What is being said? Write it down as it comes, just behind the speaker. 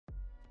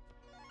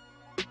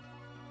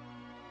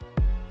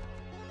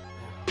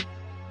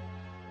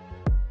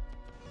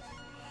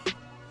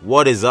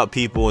What is up,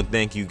 people, and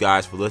thank you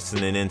guys for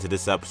listening in to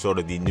this episode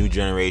of the New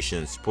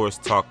Generation Sports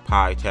Talk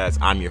Podcast.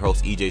 I'm your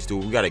host, EJ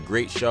Stewart. We got a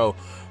great show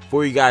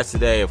for you guys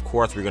today. Of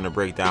course, we're going to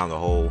break down the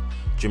whole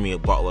Jimmy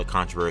Butler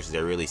controversy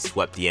that really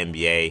swept the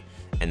NBA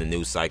and the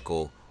news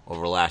cycle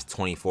over the last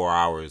 24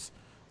 hours.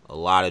 A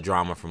lot of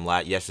drama from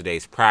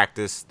yesterday's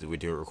practice.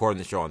 We're recording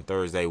the show on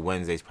Thursday.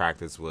 Wednesday's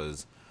practice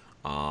was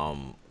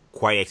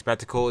quite a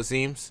spectacle, it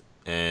seems,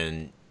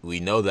 and we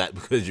know that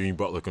because Jimmy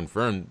Butler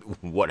confirmed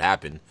what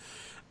happened.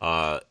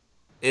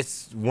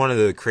 It's one of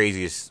the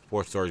craziest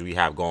sports stories we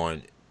have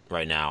going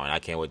right now, and I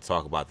can't wait to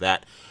talk about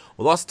that.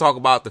 We'll also talk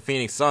about the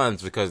Phoenix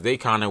Suns because they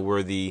kind of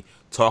were the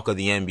talk of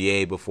the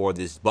NBA before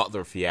this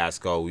Butler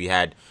fiasco. We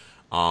had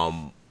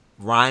Ryan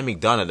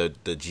McDonough,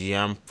 the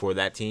GM for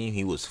that team.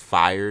 He was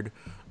fired,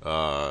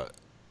 kind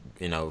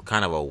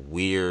of a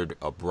weird,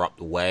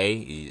 abrupt way.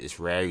 It's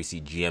rare you see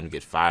GMs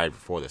get fired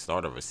before the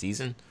start of a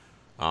season.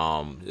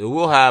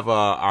 We'll have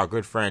our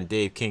good friend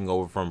Dave King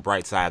over from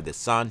Bright Side of the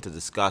Sun to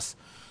discuss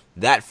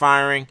that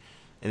firing,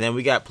 and then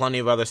we got plenty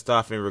of other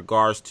stuff in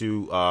regards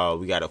to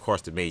we got, of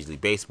course, the Major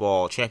League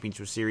Baseball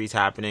Championship Series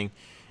happening.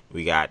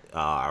 We got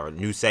our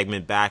new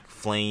segment back,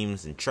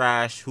 Flames and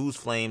Trash. Who's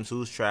Flames,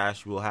 who's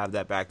Trash? We'll have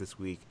that back this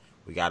week.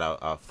 We got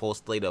a full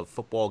slate of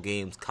football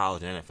games,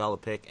 college and NFL to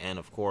pick, and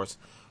of course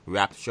we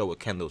wrap the show with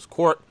Kendall's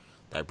Court.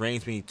 That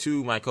brings me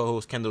to my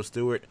co-host Kendall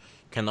Stewart.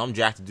 Kendall, I'm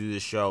jacked to do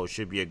this show. It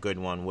should be a good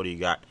one. What do you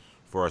got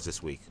for us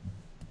this week?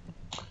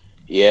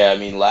 Yeah, I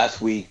mean, last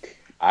week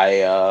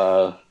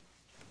I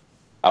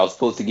was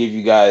supposed to give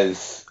you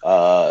guys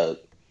my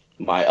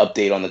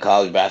update on the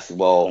college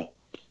basketball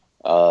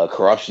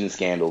corruption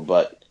scandal,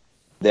 but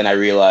then I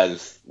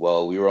realized,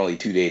 well, we were only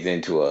 2 days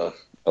into a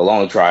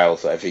long trial,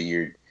 so I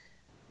figured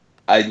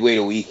I'd wait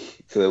a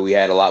week so that we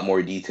had a lot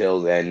more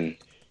details, and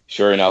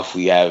sure enough,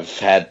 we have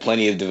had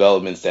plenty of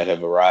developments that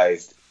have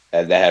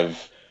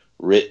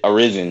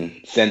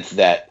arisen since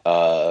that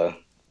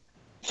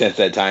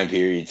time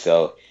period.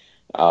 So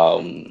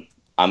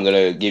I'm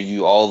going to give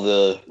you all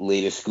the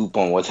latest scoop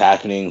on what's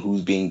happening,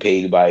 who's being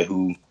paid by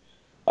who,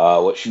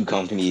 what shoe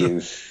company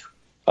is.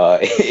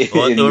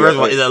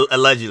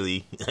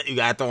 Allegedly. You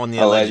got to throw on the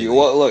allegedly.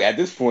 Well, look, at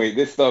this point,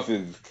 this stuff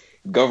is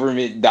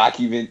government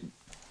documented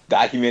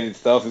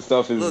stuff. And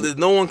stuff is. Look, there's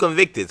no one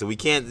convicted, so we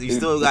can't. You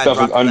still got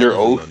stuff is under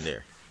oath. On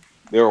there.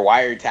 There were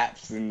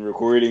wiretaps and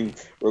recording.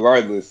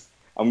 Regardless,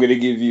 I'm going to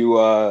give you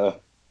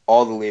all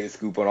the latest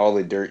scoop on all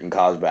the dirt in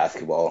college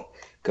basketball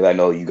because I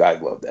know you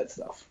guys love that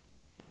stuff.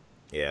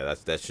 Yeah,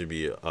 that should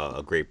be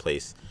a great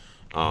place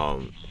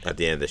at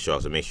the end of the show,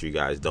 so make sure you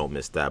guys don't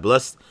miss that. But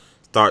let's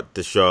start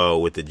the show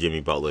with the Jimmy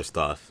Butler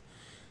stuff.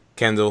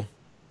 Kendall,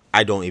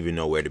 I don't even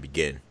know where to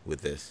begin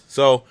with this.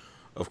 So,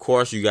 of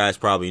course, you guys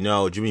probably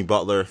know Jimmy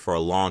Butler for a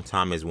long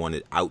time has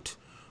wanted out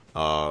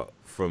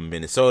from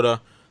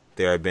Minnesota.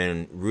 There have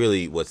been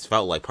really what's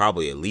felt like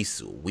probably at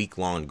least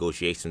week-long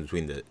negotiations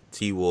between the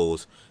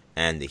T-Wolves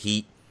and the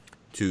Heat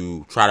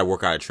to try to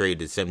work out a trade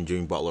to send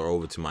Jimmy Butler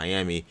over to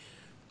Miami.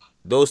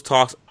 Those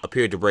talks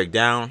appeared to break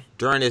down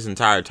during this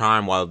entire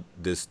time while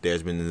there's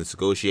been this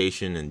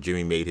negotiation and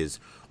Jimmy made his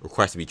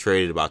request to be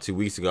traded about 2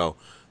 weeks ago.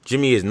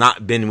 Jimmy has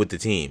not been with the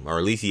team, or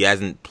at least he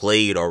hasn't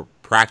played or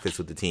practiced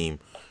with the team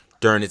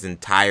during this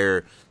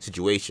entire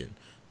situation.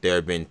 There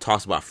have been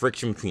talks about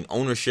friction between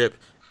ownership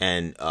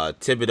and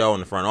Thibodeau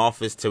in the front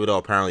office. Thibodeau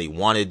apparently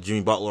wanted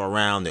Jimmy Butler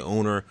around. The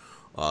owner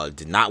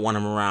did not want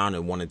him around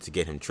and wanted to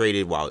get him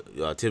traded, while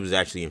Thibs was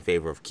actually in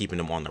favor of keeping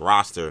him on the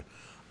roster,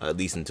 at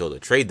least until the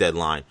trade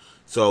deadline.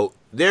 So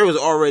this was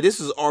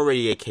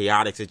already a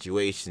chaotic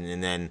situation,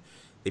 and then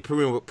they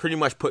pretty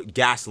much put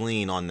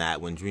gasoline on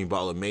that when Jimmy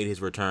Butler made his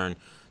return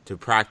to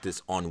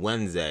practice on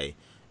Wednesday.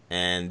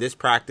 And this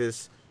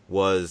practice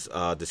was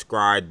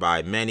described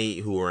by many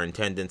who were in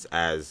attendance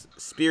as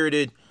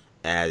spirited,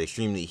 as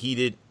extremely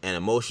heated and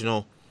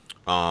emotional.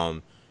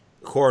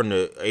 According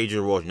to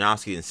Adrian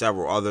Wojnarowski and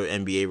several other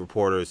NBA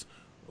reporters,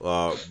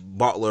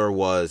 Butler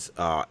was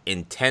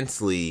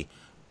intensely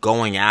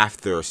going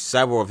after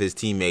several of his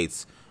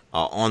teammates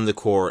on the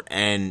court,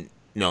 and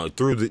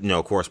through the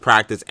of course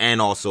practice,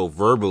 and also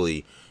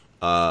verbally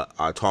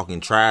talking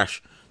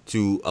trash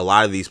to a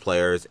lot of these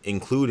players,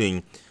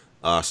 including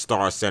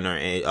star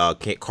center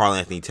Karl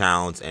Anthony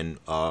Towns and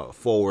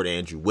forward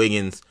Andrew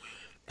Wiggins.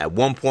 At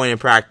one point in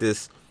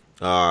practice,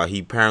 he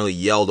apparently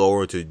yelled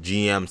over to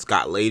GM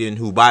Scott Layden,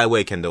 who, by the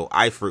way, Kendall,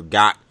 I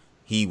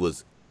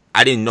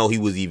didn't know he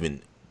was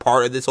even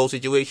part of this whole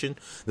situation.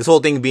 This whole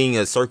thing being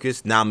a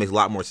circus now makes a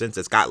lot more sense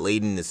that Scott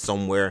Layden is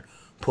somewhere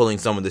pulling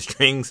some of the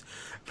strings.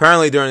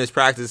 Apparently during this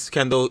practice,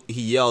 Kendall,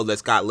 he yelled at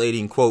Scott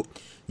Layden, quote,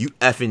 "You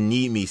effing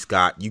need me,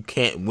 Scott. You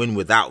can't win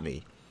without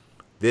me."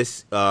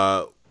 This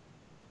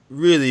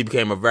really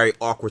became a very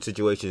awkward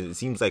situation, it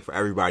seems like, for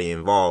everybody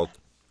involved.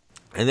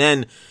 And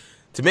then,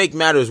 to make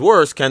matters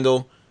worse,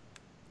 Kendall,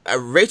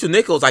 Rachel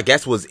Nichols, I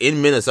guess, was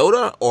in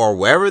Minnesota or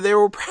wherever they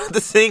were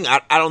practicing. I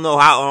don't know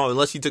how,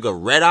 unless she took a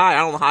red eye. I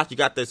don't know how she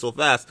got there so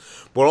fast.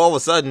 But all of a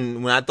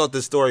sudden, when I thought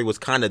this story was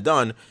kind of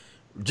done,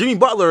 Jimmy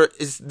Butler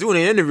is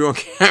doing an interview on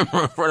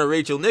camera in front of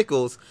Rachel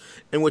Nichols,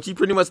 in which he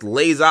pretty much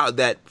lays out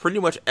that pretty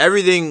much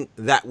everything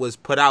that was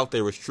put out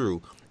there was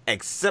true,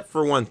 except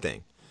for one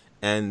thing.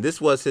 And this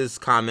was his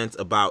comments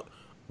about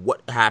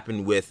what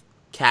happened with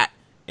Cat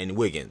and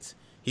Wiggins.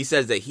 He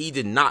says that he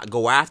did not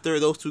go after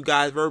those two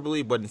guys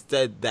verbally, but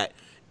instead that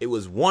it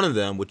was one of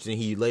them, which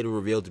he later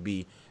revealed to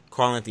be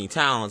Karl-Anthony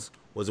Towns,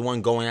 was the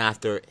one going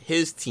after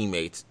his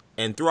teammates.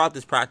 And throughout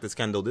this practice,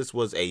 Kendall, this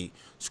was a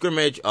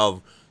scrimmage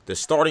of the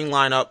starting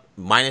lineup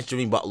minus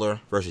Jimmy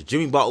Butler versus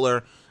Jimmy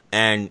Butler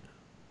and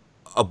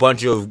a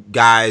bunch of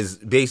guys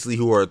basically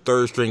who are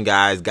third string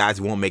guys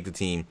who won't make the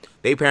team.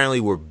 They apparently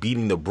were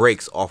beating the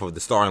brakes off of the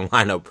starting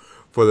lineup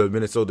for the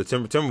Minnesota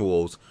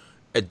Timberwolves.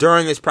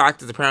 During this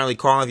practice, apparently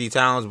Karl-Anthony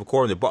Towns,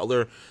 according to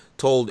Butler,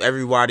 told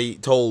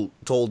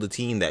the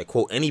team that,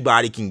 quote,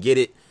 anybody can get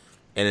it.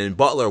 And then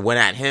Butler went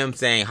at him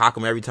saying, how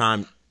come every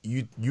time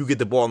you get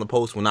the ball in the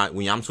post when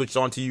I'm switched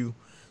on to you,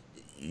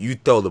 you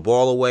throw the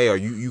ball away or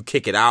you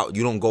kick it out,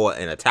 you don't go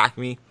and attack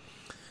me.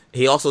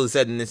 He also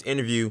said in this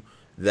interview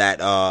that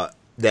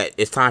that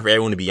it's time for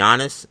everyone to be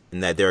honest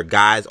and that there are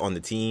guys on the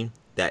team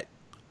that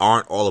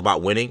aren't all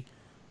about winning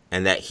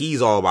and that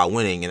he's all about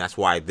winning, and that's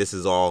why this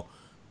is all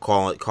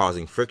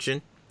causing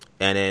friction.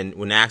 And then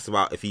when asked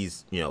about if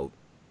he's,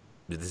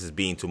 this is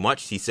being too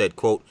much, he said,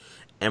 quote,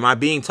 am I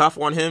being tough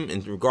on him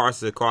in regards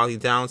to Karl-Anthony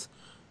Towns?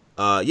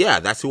 Yeah,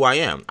 that's who I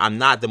am. I'm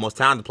not the most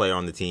talented player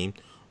on the team.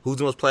 Who's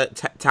the most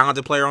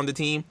talented player on the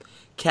team?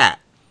 Cat.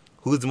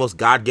 Who's the most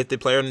God-gifted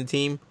player on the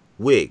team?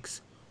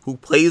 Wiggs. Who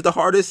plays the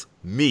hardest?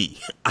 Me.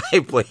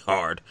 I play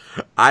hard.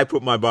 I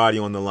put my body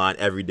on the line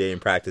every day in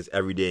practice,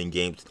 every day in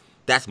games.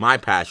 That's my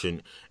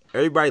passion.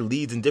 Everybody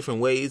leads in different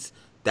ways.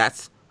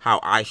 That's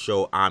how I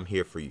show I'm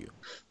here for you.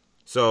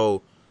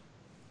 So,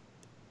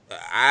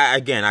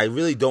 I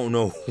really don't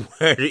know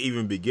where to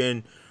even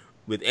begin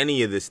with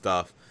any of this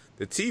stuff.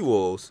 The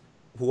T-Wolves,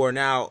 who are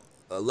now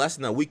less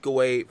than a week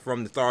away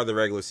from the start of the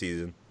regular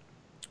season,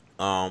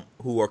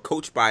 who are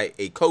coached by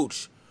a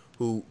coach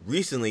who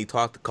recently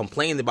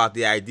complained about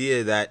the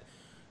idea that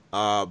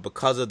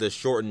because of the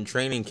shortened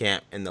training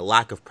camp and the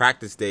lack of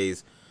practice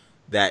days,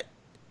 that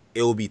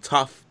it will be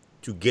tough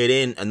to get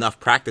in enough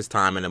practice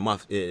time and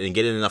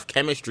get in enough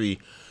chemistry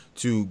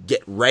to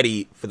get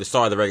ready for the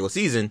start of the regular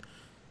season.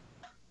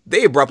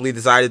 They abruptly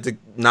decided to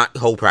not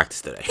hold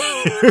practice today.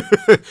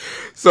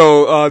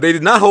 So they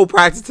did not hold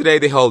practice today.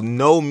 They held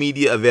no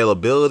media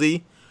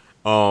availability,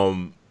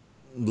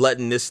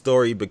 letting this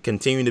story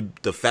continue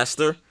to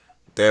fester.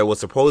 There was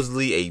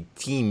supposedly a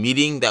team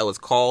meeting that was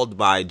called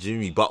by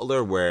Jimmy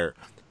Butler where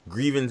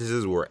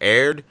grievances were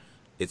aired.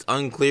 It's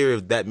unclear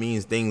if that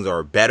means things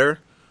are better.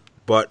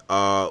 But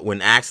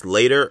when asked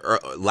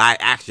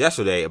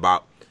yesterday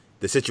about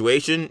the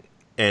situation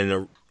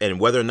and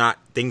whether or not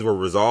things were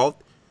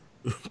resolved,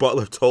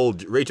 Butler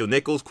told Rachel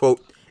Nichols,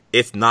 quote,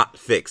 it's not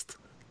fixed.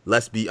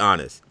 Let's be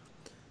honest.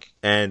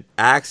 And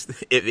asked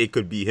if it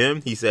could be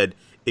him, he said,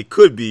 it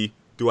could be.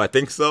 Do I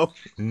think so?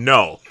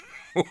 No.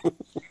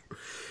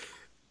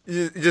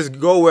 Just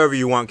go wherever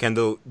you want,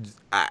 Kendall.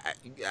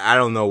 I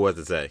don't know what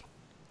to say.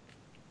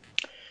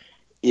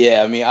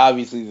 Yeah, I mean,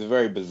 obviously it's a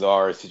very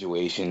bizarre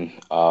situation.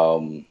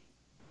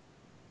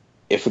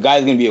 If a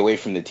guy's gonna be away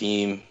from the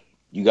team,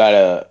 he's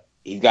gotta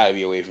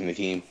be away from the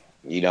team.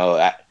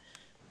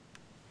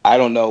 I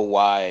don't know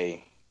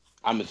why.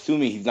 I'm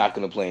assuming he's not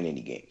gonna play in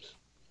any games.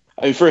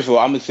 I mean, first of all,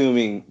 I'm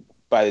assuming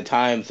by the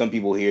time some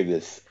people hear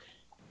this,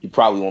 he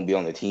probably won't be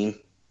on the team.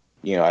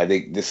 I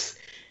think this.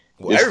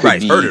 Well,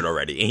 everybody's heard it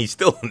already, and he's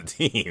still on the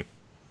team.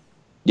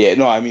 Yeah,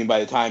 no, I mean by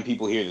the time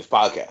people hear this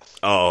podcast.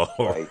 Oh,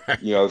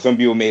 right. Some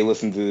people may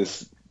listen to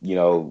this,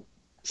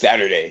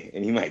 Saturday,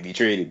 and he might be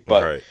traded.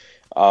 But, right.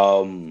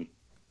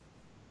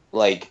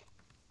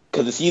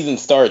 because the season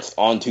starts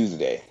on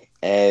Tuesday,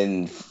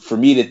 and for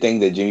me to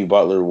think that Jimmy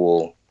Butler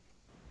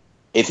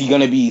is he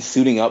going to be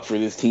suiting up for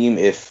this team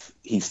if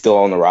he's still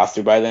on the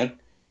roster by then?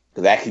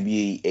 Because that could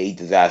be a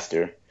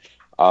disaster.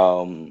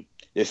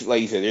 There's,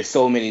 like you said, there's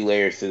so many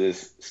layers to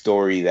this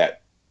story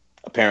that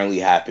apparently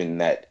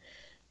happened that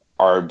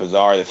are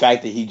bizarre. The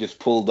fact that he just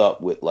pulled up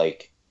with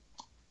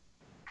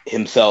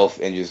himself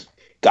and just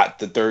got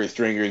the third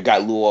stringers,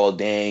 got Luol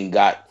Deng,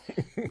 got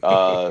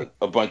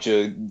a bunch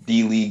of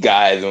D-League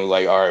guys, and was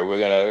like, all right,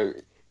 we're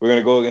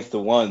gonna go against the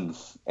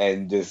ones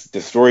and just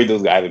destroy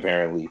those guys.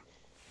 Apparently,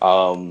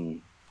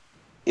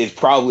 is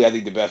probably, I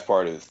think, the best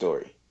part of the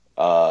story.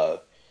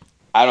 The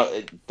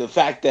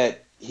fact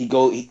that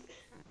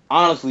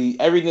honestly,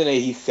 everything that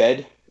he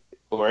said,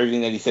 or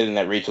everything that he said in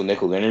that Rachel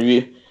Nichols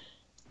interview,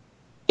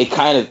 it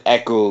kind of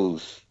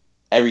echoes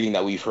everything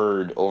that we've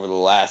heard over the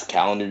last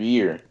calendar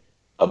year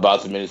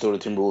about the Minnesota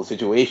Timberwolves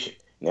situation.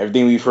 And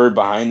everything we've heard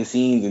behind the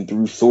scenes and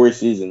through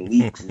sources and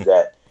leaks is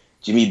that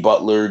Jimmy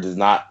Butler does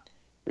not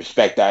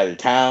respect either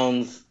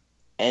Towns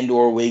and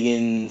or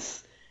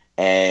Wiggins,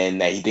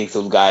 and that he thinks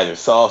those guys are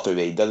soft or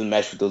that he doesn't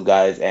mesh with those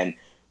guys. And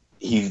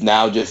he's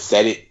now just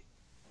said it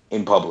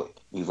in public.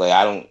 He's like,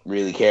 I don't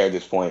really care at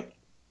this point.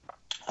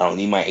 I don't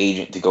need my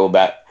agent to go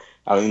back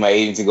I don't need my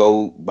agent to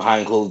go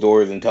behind closed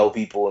doors and tell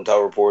people and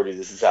tell reporters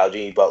this is how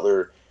Jimmy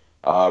Butler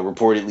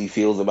reportedly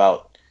feels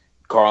about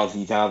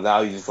Karl-Anthony Towns.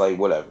 Now he's just like,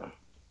 whatever.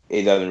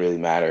 It doesn't really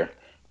matter.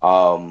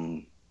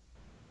 Um,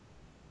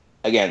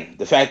 Again,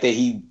 the fact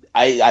that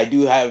I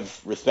do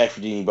have respect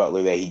for Jimmy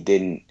Butler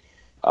that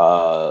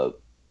uh,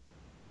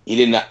 he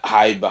didn't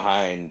hide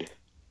behind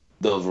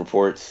those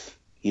reports.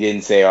 He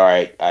didn't say, all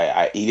right,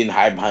 he didn't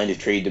hide behind his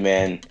trade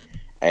demand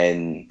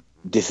and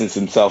distance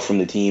himself from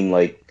the team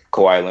like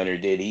Kawhi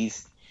Leonard did.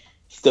 He's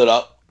stood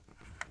up,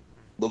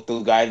 looked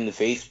those guys in the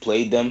face,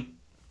 played them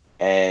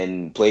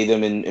in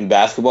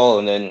basketball,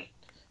 and then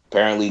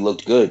apparently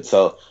looked good.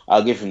 So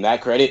I'll give him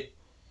that credit.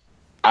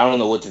 I don't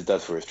know what this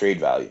does for his trade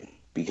value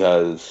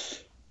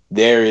because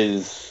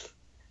there's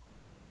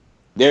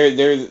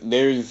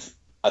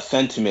a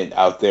sentiment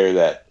out there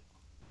that,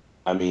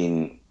 I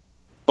mean,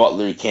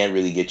 Butler can't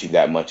really get you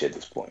that much at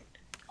this point.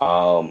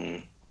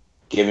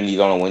 Given he's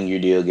on a one-year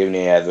deal, given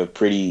he has a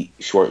pretty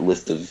short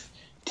list of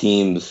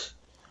teams,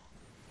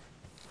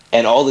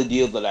 and all the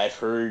deals that I've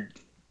heard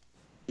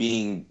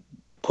being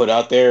put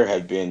out there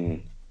have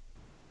been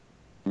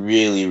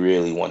really,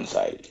 really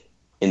one-sided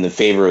in the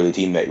favor of the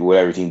team that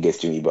whatever team gets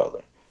Jimmy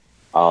Butler.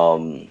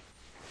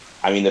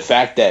 I mean, the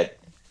fact that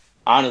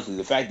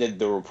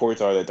the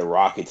reports are that the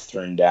Rockets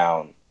turned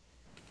down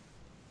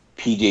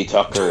PJ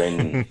Tucker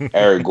and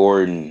Eric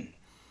Gordon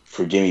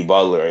for Jimmy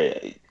Butler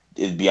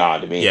is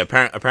beyond me. Yeah,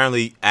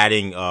 apparently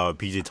adding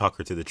PJ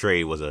Tucker to the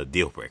trade was a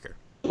deal breaker.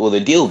 Well,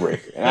 the deal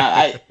breaker.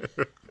 And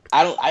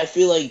I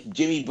feel like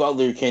Jimmy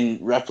Butler can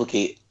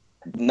replicate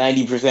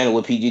 90% of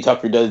what PJ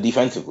Tucker does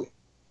defensively,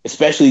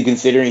 especially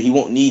considering he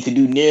won't need to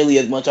do nearly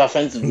as much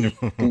offensively. He's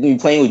going to be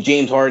playing with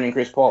James Harden and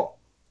Chris Paul.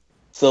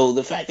 So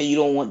the fact that you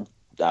don't want,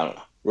 I don't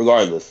know,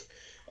 regardless,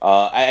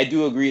 I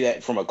do agree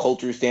that from a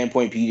culture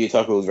standpoint, PJ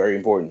Tucker was very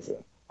important for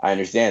them. I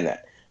understand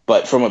that.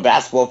 But from a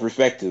basketball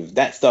perspective,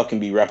 that stuff can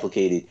be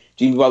replicated.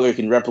 Jimmy Butler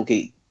can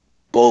replicate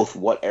both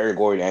what Eric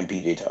Gordon and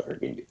PJ Tucker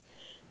can do.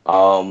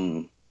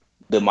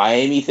 The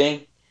Miami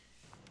thing,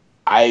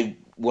 I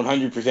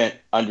 100%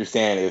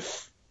 understand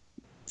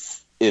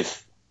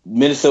if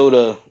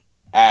Minnesota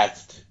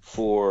asked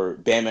for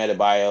Bam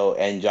Adebayo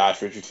and Josh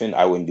Richardson,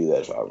 I wouldn't do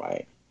that if I were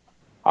Miami.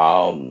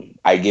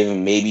 I give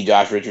him maybe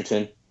Josh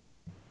Richardson.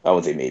 I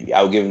would say maybe.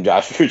 I would give him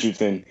Josh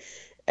Richardson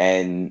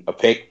and a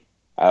pick.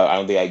 I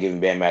don't think I'd give him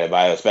Bam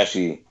Adebayo,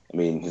 especially, I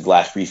mean, his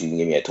last preseason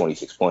game he had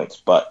 26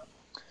 points. But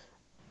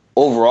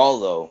overall,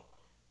 though,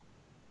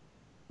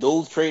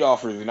 those trade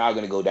offers are not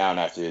going to go down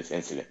after this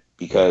incident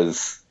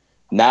because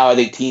now I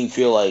think teams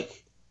feel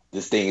like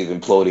this thing is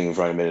imploding in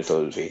front of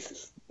Minnesota's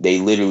faces. They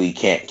literally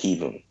can't keep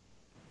him,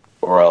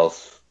 or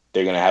else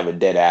they're going to have a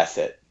dead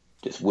asset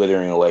just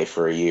withering away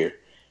for a year.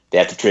 They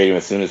have to trade him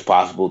as soon as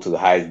possible to the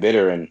highest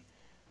bidder, and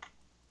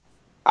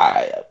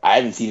I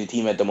haven't seen a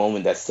team at the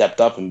moment that stepped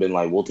up and been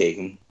like, we'll take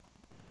him,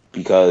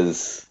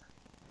 because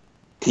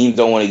teams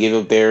don't want to give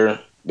up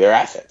their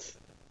assets.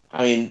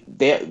 I mean,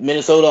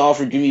 Minnesota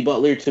offered Jimmy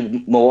Butler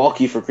to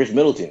Milwaukee for Chris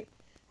Middleton,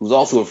 who's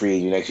also a free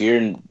agent next year,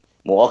 and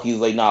Milwaukee's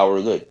like, nah,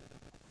 we're good.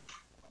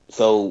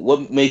 So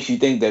what makes you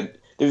think that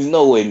there's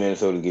no way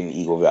Minnesota's getting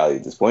equal value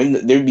at this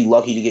point? They'd be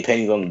lucky to get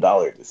pennies on the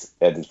dollar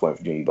at this point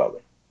for Jimmy Butler.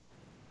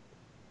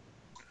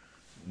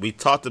 We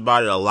talked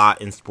about it a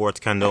lot in sports,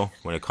 Kendall,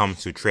 when it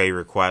comes to trade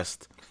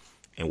requests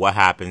and what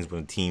happens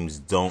when teams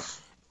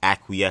don't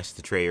acquiesce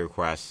to trade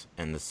requests.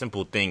 And the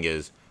simple thing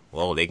is,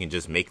 well, they can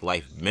just make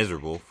life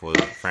miserable for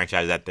the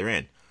franchise that they're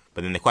in.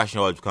 But then the question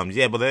always becomes,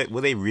 yeah, but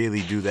will they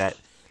really do that?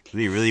 Do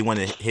they really want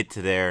to hit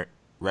to their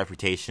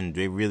reputation?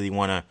 Do they really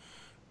want to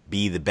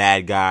be the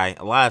bad guy?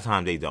 A lot of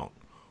times they don't.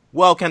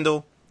 Well,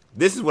 Kendall,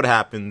 this is what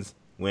happens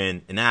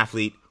when an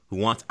athlete who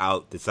wants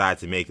out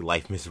decides to make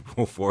life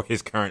miserable for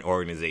his current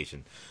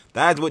organization.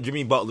 That is what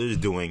Jimmy Butler is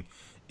doing.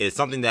 It's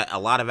something that a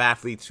lot of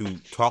athletes who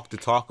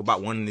talk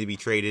about wanting to be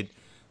traded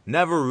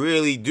never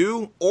really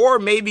do, or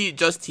maybe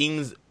just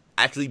teams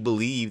actually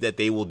believe that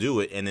they will do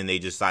it, and then they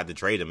just decide to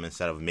trade them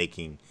instead of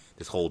making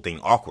this whole thing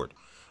awkward.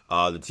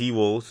 The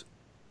T-Wolves,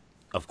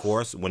 of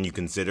course, when you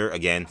consider,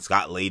 again,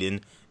 Scott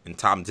Layden and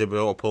Tom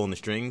Thibodeau are pulling the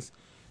strings,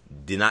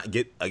 did not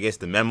get, I guess,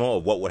 the memo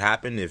of what would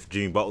happen if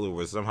Jimmy Butler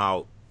was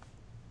somehow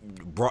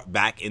brought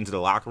back into the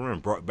locker room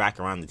and brought back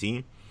around the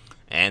team.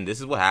 And this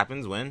is what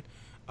happens when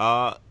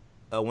that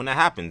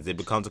happens. It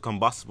becomes a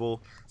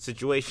combustible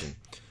situation.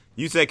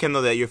 You said,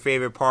 Kendall, that your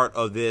favorite part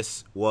of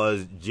this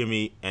was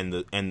Jimmy and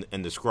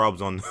the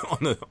scrubs on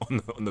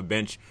the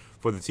bench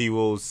for the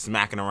T-Wolves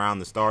smacking around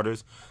the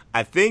starters.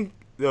 I think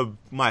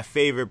my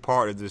favorite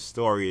part of this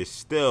story is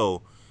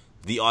still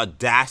the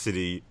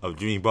audacity of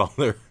Jimmy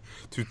Butler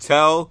to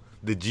tell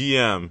the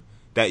GM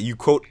that you,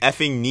 quote,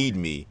 effing need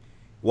me,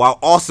 while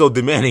also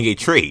demanding a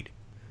trade.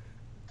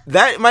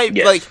 That might,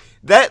 yes.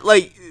 The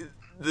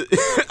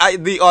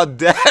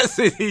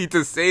audacity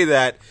to say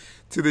that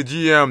to the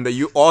GM, that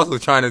you also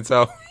trying to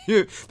tell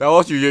you, that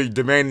also you're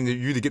demanding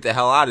you to get the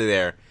hell out of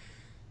there.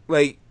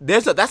 Like,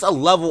 that's a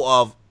level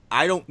of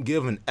I don't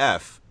give an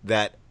F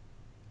that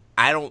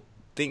I don't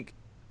think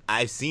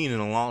I've seen in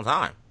a long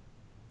time.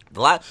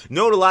 The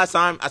last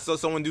time I saw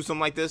someone do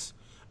something like this,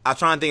 I was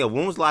trying to think of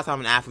when was the last time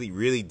an athlete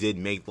really did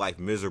make life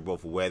miserable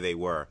for where they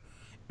were.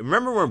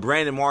 Remember when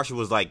Brandon Marshall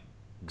was like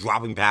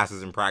dropping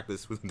passes in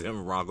practice with the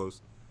Denver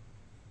Broncos?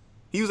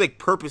 He was like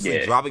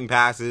purposely dropping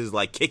passes,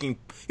 like kicking.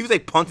 He was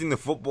like punting the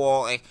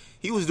football. Like,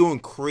 he was doing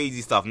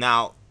crazy stuff.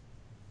 Now,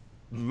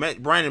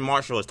 Brandon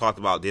Marshall has talked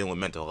about dealing with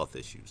mental health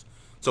issues,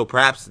 so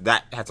perhaps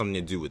that had something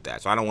to do with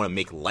that. So I don't want to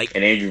make light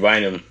and Andrew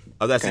Bynum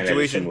of that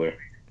situation.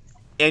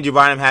 Andrew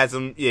Bynum had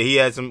some. Yeah, he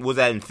had some. Was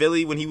that in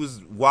Philly when he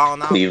was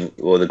wilding out?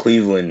 The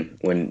Cleveland,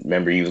 when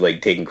remember he was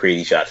like taking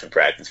crazy shots in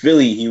practice.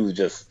 Philly, he was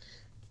just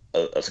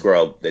a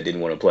scrub that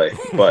didn't want to play.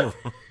 But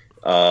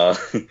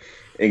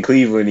in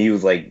Cleveland, he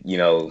was like,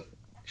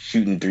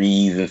 shooting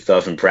threes and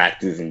stuff in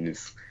practice and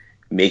just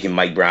making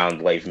Mike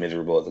Brown's life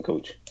miserable as a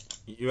coach.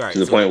 Right. To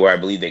the point where I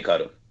believe they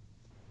cut him.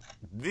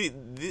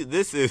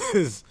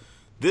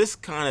 This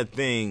kind of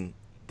thing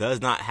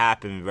does not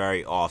happen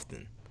very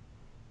often.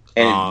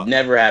 And it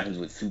never happens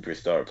with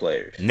superstar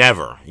players.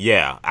 Never.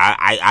 Yeah.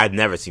 I've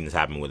never seen this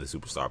happen with a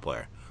superstar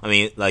player. I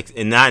mean, like,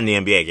 not in the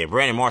NBA game.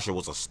 Brandon Marshall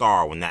was a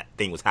star when that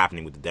thing was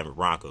happening with the Denver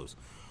Broncos.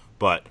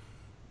 But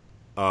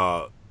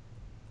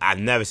I've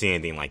never seen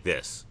anything like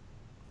this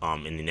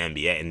in the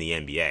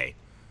NBA.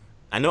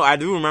 I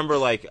do remember,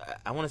 like,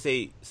 I want to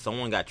say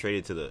someone got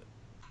traded to the...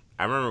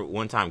 I remember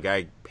one time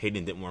Gary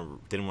Payton didn't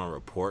want to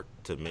report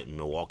to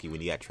Milwaukee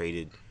when he got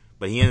traded,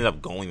 but he ended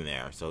up going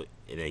there, so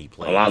and then he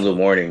played. Alonzo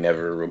Mourning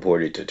never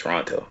reported to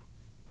Toronto.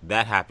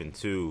 That happened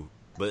too,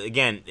 but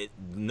again,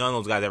 none of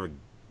those guys ever.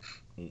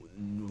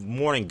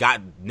 Mourning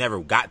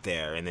never got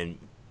there, and then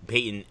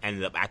Payton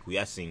ended up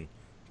acquiescing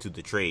to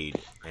the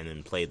trade and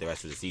then played the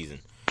rest of the season.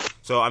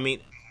 So I mean,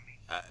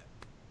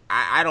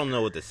 I don't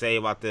know what to say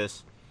about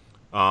this.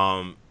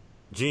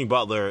 Jimmy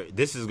Butler,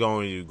 this is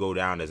going to go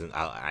down as an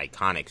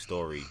iconic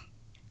story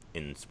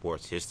in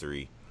sports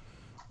history.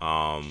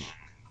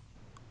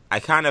 I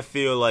kind of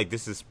feel like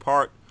this is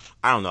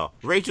I don't know.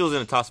 Rachel's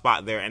in a tough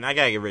spot there, and I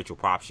gotta give Rachel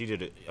props. She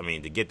did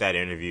to get that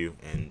interview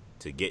and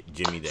to get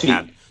Jimmy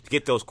to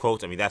get those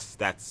quotes. I mean,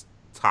 that's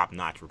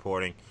top-notch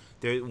reporting.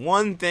 There's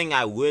one thing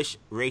I wish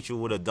Rachel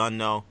would have done,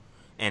 though,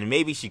 and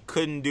maybe she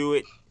couldn't do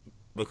it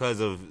because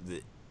of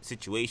the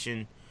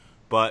situation,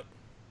 but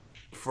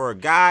for a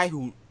guy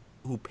who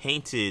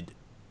painted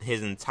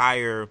his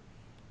entire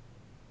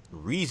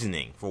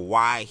reasoning for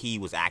why he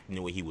was acting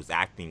the way he was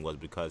acting was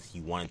because he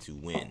wanted to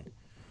win.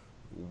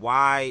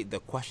 Why the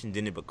question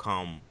didn't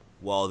become,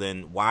 well,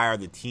 then why are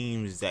the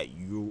teams that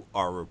you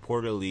are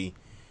reportedly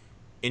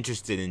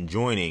interested in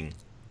joining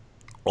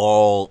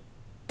all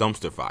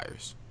dumpster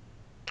fires?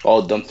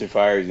 All dumpster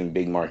fires in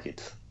big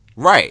markets.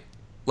 Right.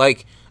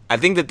 Like, I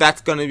think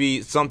that's going to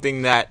be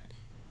something that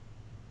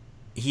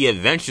he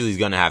eventually is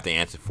going to have to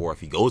answer for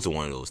if he goes to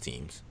one of those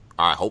teams.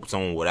 I hope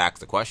someone would ask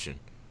the question.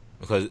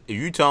 Because if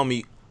you tell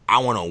me I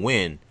want to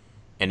win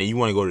and then you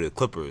want to go to the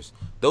Clippers,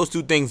 those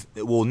two things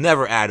will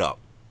never add up.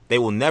 They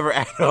will never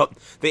add up.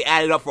 They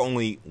added up for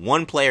only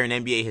one player in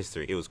NBA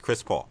history. It was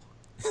Chris Paul.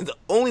 The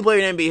only player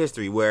in NBA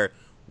history where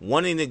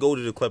wanting to go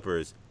to the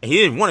Clippers, and he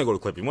didn't want to go to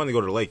the Clippers, he wanted to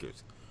go to the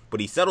Lakers. But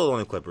he settled on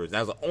the Clippers.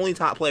 That was the only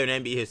top player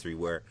in NBA history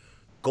where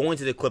going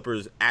to the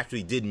Clippers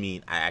actually did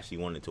mean I actually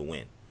wanted to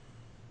win.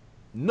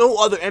 No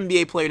other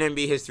NBA player in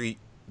NBA history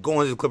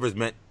going to the Clippers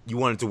meant you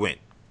wanted to win.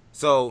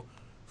 So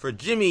for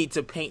Jimmy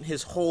to paint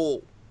his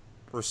whole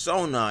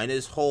persona and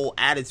his whole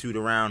attitude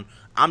around,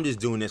 I'm just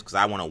doing this because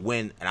I want to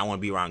win and I want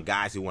to be around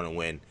guys who want to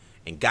win,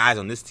 and guys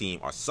on this team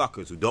are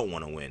suckers who don't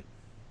want to win.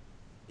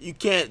 You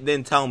can't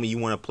then tell me you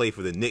want to play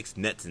for the Knicks,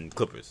 Nets, and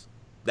Clippers.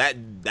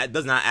 That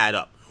does not add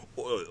up.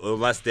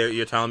 Unless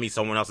you're telling me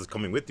someone else is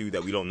coming with you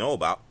that we don't know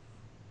about.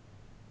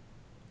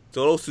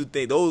 So those two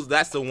things,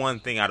 that's the one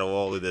thing out of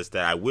all of this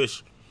that I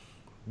wish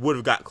would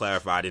have got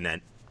clarified in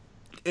that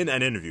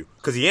interview,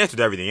 because he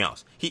answered everything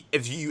else.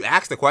 If you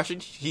asked the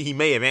question, he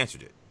may have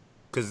answered it,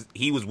 because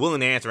he was willing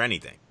to answer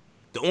anything.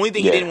 The only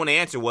thing he didn't want to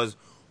answer was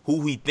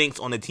who he thinks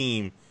on the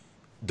team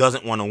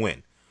doesn't want to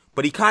win.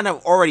 But he kind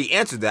of already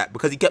answered that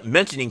because he kept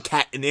mentioning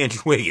Cat and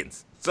Andrew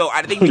Wiggins. So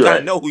I think we kind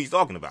of know who he's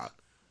talking about.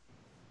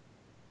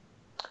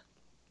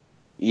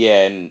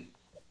 Yeah, and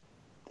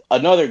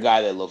another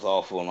guy that looks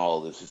awful in all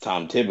of this is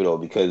Tom Thibodeau,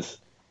 because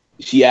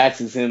she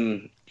asks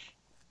him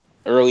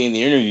early in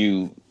the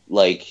interview,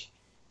 like,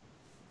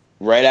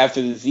 right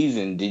after the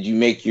season, did you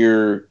make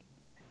your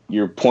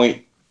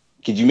point?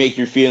 Could you make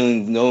your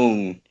feelings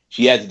known?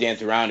 She had to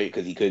dance around it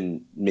because he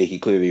couldn't make it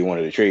clear that he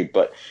wanted to trade,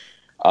 but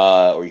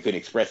or he couldn't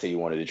express that he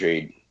wanted to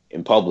trade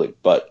in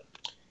public. But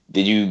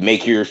did you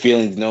make your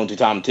feelings known to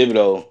Tom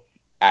Thibodeau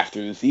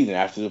after the season,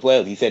 after the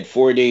playoffs? He said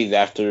 4 days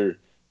after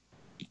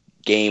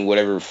game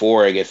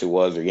 4, I guess it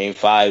was, or game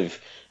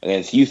 5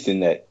 against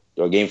Houston,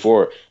 or game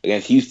 4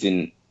 against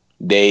Houston,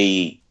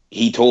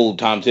 he told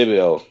Tom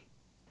Thibodeau,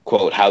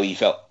 quote, how he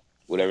felt,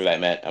 whatever that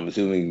meant. I'm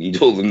assuming he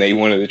told him that he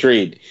wanted to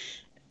trade.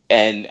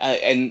 And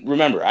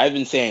remember, I've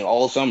been saying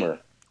all summer,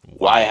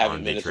 why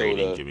haven't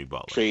Minnesota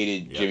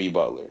traded Jimmy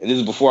Butler? And this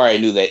is before I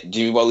knew that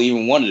Jimmy Butler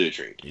even wanted to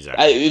trade.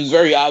 Exactly. It was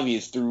very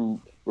obvious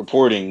through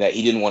reporting that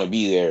he didn't want to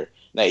be there,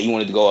 that he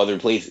wanted to go other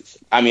places.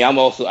 I mean, I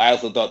also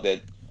thought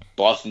that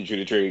Boston should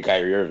have traded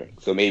Kyrie Irving,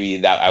 so maybe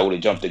that I would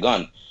have jumped the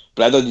gun.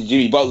 But I thought the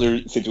Jimmy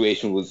Butler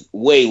situation was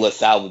way less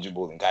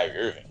salvageable than Kyrie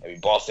Irving. I mean,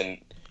 Boston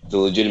is a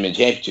legitimate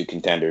championship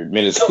contender.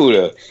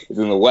 Minnesota is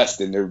in the West,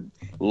 and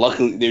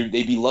they'd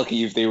be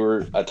lucky if they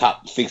were a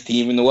top 6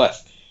 team in the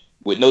West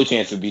with no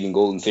chance of beating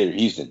Golden State or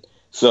Houston.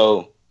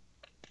 So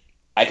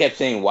I kept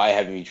saying, why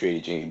haven't we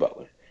traded Jimmy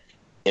Butler?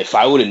 If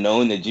I would have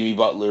known that Jimmy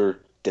Butler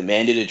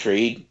demanded a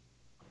trade,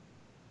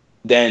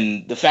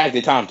 then the fact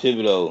that Tom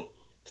Thibodeau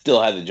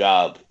still has a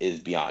job is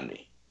beyond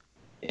me.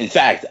 In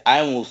fact, I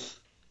almost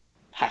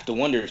have to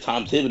wonder if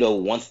Tom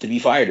Thibodeau wants to be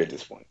fired at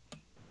this point.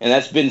 And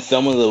that's been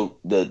some of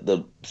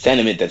the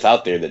sentiment that's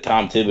out there, that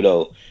Tom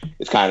Thibodeau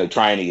is kind of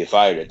trying to get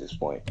fired at this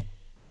point.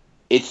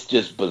 It's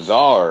just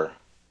bizarre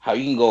how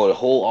you can go a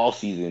whole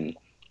offseason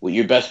with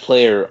your best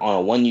player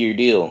on a 1-year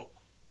deal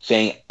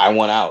saying, I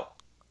want out,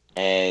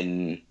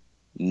 and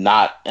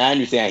not, and I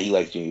understand he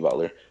likes Jimmy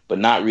Butler, but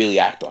not really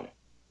act on it.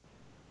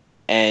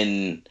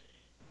 And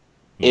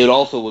it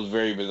also was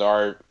very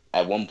bizarre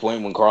at one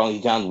point when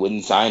Karl-Anthony Towns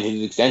wouldn't sign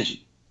his extension.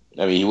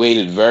 I mean, he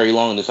waited very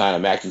long to sign a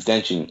max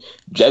extension.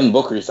 Devin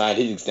Booker signed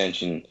his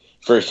extension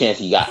first chance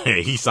he got.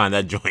 He signed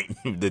that joint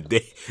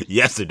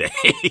yesterday.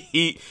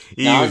 he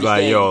was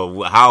like, "Yo,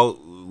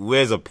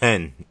 where's a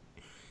pen?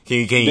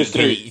 Can you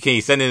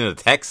send it in a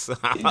text?"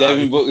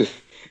 Devin Booker.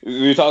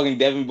 We were talking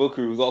Devin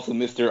Booker, who's also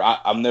Mr.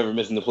 I'm never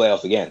missing the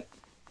playoffs again.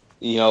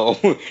 You know,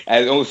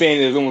 as I was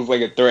saying, it's almost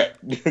like a threat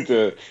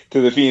to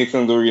the Phoenix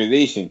Suns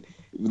organization.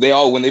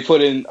 When they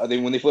put a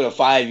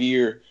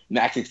 5-year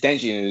max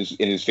extension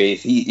in his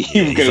face, he was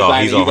going to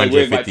sign. He's on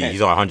 150.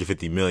 He's on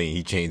 150 million.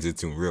 He changed it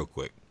to him real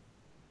quick.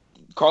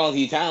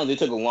 Karl-Anthony Towns, it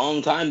took a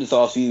long time this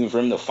offseason for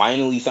him to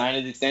finally sign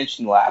his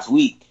extension last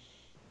week,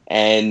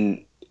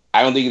 and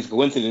I don't think it's a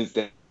coincidence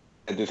that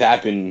this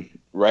happened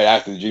right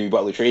after the Jimmy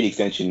Butler trade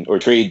extension or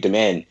trade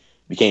demand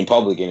became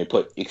public, and it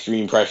put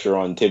extreme pressure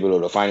on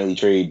Thibodeau to finally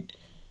trade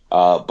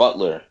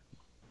Butler.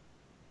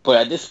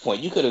 But at this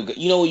point, you could have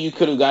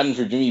gotten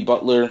for Jimmy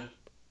Butler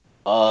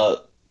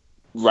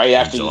right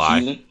after July.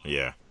 the season?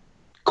 Yeah.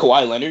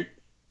 Kawhi Leonard?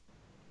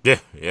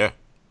 Yeah.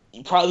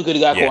 You probably could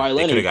have got Kawhi Leonard.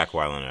 They could have got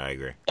Kawhi Leonard, I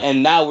agree.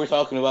 And now we're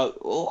talking about,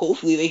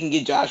 hopefully they can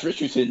get Josh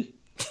Richardson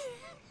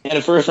and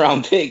a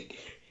first-round pick.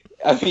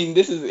 I mean,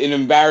 this is an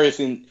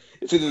embarrassing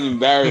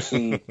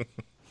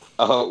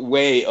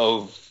way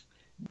of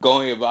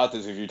going about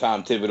this if you're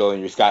Tom Thibodeau and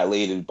you're Scott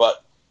Layden.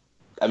 But,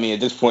 I mean, at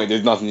this point,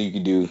 there's nothing you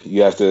can do.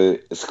 You have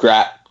to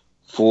scrap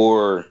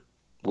for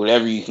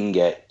whatever you can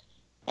get.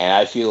 And I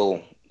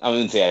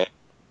wouldn't say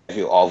I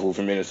feel awful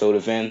for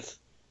Minnesota fans,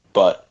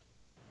 but,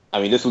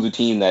 I mean, this was a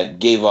team that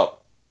gave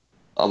up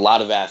a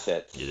lot of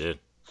assets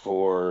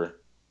for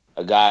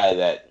a guy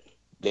that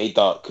they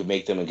thought could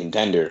make them a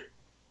contender.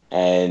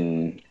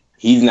 And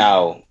he's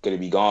now going to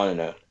be gone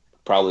in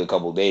probably a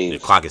couple of days. The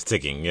clock is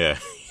ticking, yeah.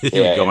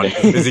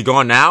 Is he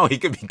gone now? He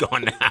could be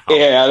gone now.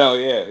 Yeah, I know,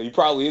 yeah. He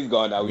probably is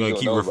gone now. We're going to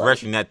keep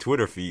refreshing that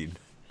Twitter feed.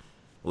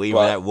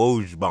 Leaving that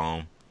Woj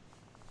bomb.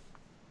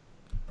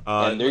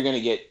 And they're going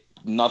to get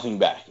nothing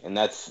back. And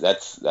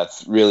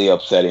that's really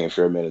upsetting if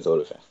you're a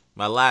Minnesota fan.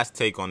 My last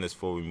take on this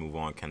before we move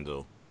on,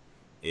 Kendall,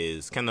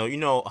 is, you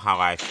know how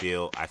I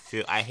feel.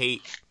 I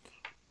hate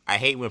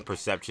when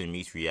perception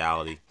meets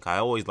reality. I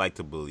always like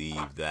to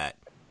believe that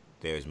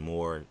there's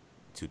more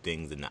to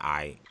things than the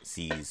eye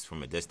sees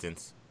from a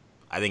distance.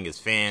 I think as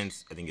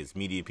fans, I think as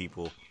media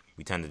people,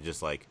 we tend to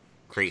just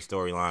create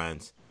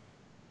storylines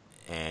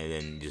and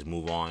then just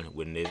move on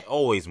when there's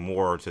always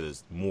more to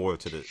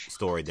the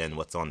story than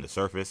what's on the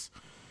surface.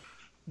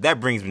 That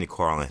brings me to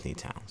Karl-Anthony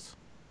Towns.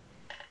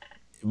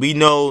 We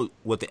know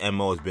what the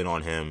MO has been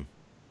on him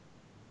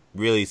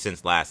really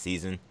since last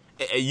season.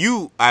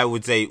 You, I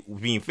would say,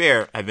 being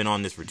fair, have been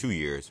on this for 2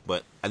 years,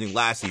 but I think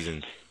last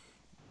season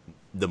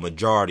the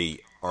majority,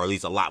 or at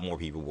least a lot more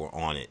people, were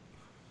on it.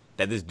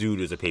 That this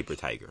dude is a paper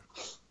tiger.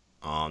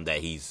 That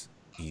he's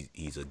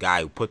a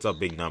guy who puts up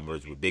big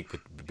numbers with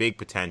big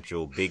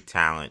potential, big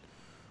talent,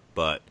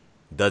 but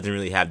doesn't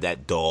really have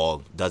that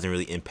dog. Doesn't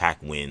really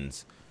impact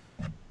wins.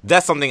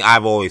 That's something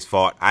I've always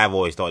thought. I've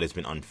always thought it's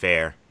been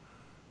unfair.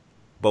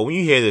 But when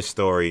you hear this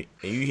story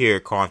and you hear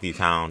Karl-Anthony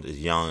Towns is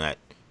yelling at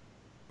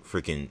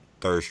freaking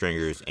third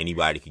stringers,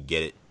 anybody could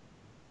get it.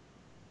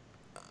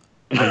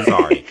 I'm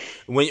sorry.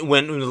 When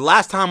the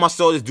last time I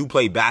saw this dude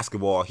play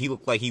basketball, he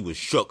looked like he was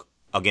shook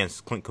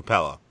against Clint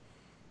Capella.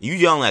 You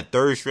yelling at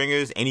third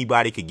stringers,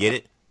 anybody could get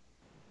it?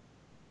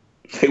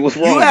 What's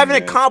wrong? You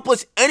haven't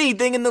accomplished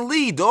anything in the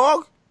league,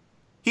 dog.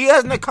 He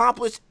hasn't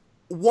accomplished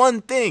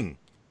one thing.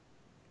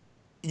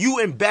 You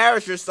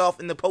embarrass yourself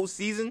in the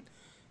postseason,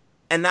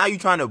 and now you're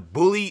trying to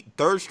bully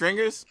third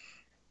stringers?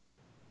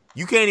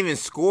 You can't even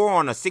score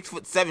on a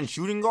 6'7"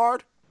 shooting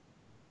guard?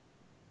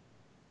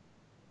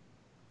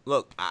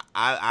 Look,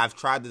 I've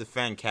tried to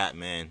defend Cat,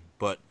 man,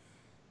 but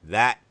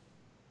that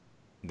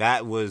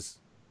was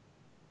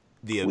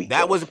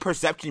a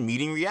perception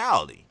meeting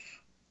reality.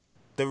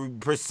 The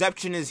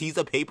perception is he's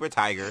a paper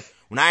tiger.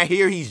 When I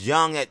hear he's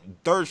young at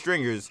third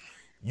stringers,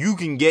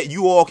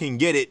 You all can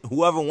get it.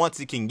 Whoever wants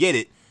it can get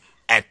it.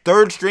 At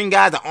third string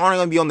guys that aren't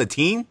going to be on the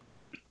team,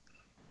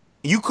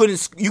 you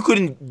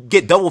couldn't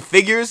get double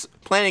figures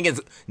playing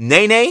against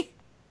Nene.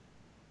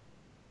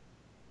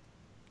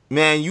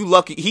 Man, you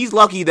lucky. He's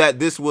lucky that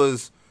this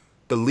was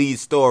the lead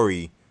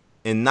story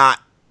and not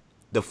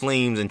the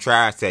Flames and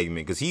trash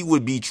segment, because he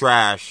would be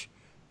trash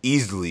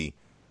easily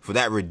for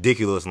that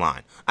ridiculous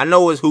line. I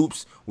know it's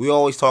hoops. We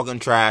always talking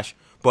trash,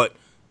 but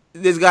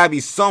there's got to be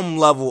some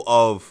level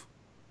of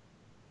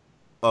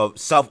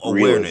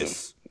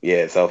self-awareness.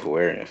 Yeah,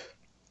 self-awareness.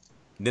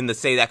 Than to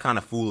say that kind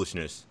of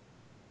foolishness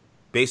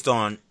based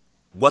on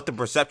what the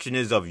perception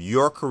is of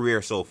your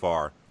career so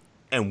far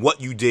and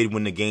what you did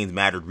when the games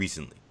mattered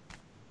recently.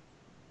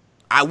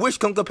 I wish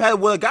Clint Capella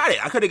would have got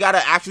it. I could have got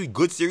an actually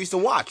good series to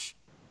watch.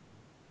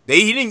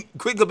 Clint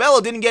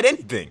Capella didn't get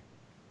anything.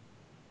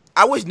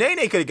 I wish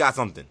Nene could have got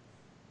something.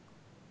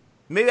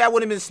 Maybe I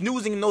would have been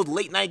snoozing in those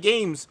late night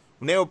games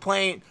when they were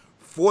playing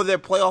for their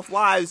playoff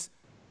lives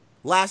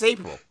last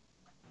April.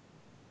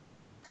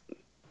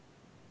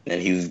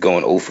 And he was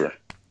going over.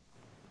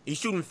 He's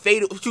shooting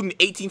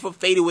 18-foot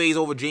fadeaways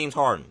over James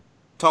Harden.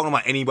 Talking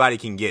about anybody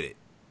can get it.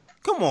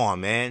 Come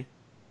on, man.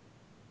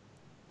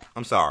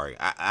 I'm sorry.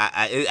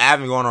 I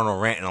haven't gone on a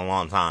rant in a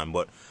long time,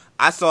 but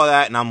I saw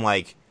that and I'm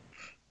like,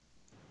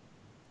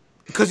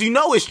 because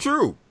it's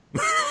true.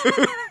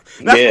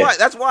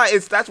 That's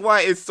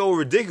why it's so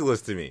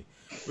ridiculous to me.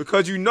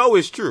 Because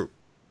it's true.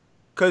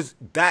 Because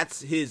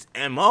that's his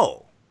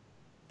MO.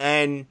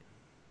 And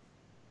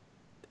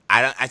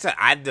I said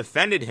I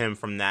defended him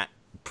from that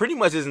pretty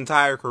much his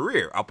entire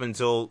career up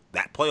until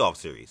that playoff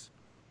series.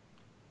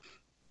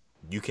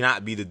 You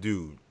cannot be the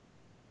dude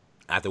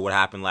after what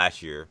happened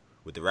last year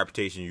with the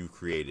reputation you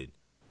created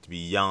to be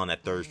yelling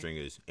at third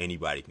stringers.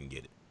 Anybody can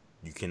get it.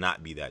 You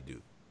cannot be that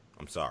dude.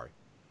 I'm sorry.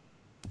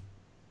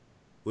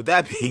 With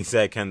that being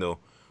said, Kendall,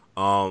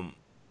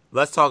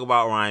 let's talk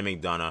about Ryan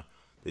McDonough,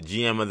 the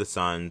GM of the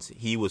Suns.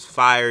 He was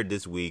fired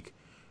this week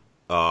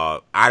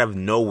out of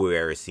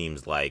nowhere, it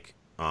seems like.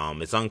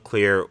 It's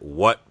unclear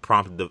what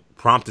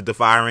prompted the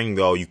firing,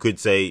 though you could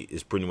say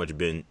it's pretty much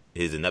been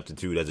his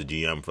ineptitude as a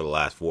GM for the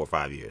last 4 or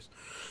 5 years.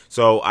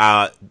 So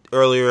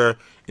earlier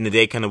in the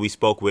day, kind of we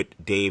spoke with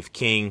Dave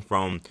King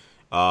from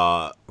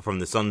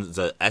the Suns,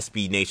 the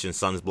SB Nation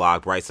Suns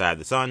blog, Bright Side of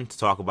the Sun, to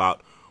talk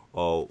about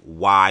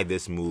why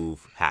this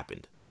move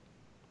happened.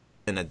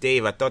 And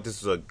Dave, I thought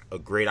this was a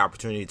great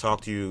opportunity to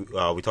talk to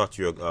you. We talked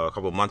to you a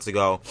couple of months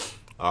ago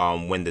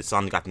when the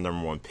Suns got the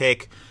number 1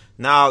 pick.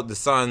 Now the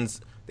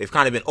Suns, they've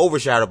kind of been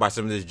overshadowed by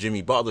some of this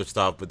Jimmy Butler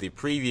stuff, but the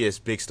previous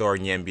big story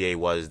in the NBA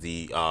was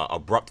the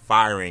abrupt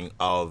firing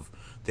of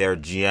their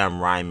GM,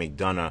 Ryan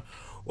McDonough.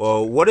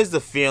 Well, what is the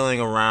feeling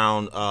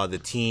around the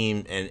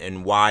team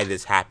and why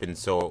this happened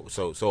so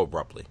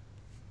abruptly?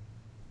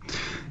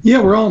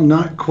 Yeah, we're all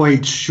not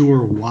quite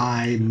sure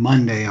why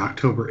Monday,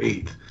 October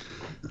 8th.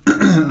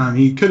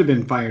 He could have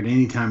been fired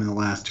anytime in the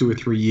last 2 or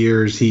 3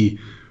 years. He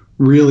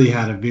really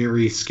had a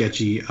very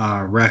sketchy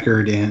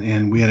record,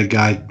 and we had a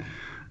guy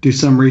do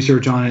some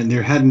research on it, and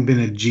there hadn't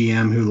been a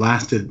GM who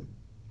lasted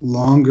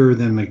longer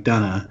than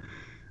McDonough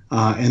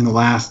in the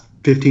last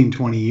 15,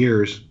 20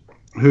 years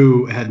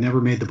who had never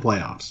made the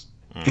playoffs.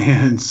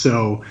 And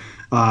so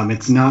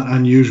it's not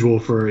unusual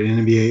for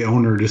an NBA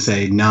owner to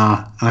say,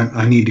 nah,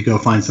 I need to go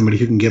find somebody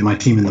who can get my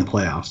team in the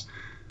playoffs.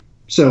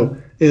 So,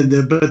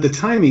 but the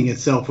timing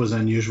itself was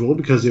unusual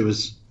because it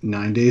was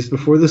 9 days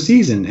before the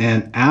season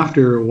and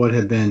after what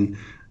had been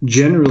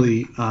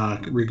generally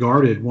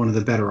regarded one of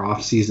the better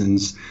off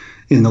seasons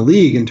in the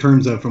league in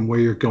terms of from where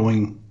you're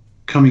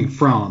coming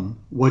from,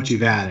 what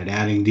you've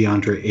adding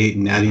DeAndre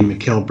Ayton, adding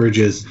Mikal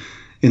Bridges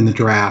in the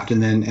draft,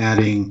 and then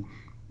adding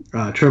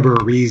Trevor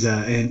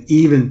Ariza, and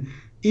even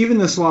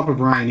the swap of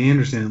Ryan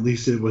Anderson. At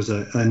least it was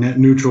a net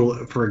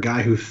neutral for a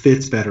guy who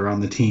fits better on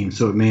the team,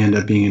 so it may end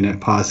up being a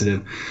net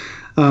positive.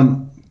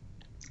 So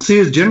he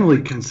was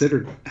generally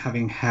considered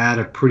having had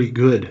a pretty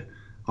good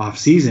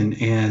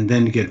offseason, and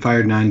then to get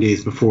fired 9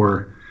 days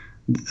before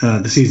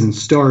the season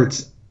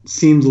starts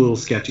seems a little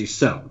sketchy.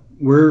 So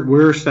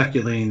we're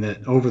speculating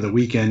that over the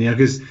weekend,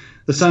 because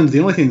the Suns, the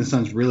only thing the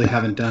Suns really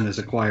haven't done is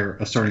acquire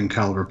a starting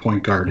caliber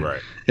point guard,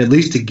 right, at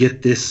least to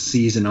get this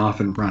season off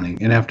and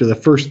running. And after the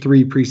first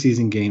 3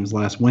 preseason games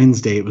last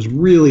Wednesday, it was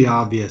really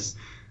obvious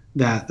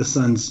that the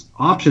Suns'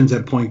 options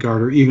at point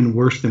guard are even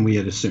worse than we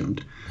had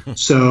assumed.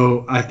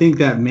 So I think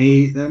that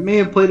may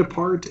have played a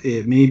part.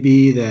 It may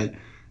be that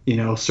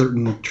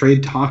certain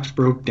trade talks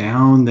broke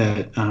down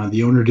that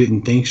the owner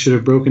didn't think should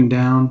have broken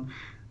down.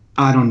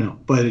 I don't know,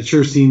 but it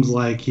sure seems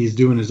like he's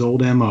doing his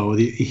old MO,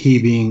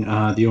 he being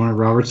the owner,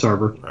 Robert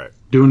Sarver, right,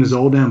 doing his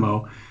old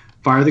MO.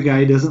 Fire the guy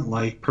he doesn't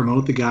like,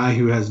 promote the guy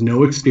who has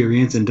no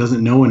experience and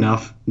doesn't know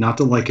enough not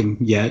to like him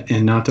yet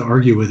and not to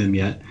argue with him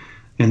yet.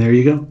 And there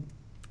you go.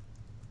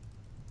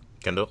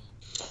 Kendall?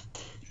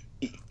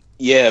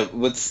 Yeah,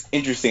 what's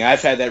interesting,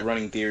 I've had that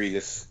running theory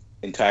this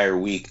entire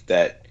week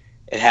that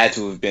it had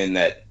to have been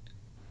that.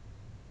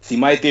 See,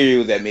 my theory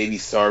was that maybe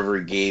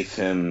Sarver gave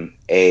him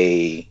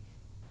a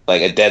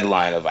like a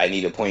deadline of I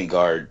need a point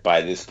guard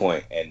by this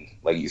point, and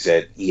like you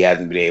said, he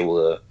hasn't been able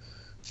to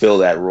fill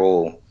that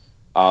role.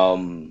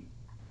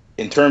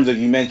 In terms of,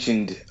 you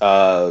mentioned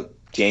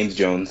James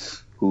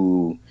Jones,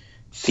 who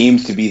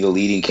seems to be the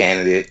leading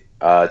candidate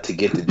to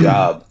get the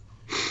job.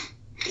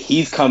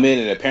 He's come in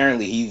and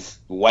apparently he's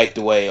wiped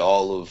away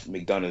all of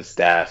McDonough's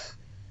staff.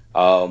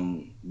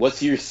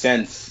 What's your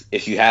sense,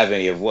 if you have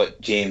any, of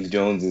what James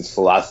Jones's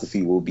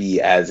philosophy will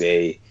be as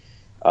an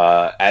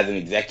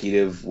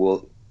executive?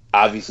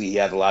 Obviously he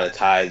has a lot of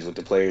ties with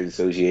the Players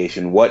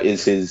Association. What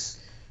is his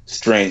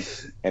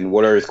strength, and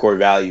what are his core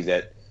values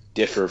that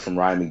differ from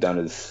Ryan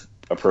McDonough's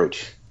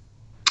approach?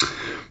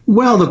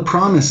 Well, the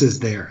promise is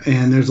there,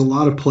 and there's a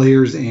lot of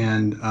players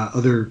and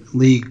other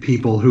league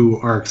people who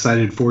are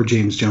excited for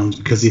James Jones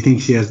because they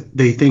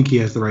think he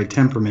has the right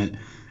temperament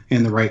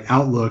and the right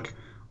outlook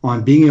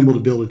on being able to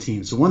build a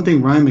team. So one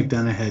thing Ryan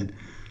McDonough had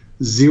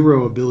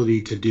zero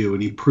ability to do,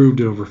 and he proved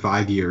it over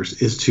 5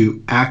 years, is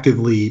to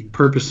actively,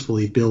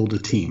 purposefully build a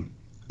team.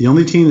 The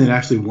only team that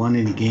actually won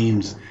any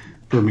games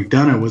for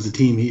McDonough was a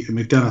team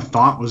McDonough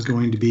thought was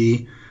going to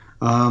be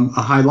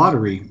a high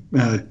lottery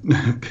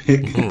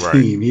pick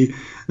team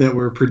that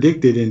were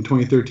predicted in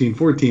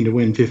 2013-14 to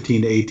win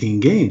 15 to 18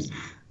 games.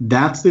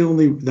 That's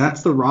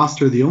the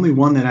roster, the only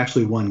one that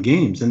actually won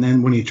games. And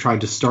then when he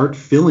tried to start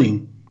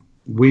filling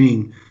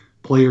winning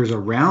players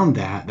around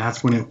that,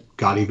 that's when it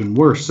got even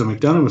worse. So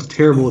McDonough was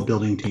terrible at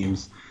building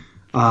teams.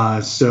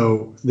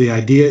 So the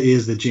idea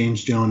is that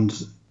James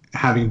Jones,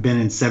 having been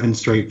in 7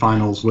 straight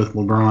finals with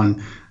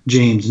LeBron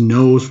James,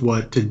 knows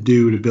what to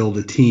do to build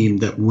a team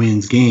that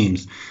wins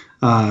games.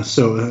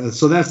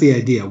 So that's the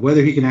idea.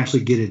 Whether he can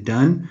actually get it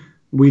done,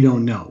 we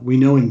don't know. We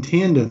know in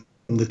tandem,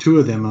 the two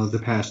of them over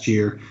the past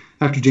year,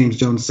 after James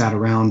Jones sat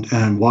around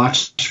and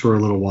watched for a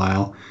little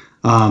while,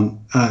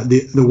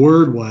 the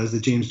word was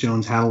that James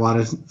Jones had a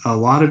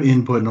lot of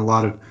input and a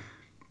lot of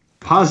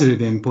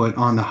positive input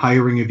on the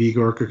hiring of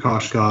Igor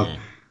Kokoshkov,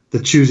 the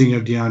choosing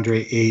of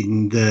DeAndre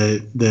Ayton,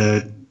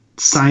 the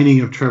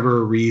signing of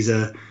Trevor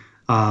Ariza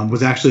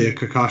was actually a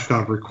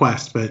Kokoshkov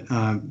request, but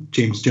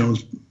James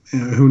Jones,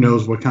 who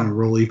knows what kind of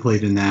role he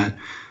played in that.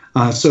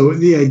 So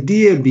the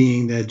idea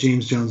being that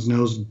James Jones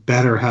knows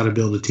better how to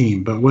build a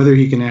team, but whether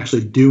he can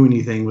actually do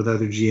anything with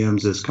other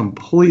GMs is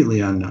completely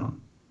unknown.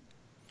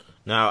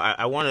 Now,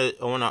 I want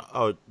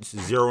to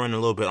zero in a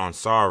little bit on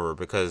Sarver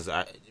because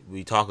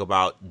we talk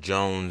about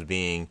Jones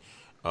being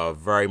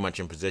very much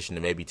in position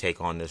to maybe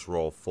take on this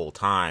role full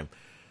time.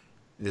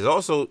 There's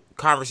also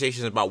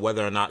conversations about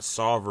whether or not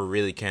Sarver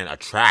really can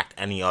attract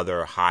any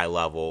other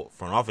high-level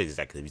front office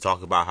executive. You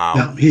talk about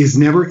how he's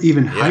never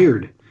even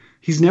hired.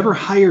 He's never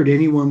hired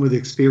anyone with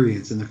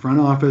experience in the front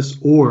office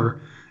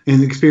or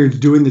in experience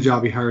doing the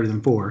job he hired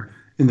them for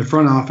in the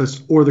front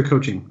office or the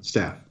coaching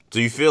staff. Do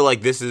you feel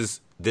like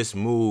this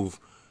move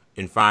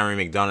in firing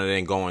McDonough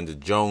and going to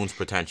Jones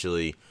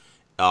potentially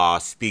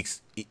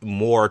speaks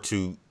more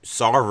to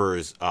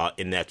Sarver's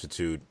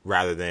ineptitude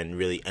rather than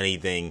really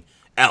anything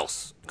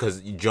else? Because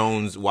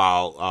Jones,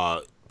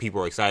 while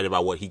people are excited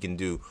about what he can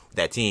do with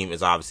that team,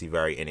 is obviously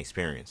very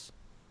inexperienced.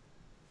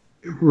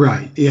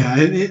 Right. Yeah.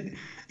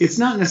 It's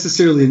not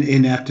necessarily an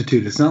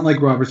ineptitude. It's not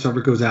like Robert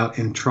Sarver goes out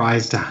and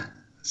tries to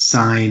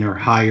sign or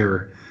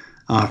hire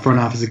front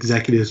office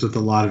executives with a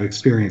lot of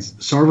experience.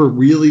 Sarver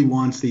really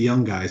wants the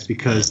young guys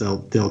because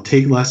they'll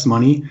take less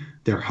money.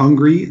 They're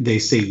hungry. They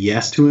say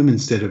yes to him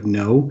instead of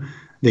no.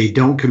 They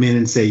don't come in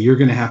and say, you're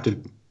going to have to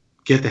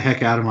get the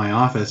heck out of my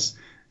office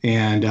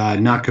and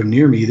not come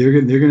near me. They're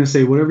going to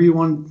say, whatever you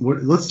want.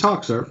 Let's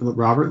talk, sir.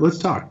 Robert, let's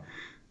talk.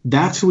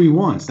 That's who he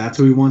wants. That's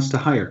who he wants to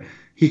hire.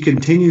 He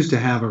continues to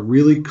have a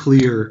really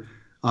clear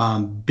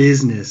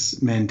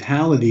business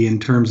mentality in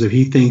terms of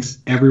he thinks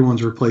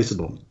everyone's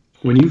replaceable.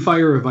 When you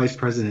fire a vice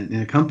president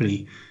in a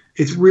company,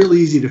 it's real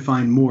easy to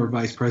find more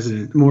vice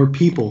president, more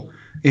people,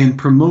 and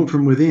promote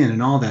from within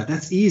and all that.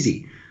 That's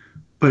easy.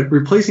 But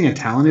replacing a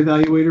talent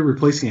evaluator,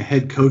 replacing a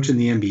head coach in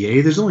the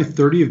NBA, there's only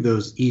 30 of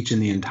those each in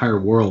the entire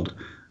world.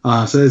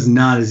 So that's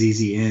not as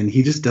easy, and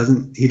he just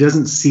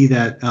doesn't see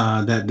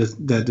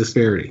that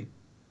disparity.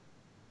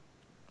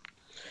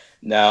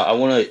 Now, I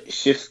want to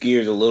shift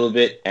gears a little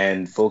bit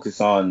and focus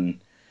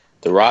on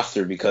the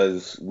roster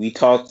because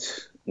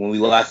when we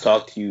last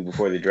talked to you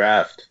before the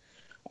draft,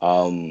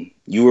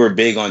 you were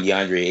big on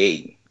DeAndre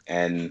Ayton,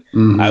 and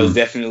I was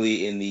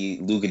definitely in the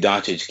Luka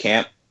Doncic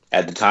camp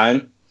at the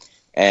time.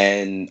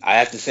 And I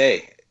have to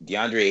say,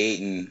 DeAndre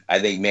Ayton, I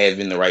think, may have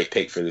been the right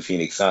pick for the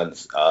Phoenix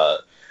Suns.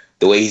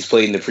 The way he's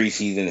played in the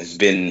preseason has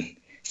been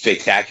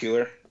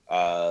spectacular.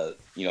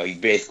 He's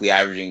basically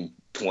averaging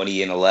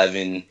 20 and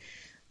 11.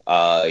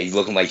 He's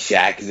looking like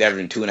Shaq. He's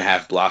averaging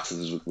 2.5 blocks,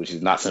 which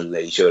is not something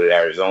that he showed at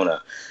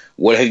Arizona.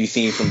 What have you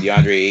seen from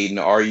DeAndre Ayton?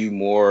 Are you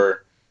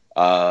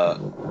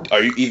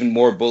even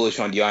more bullish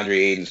on DeAndre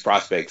Ayton's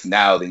prospects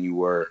now than you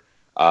were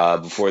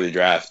before the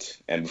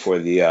draft and before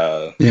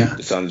the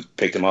Suns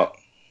picked him up?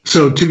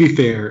 So to be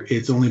fair,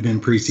 it's only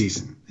been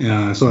preseason.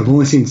 So I've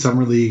only seen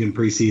summer league and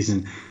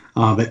preseason.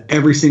 But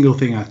every single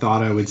thing I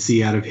thought I would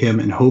see out of him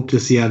and hope to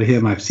see out of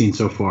him, I've seen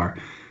so far.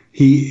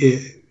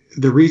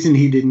 the reason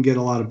he didn't get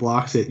a lot of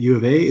blocks at U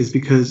of A is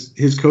because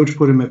his coach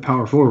put him at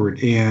power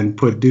forward and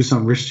put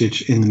Dusan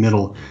Ristic in the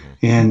middle.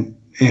 And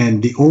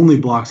the only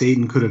blocks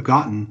Ayton could have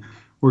gotten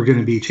were going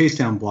to be chase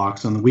down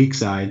blocks on the weak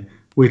side,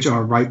 which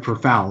are ripe for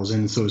fouls.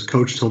 And so his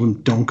coach told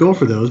him, don't go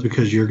for those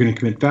because you're going to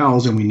commit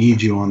fouls and we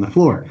need you on the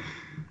floor.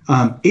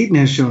 Ayton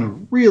has shown a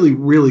really,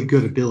 really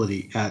good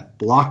ability at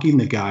blocking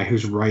the guy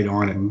who's right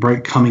on him,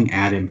 right coming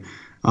at him,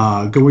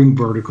 going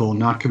vertical,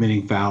 not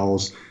committing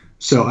fouls.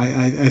 So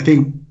I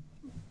think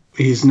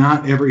he's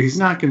not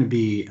going to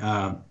be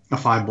a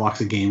 5 blocks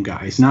a game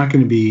guy. He's not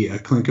going to be a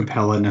Clint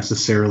Capella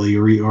necessarily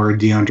or a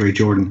DeAndre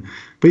Jordan,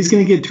 but he's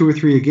going to get 2 or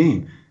 3 a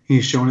game.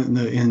 He's shown it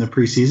in the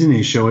preseason. And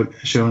he's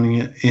showing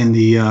it in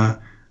the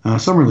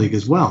summer league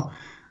as well.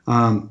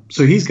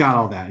 So he's got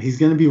all that. He's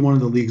going to be one of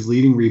the league's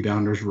leading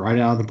rebounders right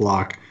out of the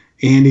block,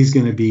 and he's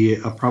going to be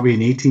probably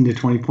an 18 to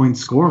 20 point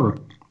scorer.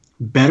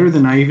 Better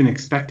than I even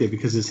expected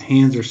because his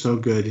hands are so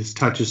good. His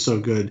touch is so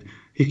good.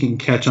 He can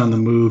catch on the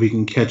move. He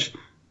can catch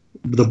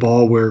the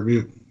ball where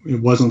it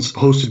wasn't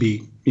supposed to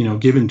be,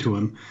 given to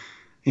him.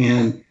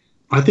 And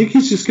I think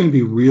he's just going to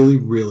be really,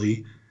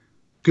 really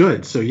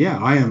good. So, yeah,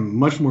 I am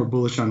much more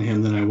bullish on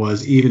him than I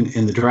was even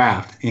in the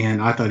draft,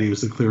 and I thought he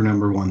was the clear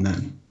number 1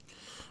 then.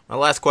 My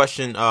last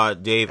question,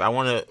 Dave, I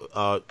want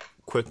to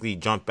quickly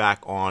jump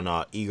back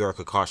on Igor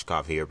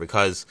Kokoshkov here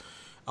because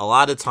a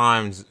lot of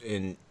times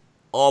in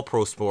all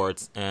pro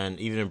sports and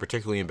even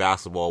particularly in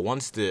basketball,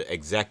 once the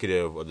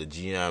executive or the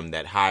GM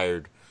that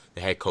hired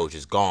the head coach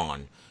is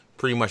gone,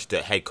 pretty much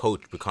the head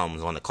coach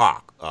becomes on the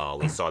clock.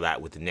 We saw that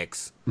with the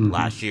Knicks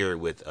last year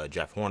with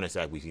Jeff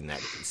Hornacek. We've seen that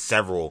in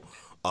several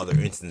other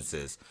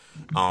instances.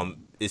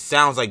 It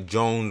sounds like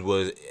Jones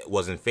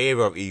was in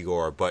favor of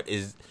Igor, but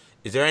is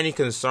there any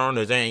concern,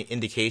 is there any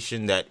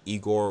indication that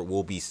Igor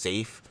will be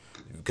safe,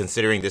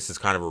 considering this is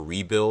kind of a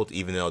rebuild,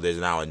 even though there's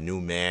now a new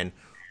man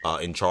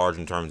in charge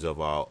in terms of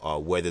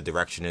where the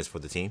direction is for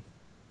the team?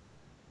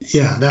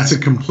 Yeah, that's a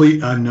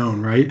complete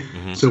unknown, right?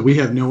 Mm-hmm. So we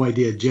have no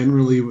idea.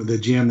 Generally, with the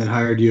GM that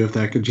hired you, if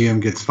that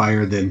GM gets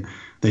fired, then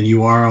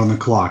you are on the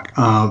clock.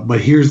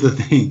 But here's the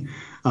thing.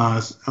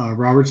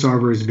 Robert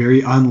Sarver is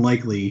very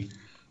unlikely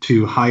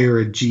to hire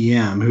a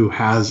GM who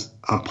has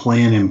a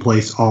plan in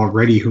place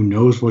already, who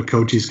knows what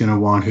coach he's going to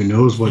want, who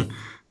knows what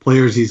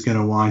players he's going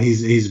to want.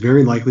 He's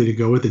very likely to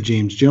go with the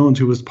James Jones,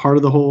 who was part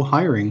of the whole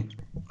hiring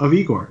of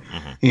Igor.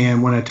 Mm-hmm.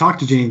 And when I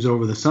talked to James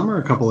over the summer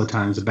a couple of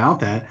times about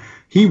that,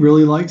 he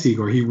really likes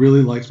Igor. He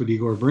really likes what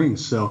Igor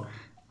brings. So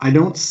I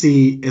don't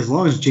see, as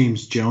long as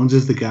James Jones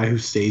is the guy who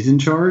stays in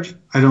charge,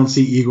 I don't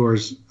see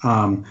Igor's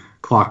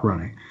clock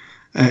running.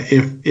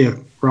 If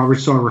Robert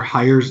Sarver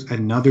hires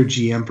another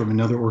GM from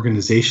another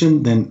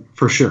organization, then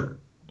for sure.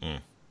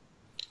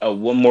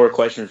 One more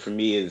question for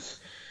me is,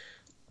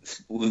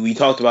 we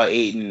talked about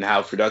Ayton and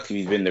how productive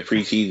he's been in the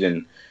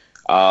preseason.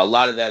 A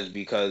lot of that is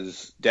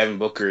because Devin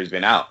Booker has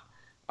been out.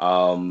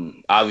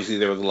 Obviously,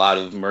 there was a lot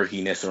of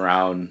murkiness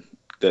around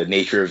the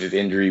nature of his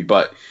injury,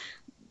 but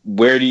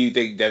where do you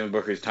think Devin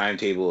Booker's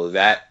timetable is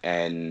at,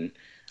 and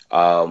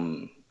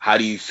how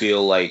do you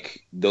feel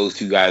like those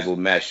two guys will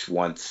mesh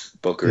once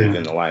Booker is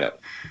in the lineup?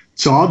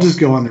 So I'll just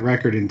go on the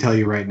record and tell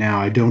you right now,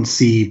 I don't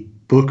see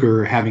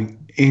Booker having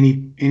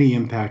any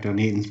impact on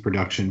Ayton's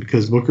production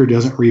because Booker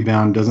doesn't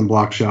rebound, doesn't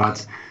block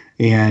shots,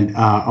 and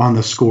on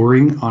the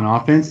scoring on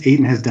offense,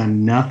 Ayton has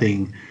done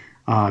nothing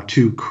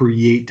to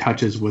create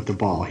touches with the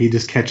ball. He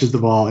just catches the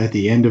ball at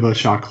the end of a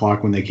shot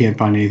clock when they can't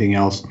find anything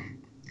else,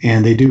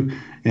 and they do,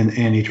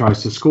 and he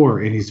tries to score,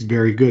 and he's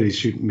very good.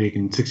 He's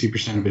making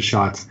 60% of his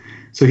shots.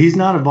 So he's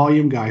not a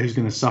volume guy who's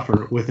going to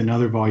suffer with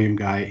another volume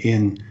guy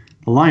in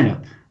the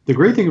lineup. The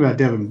great thing about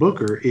Devin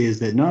Booker is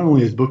that not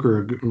only is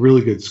Booker a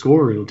really good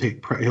scorer, he'll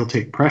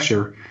take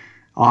pressure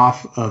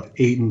off of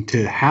Ayton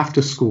to have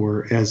to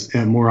score as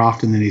more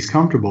often than he's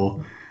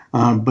comfortable.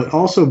 But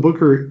also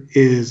Booker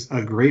is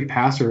a great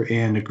passer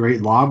and a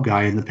great lob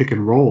guy in the pick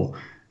and roll,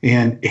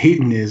 and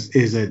Ayton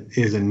is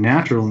a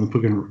natural in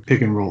the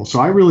pick and roll. So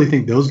I really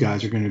think those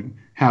guys are going to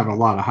have a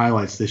lot of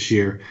highlights this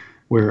year,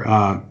 where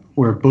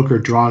Booker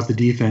draws the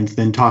defense,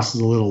 then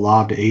tosses a little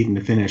lob to Ayton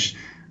to finish.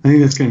 I think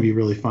that's going to be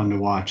really fun to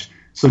watch.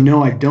 So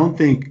no, I don't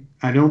think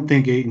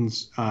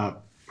Ayton's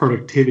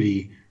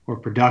productivity or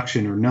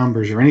production or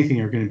numbers or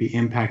anything are going to be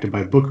impacted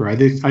by Booker. I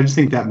just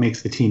think that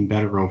makes the team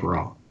better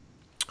overall.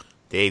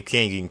 Dave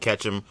King, you can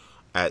catch him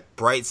at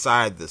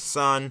Brightside the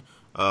Sun.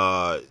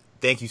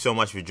 Thank you so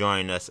much for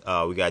joining us.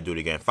 We got to do it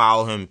again.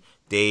 Follow him,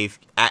 Dave,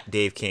 at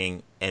Dave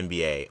King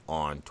NBA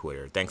on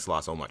Twitter. Thanks a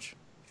lot so much.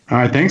 All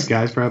right, thanks,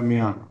 guys, for having me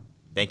on.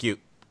 Thank you.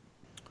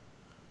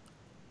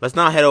 Let's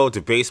now head over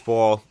to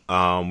baseball.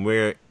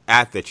 We're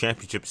at the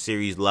championship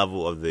series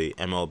level of the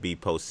MLB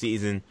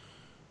postseason.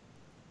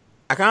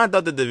 I kind of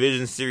thought the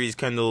division series,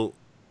 Kendall,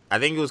 I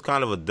think it was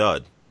kind of a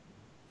dud.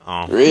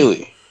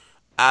 Really?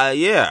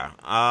 Yeah.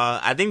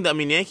 I think the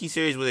Yankee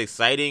series was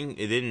exciting.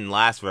 It didn't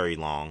last very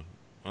long.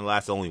 It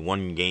lasted only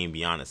one game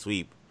beyond a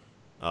sweep.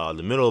 The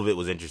middle of it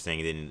was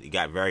interesting. Then it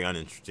got very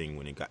uninteresting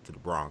when it got to the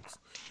Bronx.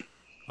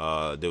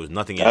 There was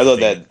nothing I thought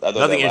interesting. that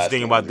Nothing last interesting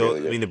game about was those.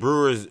 really good. I mean, the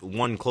Brewers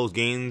won close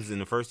games in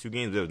the first 2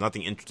 games. There was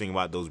nothing interesting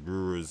about those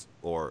Brewers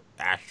or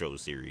Astros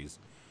series.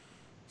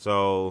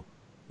 So,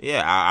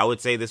 yeah, I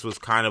would say this was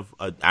kind of.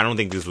 I don't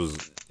think this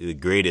was the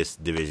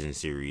greatest division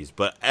series,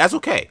 but that's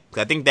okay.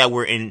 I think that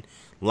we're in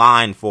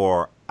line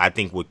for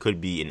what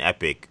could be an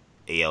epic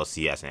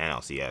ALCS and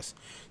NLCS.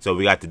 So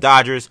we got the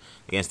Dodgers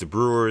against the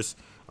Brewers.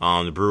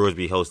 The Brewers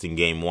be hosting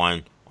Game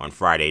 1 on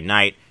Friday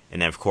night,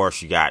 and then of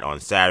course you got on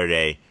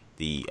Saturday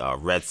the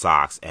Red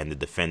Sox and the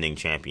defending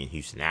champion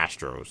Houston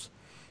Astros.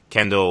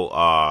 Kendall,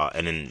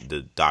 and then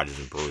the Dodgers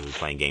and Brewers are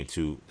playing Game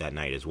 2 that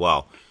night as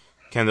well.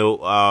 Kendall,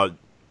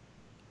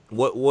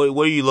 what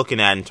are you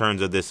looking at in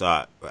terms of this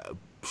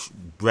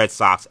Red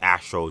Sox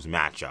Astros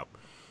matchup?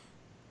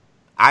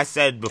 I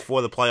said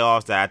before the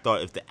playoffs that I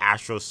thought if the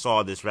Astros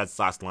saw this Red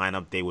Sox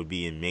lineup, they would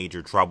be in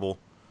major trouble.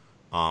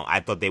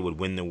 I thought they would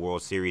win the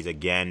World Series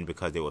again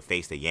because they would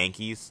face the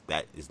Yankees.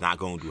 That is not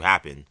going to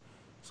happen.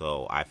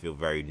 So I feel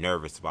very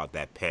nervous about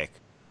that pick.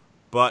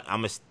 But I'm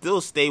going to still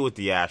stay with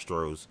the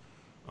Astros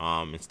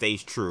and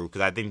stays true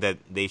because I think that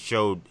they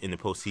showed in the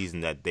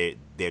postseason that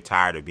they're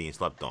tired of being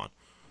slept on.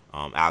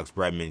 Alex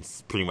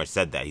Bregman pretty much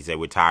said that. He said,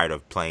 we're tired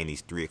of playing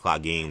these 3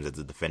 o'clock games as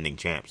the defending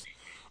champs.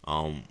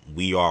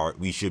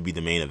 We should be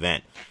the main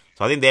event.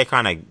 So I think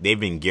they've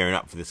been gearing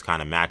up for this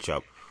kind of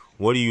matchup.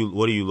 What are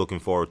you looking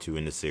forward to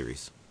in this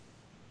series?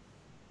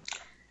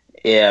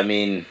 Yeah, I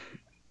mean,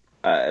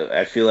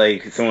 I feel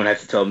like someone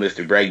has to tell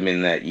Mr.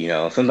 Bregman that,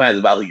 sometimes it's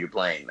about who you're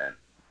playing, man.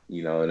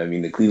 And I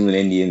mean, the Cleveland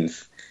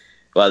Indians,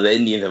 well, the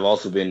Indians have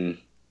also been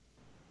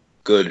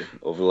good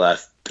over the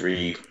last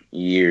 3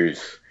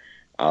 years.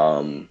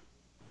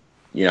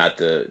 Not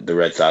the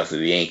Red Sox or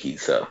the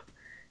Yankees. So,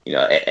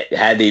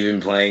 had they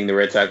been playing the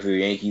Red Sox or the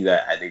Yankees,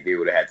 I think they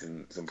would have had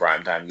some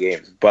primetime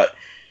games. But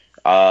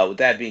with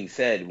that being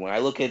said, when I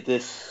look at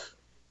this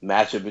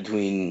matchup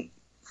between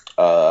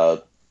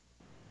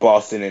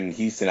Boston and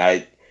Houston,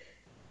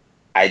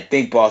 I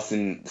think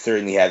Boston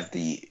certainly has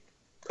the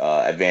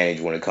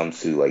advantage when it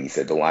comes to, like you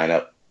said, the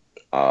lineup.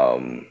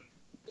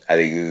 I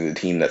think this is a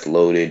team that's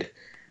loaded.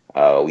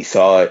 We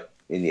saw it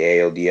in the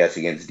ALDS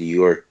against New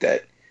York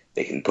that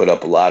they can put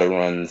up a lot of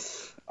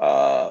runs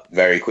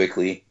very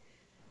quickly.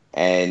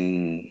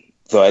 And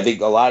so I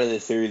think a lot of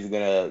this series is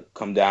going to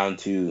come down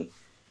to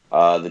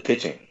the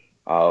pitching.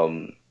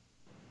 And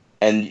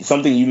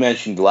something you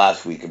mentioned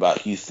last week about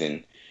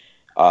Houston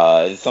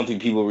is something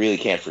people really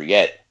can't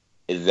forget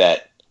is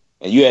that,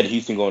 and you had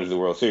Houston going to the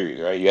World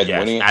Series, right? You had them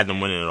winning it? I had them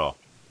winning it all.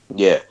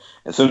 Yeah.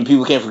 And some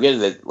people can't forget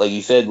that, like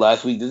you said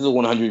last week, this is a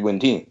 100-win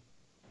team.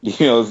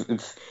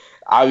 It's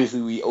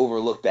obviously we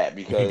overlooked that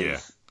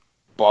because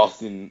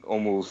Boston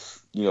almost,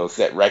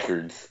 set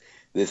records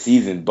this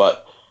season.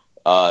 But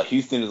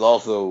Houston is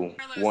also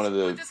one of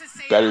the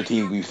better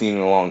teams we've seen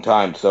in a long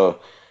time. So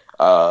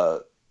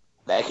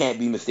that can't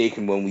be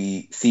mistaken when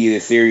we see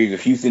this series.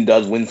 If Houston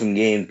does win some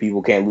games,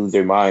 people can't lose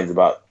their minds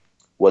about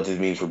what this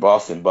means for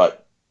Boston.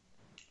 But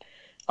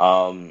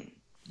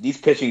these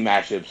pitching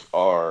matchups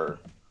are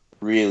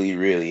really,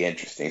 really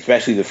interesting,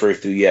 especially the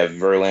first 2. You have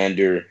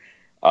Verlander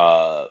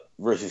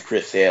versus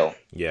Chris Sale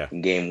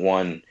in Game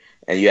 1,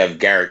 and you have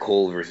Garrett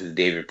Cole versus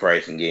David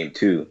Price in Game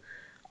 2.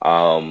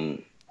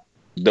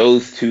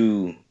 Those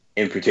 2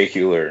 in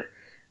particular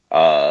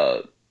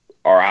are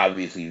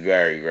obviously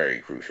very, very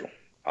crucial.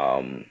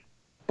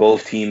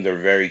 Both teams are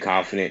very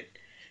confident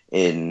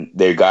in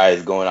their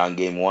guys going on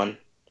Game 1.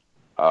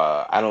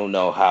 I don't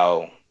know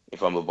how,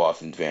 if I'm a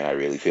Boston fan, I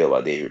really feel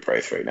about David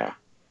Price right now.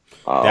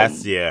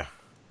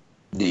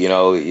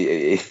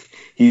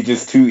 He's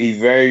just he's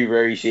very,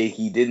 very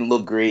shaky. Didn't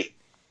look great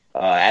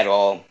at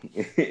all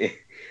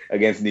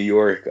against New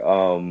York.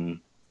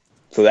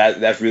 So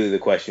that's really the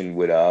question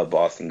with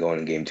Boston going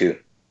in Game 2.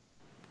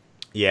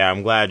 Yeah,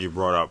 I'm glad you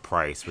brought up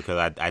Price because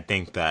I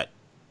think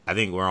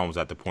we're almost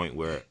at the point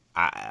where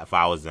if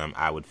I was them,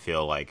 I would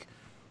feel like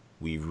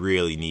we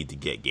really need to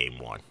get Game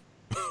 1.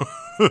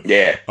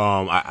 Yeah.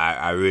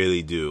 I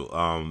really do.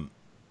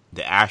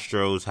 The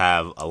Astros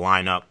have a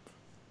lineup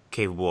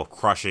capable of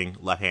crushing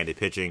left-handed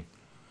pitching.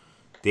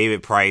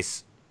 David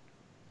Price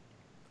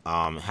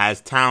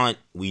has talent.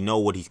 We know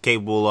what he's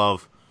capable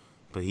of,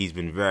 but he's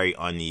been very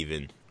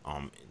uneven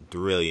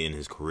really in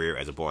his career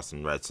as a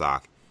Boston Red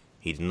Sox.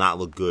 He did not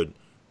look good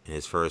in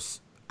his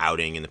first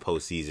outing in the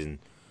postseason.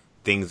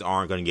 Things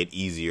aren't going to get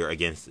easier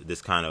against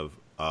this kind of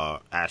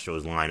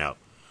Astros lineup.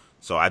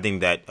 So I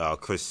think that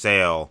Chris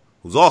Sale,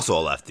 who's also a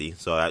lefty,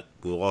 so that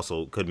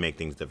could make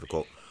things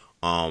difficult,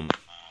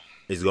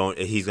 he's going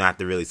to have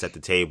to really set the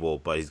table,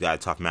 but he's got a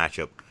tough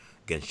matchup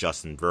against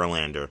Justin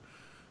Verlander.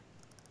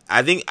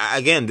 I think,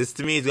 again, this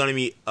to me is going to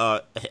be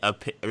I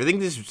think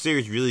this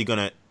series is really going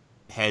to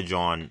hedge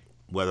on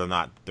whether or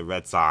not the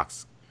Red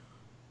Sox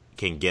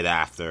can get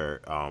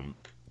after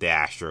the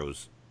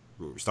Astros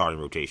starting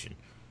rotation.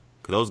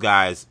 Because those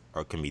guys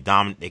can be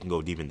dominant. They can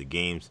go deep into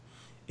games.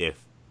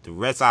 If the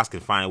Red Sox can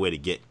find a way to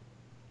get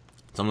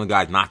some of the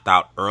guys knocked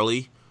out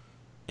early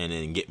and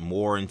then get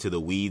more into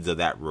the weeds of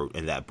that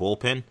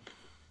bullpen,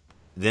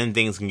 then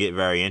things can get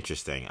very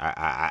interesting.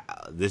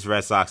 This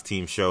Red Sox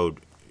team showed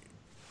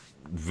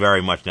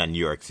very much in that New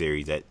York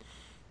series that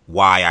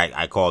why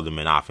I called them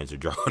an offensive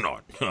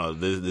juggernaut.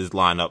 This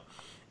lineup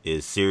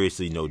is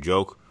seriously no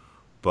joke.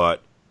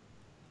 But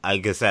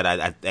like I said,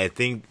 I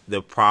think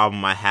the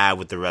problem I have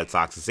with the Red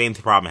Sox, the same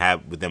problem I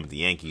had with them with the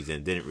Yankees, and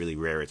it didn't really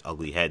rear its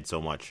ugly head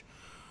so much,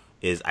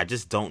 is I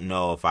just don't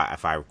know if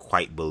I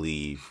quite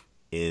believe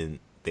in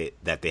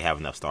that they have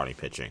enough starting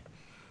pitching.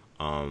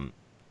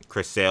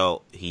 Chris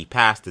Sale, he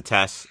passed the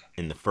test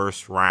in the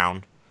first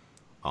round.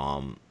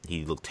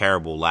 He looked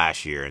terrible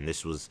last year, and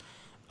this was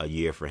a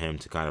year for him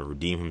to kind of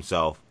redeem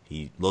himself.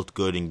 He looked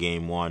good in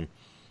Game 1.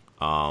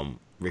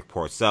 Rick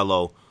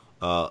Porcello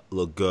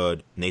looked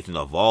good. Nathan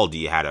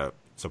Eovaldi had a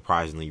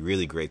surprisingly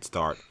really great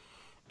start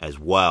as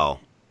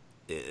well.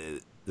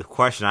 The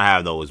question I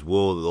have, though, is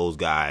will those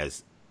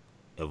guys,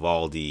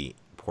 Eovaldi,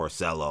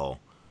 Porcello,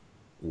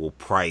 will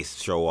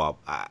Price show up?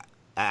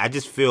 I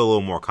just feel a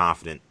little more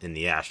confident in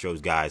the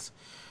Astros guys.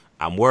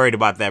 I'm worried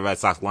about that Red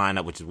Sox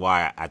lineup, which is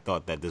why I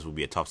thought that this would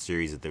be a tough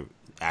series if the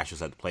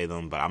Astros had to play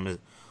them. But I'm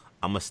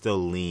gonna still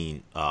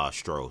lean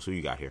Stros. Who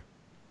you got here?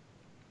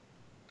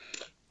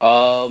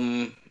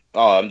 I'm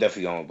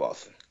definitely going with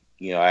Boston.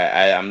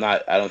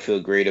 I don't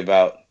feel great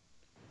about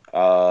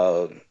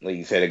like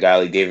you said, a guy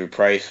like David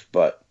Price,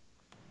 but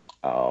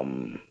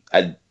the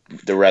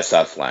Red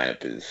Sox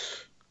lineup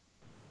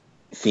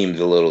seems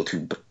a little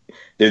too.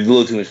 There's a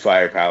little too much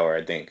firepower,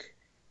 I think,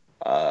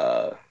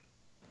 for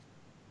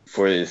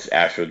this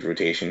Astros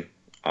rotation.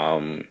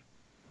 And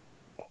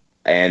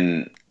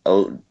a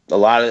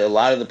lot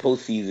of the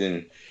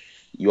postseason,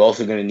 you're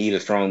also going to need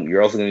a strong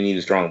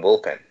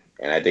bullpen,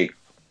 and I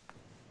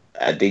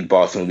think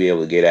Boston will be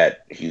able to get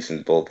at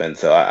Houston's bullpen.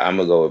 So I'm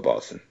gonna go with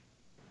Boston.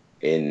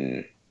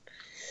 I'm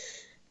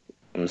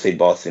gonna say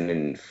Boston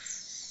in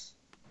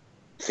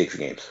 6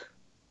 games.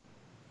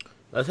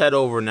 Let's head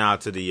over now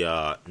to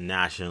the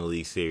National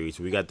League Series.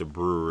 We got the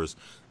Brewers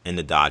and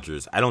the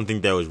Dodgers. I don't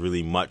think there was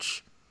really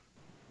much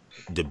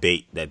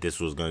debate that this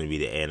was going to be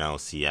the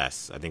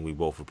NLCS. I think we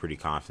both were pretty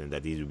confident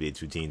that these would be the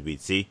two teams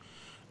we'd see.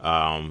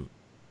 I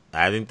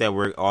think that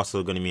we're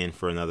also going to be in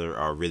for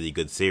another really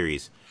good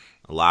series.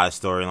 A lot of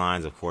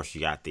storylines. Of course,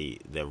 you got the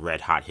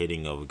red-hot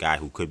hitting of a guy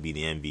who could be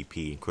the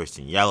MVP,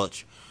 Christian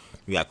Yelich.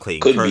 You got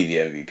Clayton Could be the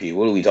MVP.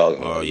 What are we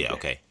talking about? Oh, yeah,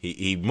 okay.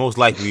 He most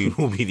likely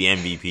will be the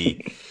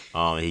MVP.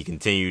 He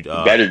continued.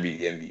 Better be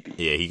the MVP.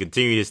 Yeah, he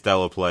continued his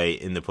stellar play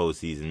in the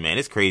postseason. Man,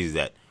 it's crazy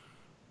that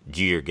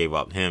Jeter gave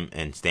up him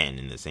and Stanton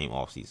in the same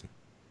offseason.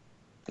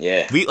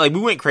 Yeah. We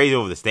went crazy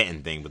over the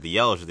Stanton thing, but the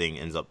Yelich thing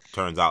ends up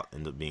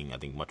being, I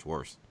think, much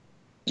worse.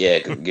 Yeah,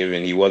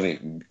 given he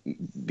wasn't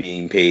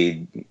being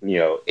paid,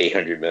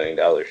 $800 million.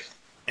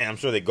 And I'm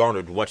sure they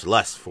garnered much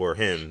less for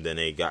him than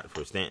they got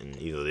for Stanton.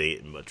 They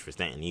didn't much for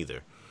Stanton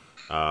either.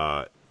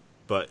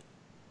 But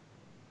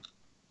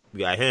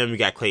we got him. We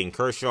got Clayton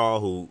Kershaw,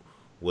 who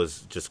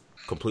was just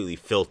completely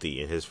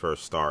filthy in his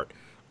first start.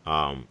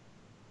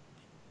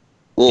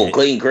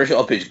 Clayton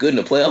Kershaw pitched good in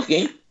the playoff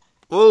game?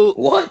 Well,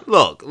 what?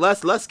 Look,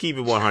 let's keep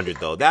it 100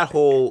 though. That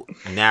whole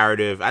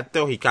narrative, I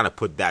thought he kind of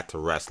put that to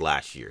rest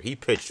last year. He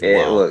pitched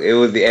well. Look, it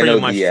was the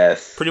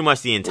NLDS. Pretty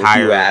much the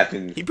entire. What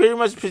happened? He pretty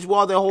much pitched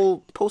well the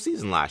whole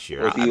postseason last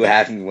year. We'll see what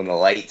happens when the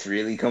lights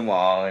really come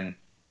on.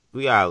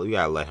 We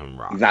gotta let him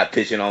rock. He's not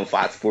pitching on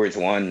Fox Sports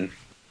 1.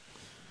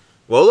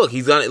 Well, look,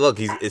 it's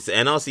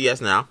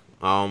NLCS now.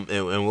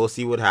 And we'll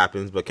see what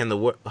happens. But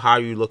Kendall, how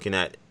are you looking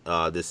at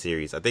this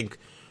series? I think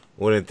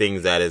one of the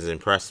things that has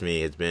impressed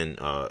me has been.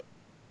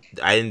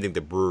 I didn't think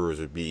the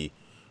Brewers would be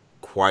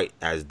quite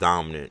as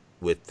dominant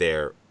with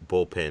their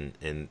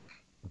bullpen,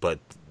 but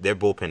their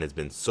bullpen has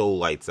been so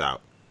lights out.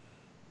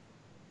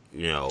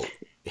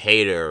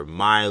 Hader,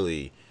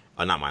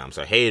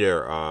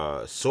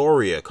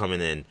 Soria coming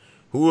in.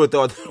 Who would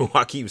have thought that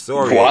Joakim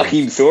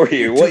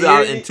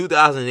Soria in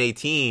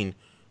 2018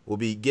 will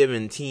be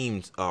giving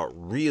teams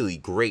really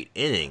great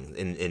innings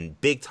in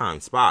big time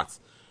spots?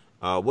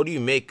 What do you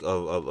make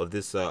of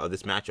this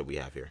matchup we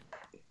have here?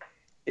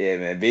 Yeah,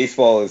 man.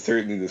 Baseball is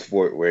certainly the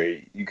sport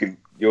where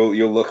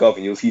you'll look up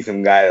and you'll see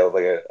some guy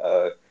like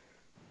a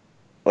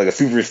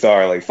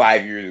superstar like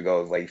 5 years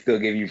ago is like still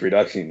giving you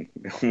production.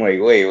 I'm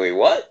like, wait,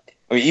 what?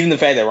 I mean, even the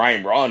fact that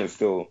Ryan Braun is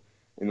still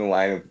in the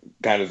lineup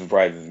kind of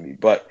surprises me.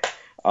 But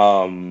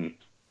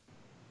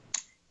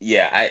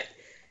yeah,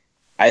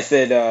 I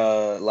said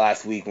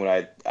last week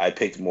when I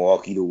picked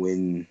Milwaukee to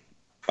win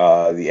the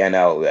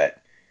NL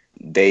that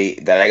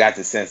I got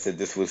the sense that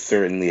this was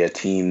certainly a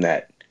team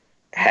that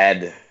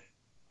had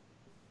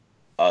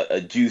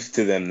a juice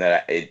to them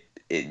that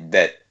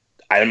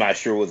I'm not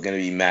sure was going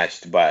to be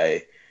matched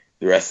by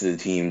the rest of the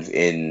teams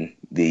in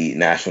the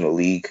National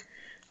League.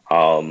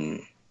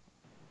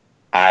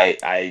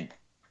 I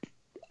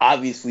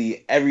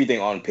obviously everything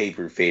on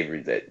paper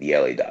favors the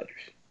LA Dodgers,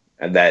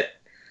 and that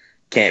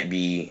can't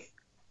be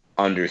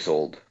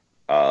undersold.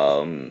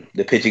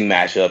 The pitching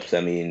matchups, I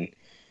mean,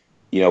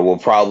 we'll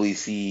probably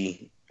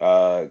see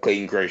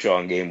Clayton Kershaw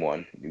in Game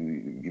 1.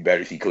 You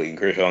better see Clayton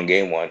Kershaw in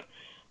Game 1.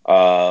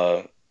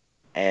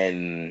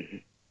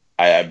 And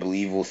I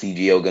believe we'll see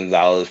Gio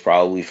Gonzalez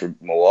probably for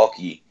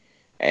Milwaukee.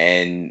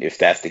 And if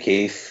that's the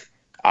case,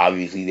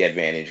 obviously the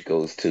advantage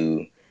goes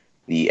to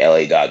the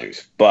LA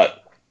Dodgers.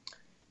 But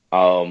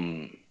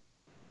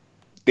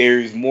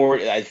there's more.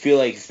 I feel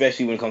like,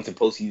 especially when it comes to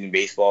postseason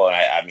baseball, and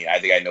I mean, I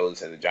think I know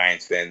this as a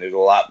Giants fan, there's a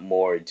lot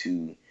more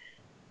to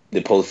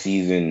the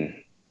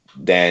postseason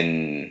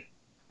than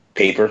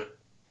paper,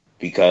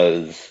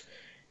 because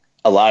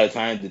a lot of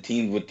times the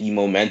teams with the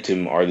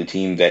momentum are the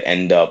teams that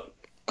end up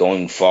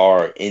going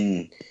far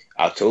in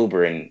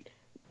October, and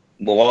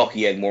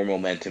Milwaukee has more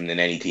momentum than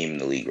any team in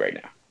the league right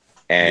now.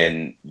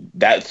 And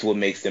that's what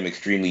makes them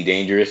extremely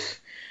dangerous,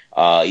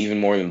 even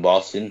more than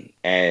Boston.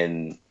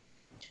 And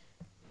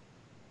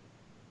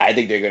I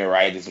think they're going to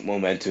ride this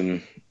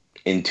momentum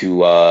into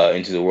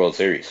the World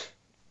Series.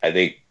 I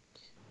think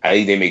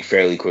they make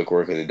fairly quick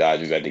work of the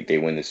Dodgers. I think they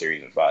win the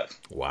series in 5.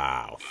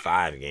 Wow,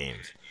 5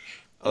 games.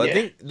 I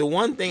think the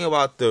one thing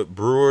about the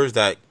Brewers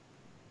that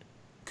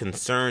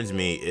concerns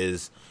me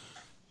is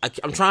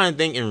I'm trying to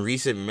think in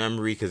recent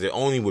memory, because it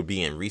only would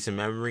be in recent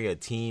memory, a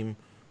team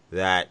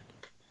that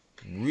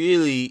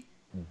really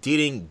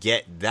didn't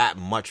get that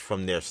much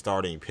from their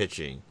starting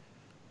pitching,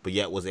 but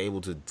yet was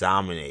able to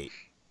dominate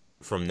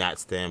from that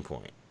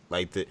standpoint.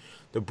 Like the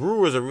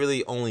Brewers are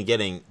really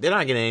they're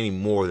not getting any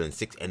more than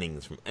 6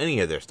 innings from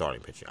any of their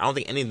starting pitching. I don't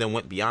think any of them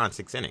went beyond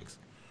 6 innings.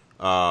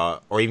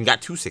 Or even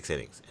got 2 6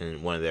 innings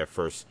in one of their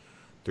first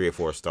 3 or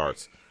 4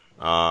 starts.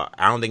 I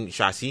don't think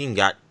Chacin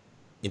got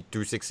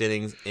through 6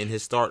 innings in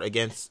his start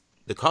against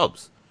the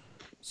Cubs.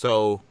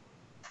 So,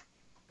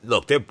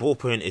 look, their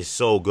bullpen is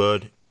so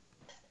good.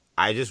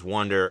 I just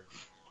wonder,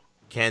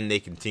 can they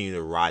continue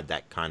to ride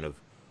that kind of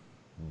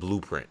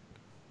blueprint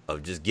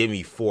of just give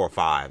me 4 or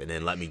 5 and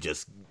then let me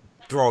just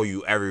throw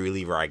you every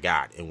reliever I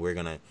got, and we're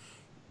going to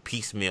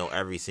piecemeal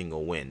every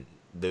single win.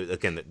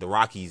 The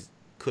Rockies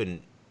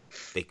couldn't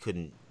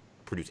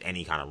produce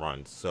any kind of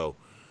runs. So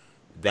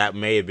that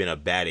may have been a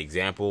bad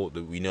example.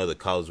 We know the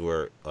Cubs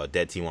were a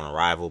dead team on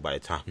arrival by the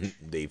time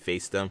they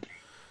faced them.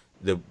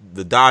 The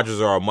Dodgers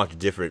are a much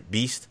different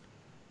beast.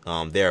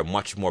 They're a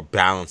much more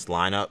balanced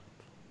lineup.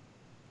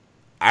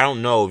 I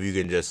don't know if you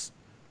can just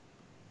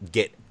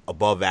get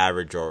above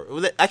average, or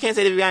I can't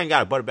say they've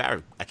got above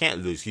average. I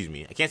can't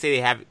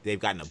say they've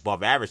gotten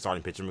above average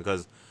starting pitching,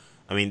 because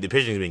I mean the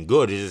pitching has been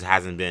good. It just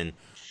hasn't been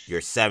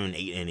your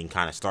 7-8 inning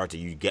kind of start that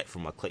you get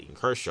from a Clayton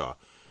Kershaw.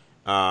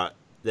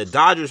 The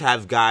Dodgers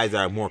have guys that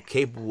are more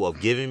capable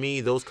of giving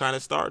me those kind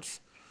of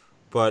starts,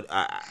 but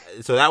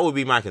so that would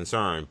be my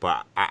concern.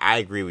 But I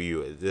agree with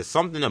you. There's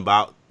something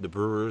about the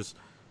Brewers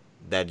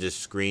that just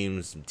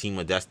screams team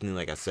of destiny,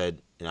 like I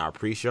said in our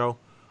pre-show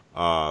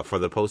for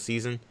the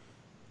postseason.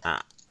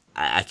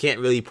 I can't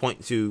really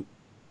point to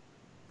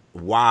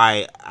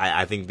why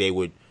I think they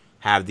would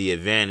have the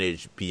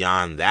advantage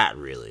beyond that,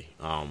 really.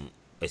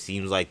 It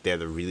seems like they're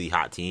the really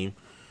hot team.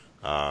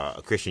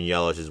 Christian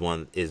Yelich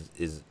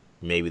is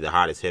maybe the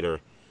hottest hitter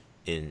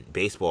in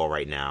baseball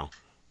right now,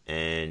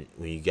 and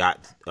when you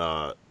got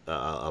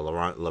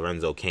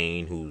Lorenzo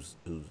Cain, who's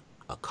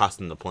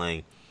accustomed to playing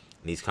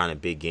in these kind of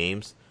big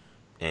games,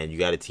 and you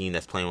got a team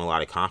that's playing with a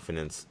lot of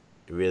confidence,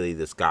 really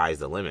the sky's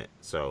the limit.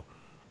 So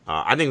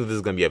I think this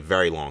is going to be a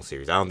very long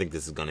series. I don't think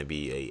this is going to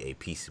be a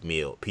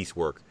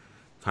piecework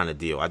kind of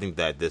deal. I think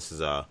that this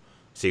is a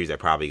series that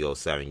probably goes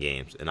 7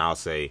 games, and I'll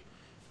say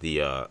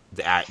the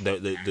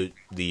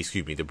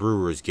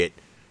Brewers get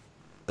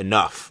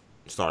enough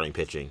starting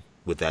pitching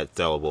with that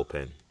stellar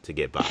bullpen to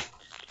get by.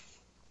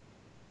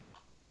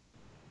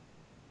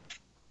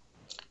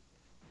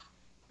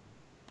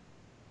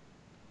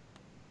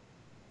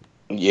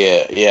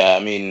 Yeah.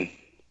 I mean,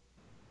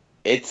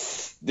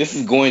 this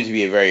is going to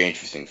be a very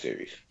interesting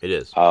series. It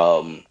is.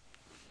 Like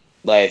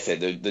I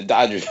said, the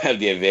Dodgers have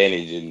the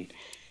advantage in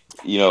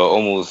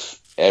almost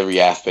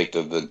every aspect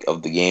of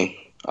the game.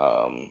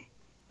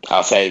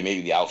 Outside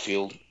maybe the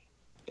outfield.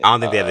 I don't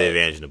think they have the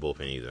advantage in the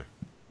bullpen either.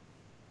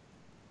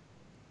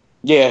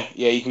 Yeah,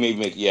 you can maybe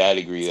make. Yeah, I'd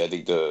agree. I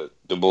think the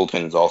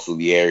bullpen is also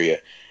the area,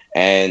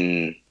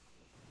 and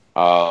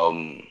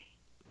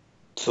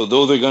so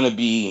those are gonna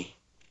be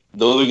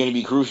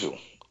crucial.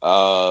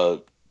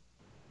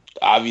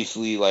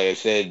 Obviously, like I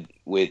said,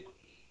 with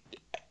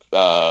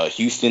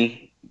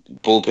Houston,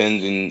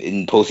 bullpens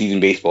in postseason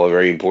baseball are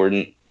very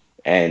important,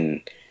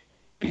 and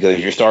because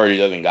your starter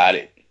doesn't got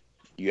it,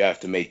 you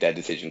have to make that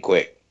decision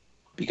quick,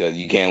 because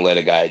you can't let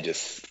a guy you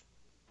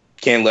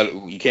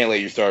can't let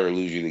your starter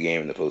lose you the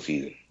game in the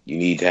postseason. You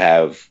need to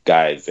have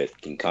guys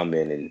that can come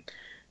in and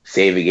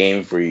save a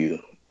game for you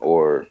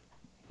or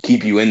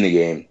keep you in the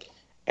game,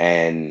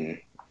 and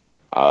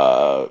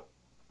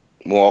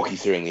Milwaukee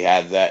certainly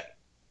has that.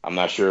 I'm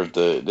not sure if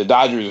the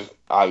Dodgers.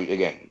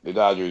 Again, the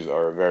Dodgers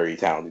are a very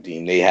talented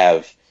team. They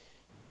have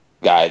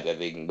guys that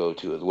they can go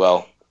to as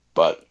well,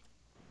 but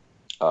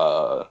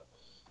I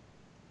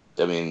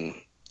mean,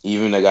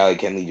 even a guy like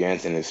Kenley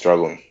Jansen is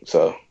struggling.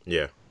 So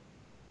yeah,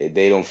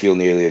 they don't feel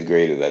nearly as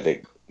great as I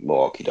think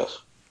Milwaukee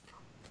does.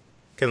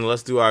 Kendall,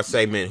 let's do our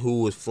segment.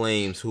 Who is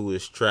Flames? Who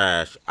is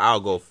trash? I'll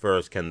go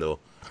first, Kendall.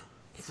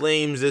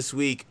 Flames this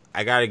week.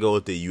 I gotta go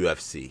with the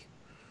UFC.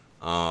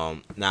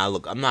 Now,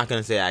 look, I'm not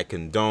gonna say I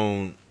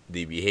condone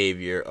the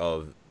behavior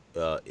of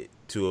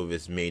two of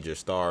its major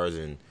stars,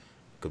 and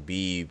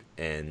Khabib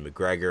and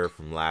McGregor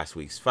from last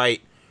week's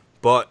fight,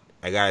 but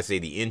I gotta say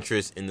the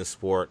interest in the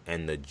sport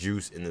and the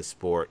juice in the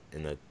sport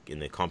in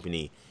the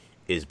company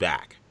is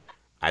back.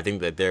 I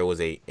think that there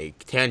was a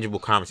tangible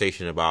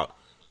conversation about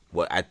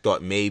what I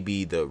thought may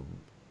be the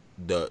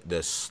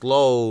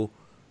slow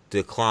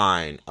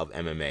decline of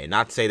MMA.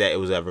 Not to say that it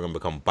was ever going to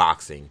become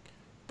boxing,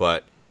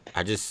 but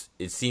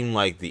it seemed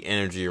like the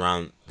energy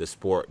around the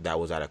sport that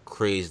was at a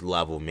crazed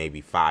level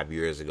maybe 5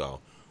 years ago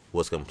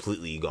was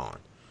completely gone.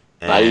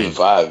 And not even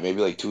 5,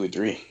 maybe like 2 or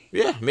 3.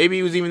 Yeah, maybe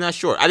it was even that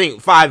short. I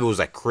think 5 it was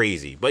like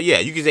crazy. But yeah,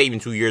 you could say even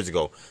 2 years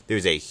ago, there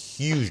was a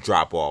huge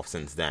drop off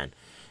since then.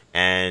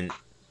 And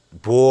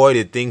boy,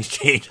 did things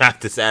change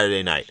after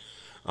Saturday night.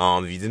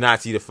 If you did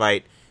not see the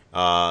fight,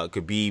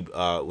 Khabib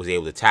was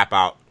able to tap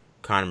out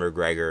Conor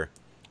McGregor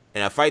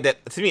in a fight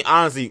that, to me,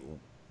 honestly,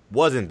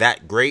 wasn't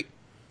that great.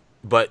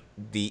 But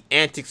the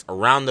antics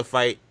around the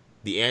fight,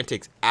 the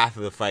antics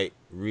after the fight,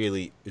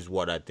 really is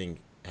what I think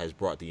has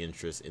brought the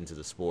interest into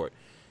the sport.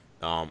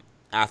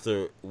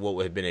 After what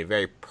would have been a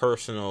very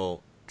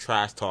personal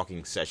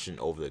trash-talking session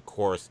over the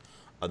course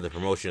of the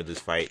promotion of this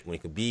fight, when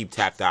Khabib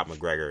tapped out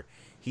McGregor,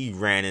 he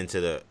ran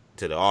into the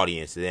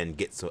audience to then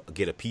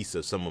get a piece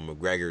of some of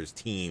McGregor's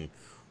team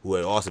who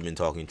had also been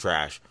talking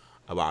trash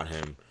about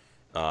him.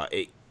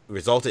 It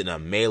resulted in a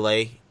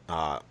melee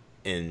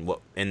in what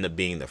ended up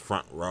being the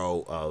front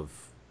row of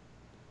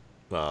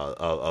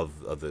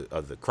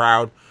the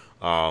crowd.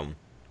 Some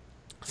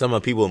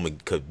of the people in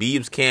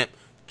Khabib's camp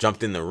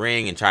jumped in the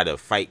ring and tried to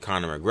fight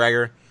Conor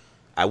McGregor.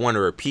 I want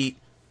to repeat,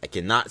 I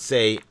cannot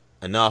say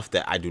enough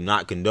that I do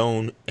not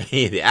condone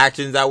any of the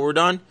actions that were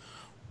done,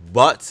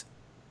 but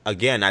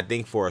again, I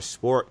think for a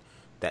sport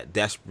that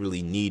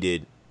desperately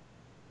needed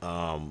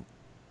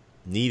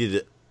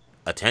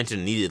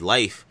attention, needed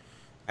life,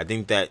 I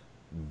think that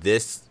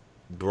this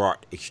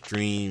brought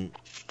extreme,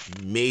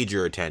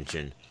 major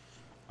attention.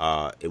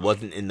 It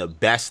wasn't in the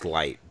best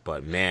light,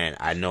 but man,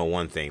 I know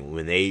one thing: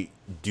 when they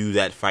do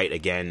that fight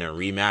again in a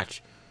rematch,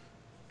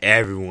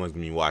 everyone's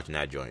gonna be watching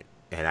that joint,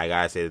 and I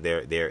gotta say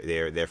that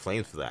they're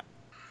flames for that.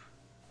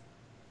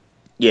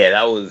 Yeah,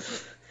 that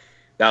was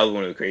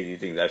one of the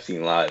craziest things I've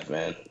seen live,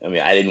 man. I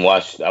mean, I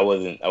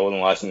wasn't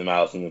watching the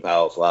Malice in the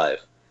Palace live.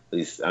 At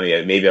least, I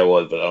mean, maybe I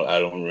was, but I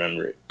don't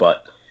remember it.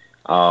 But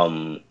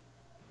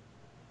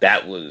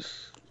that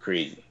was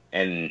crazy.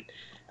 And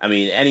I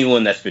mean,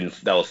 anyone that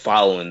was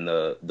following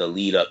the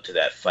lead up to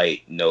that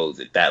fight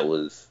knows that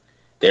was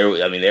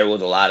there. I mean, there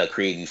was a lot of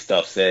crazy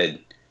stuff said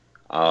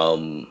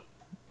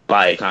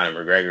by Conor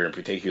McGregor in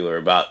particular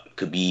about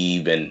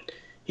Khabib and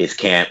his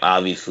camp.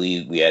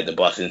 Obviously, we had the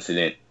bus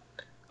incident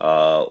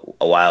a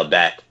while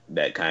back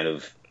that kind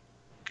of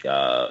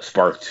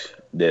sparked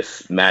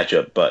this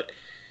matchup, but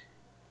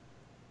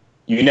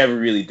you never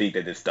really think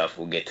that this stuff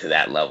will get to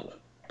that level.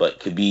 But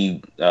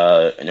Khabib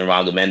and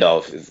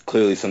Nurmagomedov is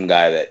clearly some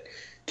guy that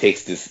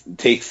takes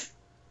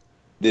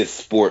this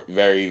sport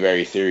very,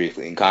 very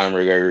seriously. And Conor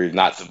McGregor is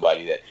not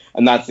somebody that,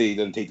 I'm not saying he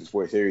doesn't take the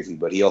sport seriously,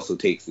 but he also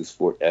takes the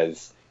sport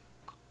as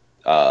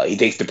he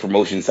takes the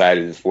promotion side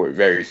of the sport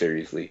very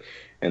seriously.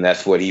 And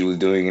that's what he was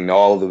doing in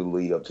all the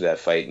lead up to that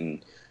fight.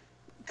 And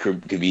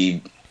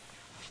Khabib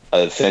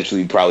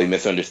essentially probably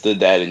misunderstood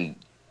that and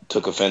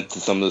took offense to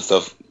some of the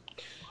stuff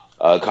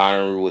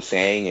Conor was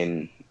saying,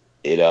 and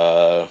it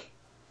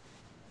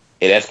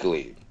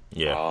escalated.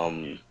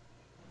 Yeah.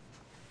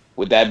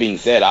 With that being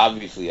said,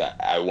 obviously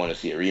I want to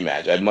see a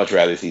rematch. I'd much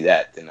rather see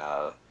that than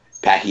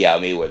Pacquiao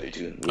Mayweather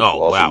too.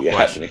 Oh wow!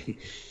 Happening.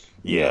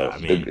 Yeah, I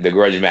mean the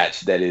grudge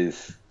match that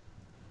is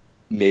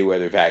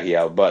Mayweather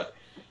Pacquiao, but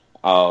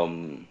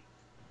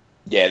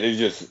yeah, there's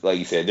just, like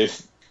you said,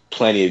 there's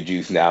plenty of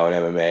juice now in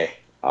MMA.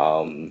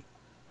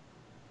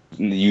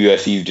 The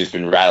UFC's just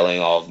been rattling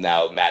off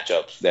now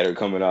matchups that are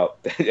coming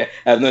up that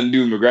have nothing to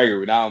do with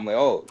McGregor, but now I'm like,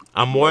 oh,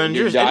 I'm more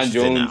interested John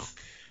Jones now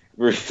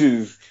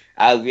versus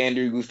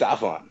Alexander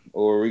Gustafsson,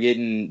 or we're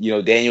getting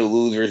Daniel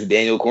Lewis versus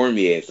Daniel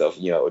Cormier and stuff,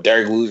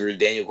 Derek Lewis versus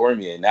Daniel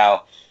Cormier.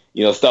 Now,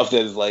 stuff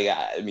that's like,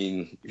 I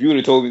mean, if you would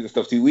have told me this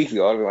stuff 2 weeks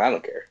ago, I'd be like, I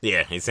don't care.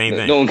 Yeah, the same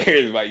thing. No one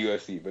cares about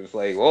UFC, but it's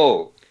like,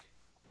 whoa,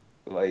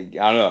 like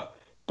I don't know.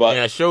 But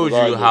yeah, it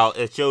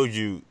showed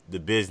you the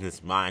business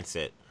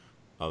mindset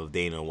of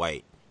Dana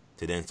White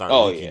to then start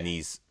making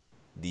these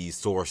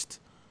sourced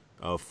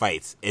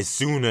fights as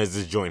soon as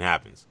this joint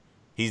happens.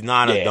 He's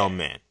not a dumb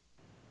man.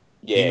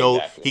 Yeah, he knows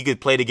exactly. He could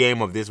play the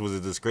game of this was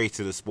a disgrace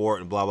to the sport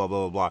and blah blah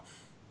blah blah blah.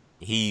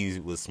 He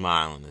was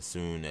smiling as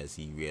soon as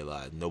he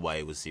realized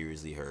nobody was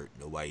seriously hurt,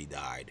 nobody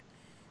died.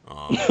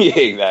 Yeah,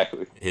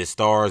 exactly. His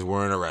stars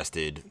weren't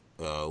arrested.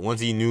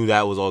 Once he knew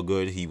that was all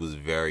good, he was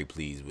very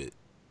pleased with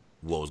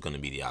what was going to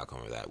be the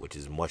outcome of that, which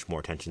is much more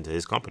attention to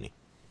his company.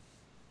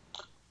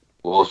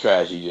 What was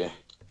trash, EJ?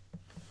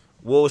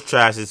 What was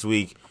trash this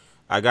week?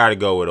 I got to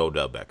go with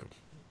Odell Beckham.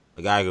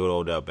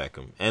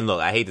 And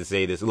look, I hate to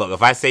say this. Look,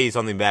 if I say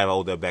something bad about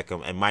Odell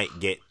Beckham, it might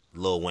get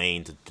Lil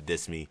Wayne to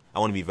diss me. I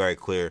want to be very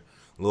clear.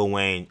 Lil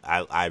Wayne,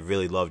 I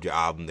really loved your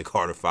album, The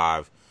Carter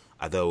 5.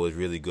 I thought it was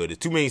really good. It's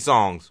too many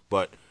songs,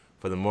 but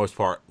for the most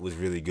part, it was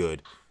really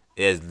good.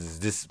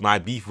 My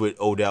beef with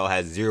Odell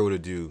has zero to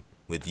do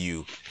with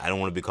you. I don't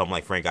want to become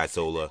like Frank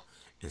Isola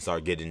and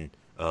start getting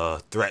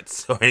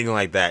threats or anything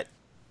like that.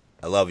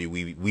 I love you,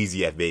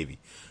 Weezy F baby.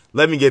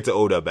 Let me get to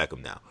Odell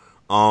Beckham now.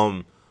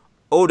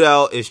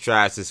 Odell is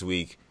trash this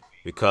week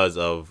because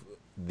of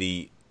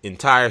the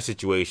entire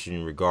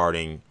situation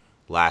regarding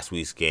last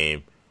week's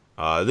game.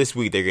 This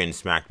week they're getting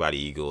smacked by the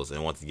Eagles,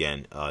 and once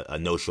again, a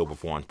no-show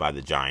performance by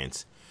the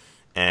Giants.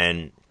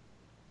 And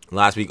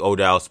last week,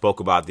 Odell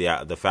spoke about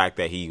the fact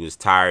that he was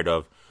tired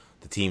of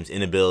the team's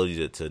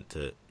inability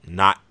to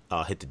not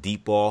hit the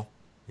deep ball.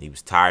 He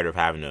was tired of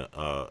having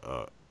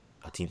a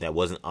team that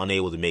wasn't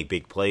unable to make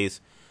big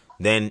plays.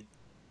 Then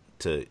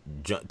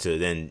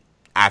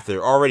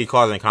after already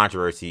causing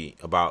controversy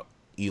about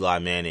Eli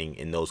Manning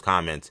in those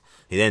comments,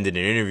 he then did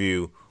an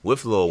interview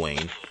with Lil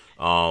Wayne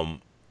for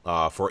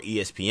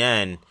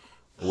ESPN,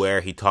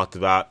 where he talked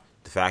about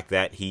the fact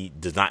that he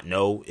does not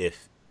know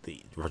if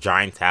the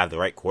Giants have the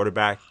right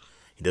quarterback.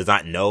 He does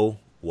not know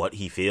what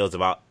he feels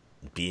about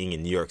being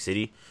in New York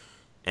City.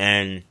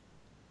 And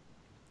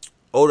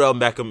Odell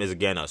Beckham is,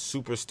 again, a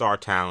superstar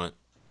talent.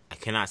 I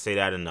cannot say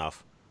that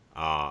enough.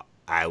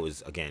 I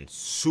was, again,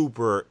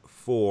 super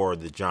for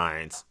the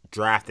Giants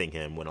drafting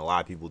him when a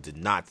lot of people did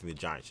not think the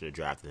Giants should have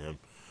drafted him.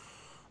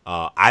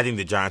 I think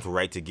the Giants were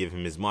right to give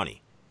him his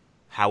money.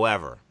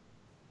 However,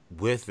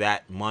 with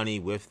that money,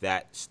 with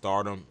that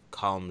stardom,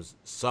 comes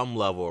some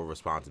level of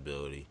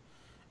responsibility.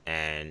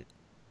 And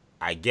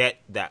I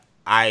get that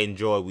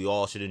we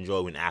all should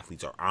enjoy when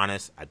athletes are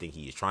honest. I think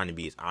he is trying to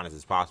be as honest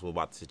as possible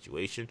about the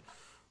situation.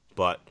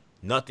 But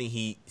nothing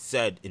he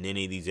said in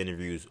any of these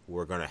interviews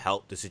were going to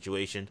help the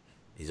situation.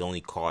 He's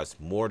only caused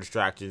more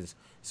distractions.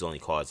 He's only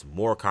caused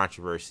more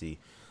controversy.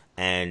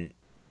 And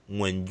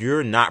when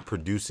you're not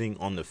producing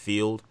on the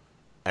field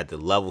at the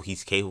level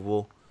he's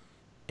capable,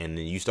 and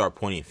then you start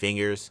pointing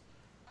fingers,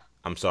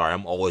 I'm sorry,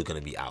 I'm always going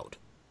to be out.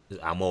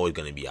 I'm always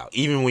going to be out.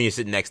 Even when you're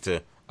sitting next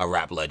to a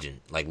rap legend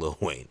like Lil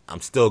Wayne,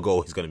 I'm still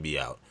always going to be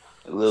out.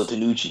 Lil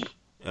Tunechi.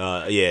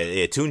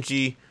 Yeah,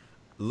 Tunechi,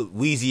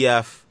 Weezy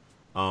F.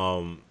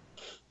 I'm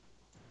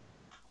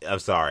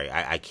sorry,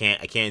 I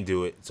can't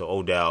do it. So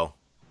Odell,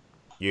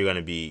 you're going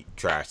to be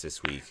trash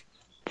this week.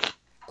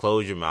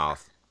 Close your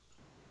mouth.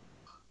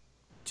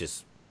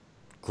 Just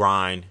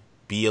grind,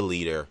 be a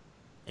leader,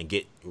 and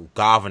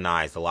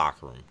galvanize the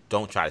locker room.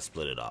 Don't try to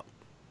split it up.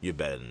 You're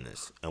better than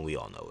this, and we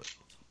all know it.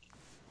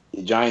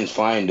 The Giants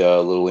fined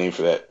Lil Wayne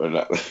for that, or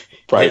not?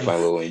 Probably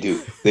fined Lil Wayne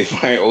too. They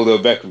fined Odell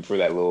Beckham for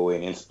that Lil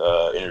Wayne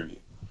interview.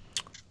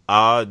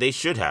 They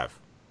should have.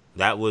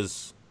 That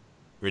was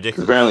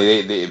ridiculous.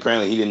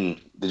 Apparently he didn't.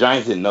 The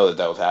Giants didn't know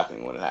that was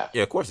happening when it happened.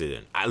 Yeah, of course they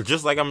didn't.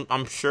 Just like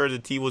I'm sure the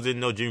T-Wolves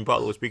didn't know Jimmy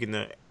Butler was speaking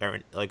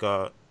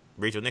to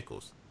Rachel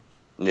Nichols.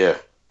 Yeah.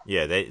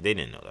 Yeah, they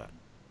didn't know that.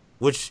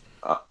 Which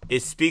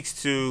it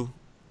speaks to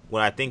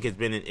what I think has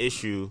been an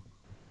issue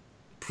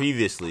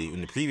previously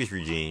in the previous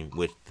regime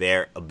with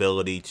their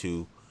ability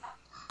to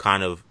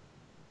kind of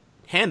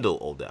handle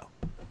Odell.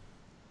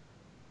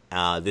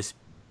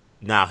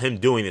 Now him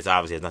doing this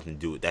obviously has nothing to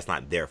do with, that's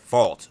not their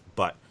fault,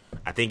 but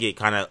I think it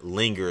kind of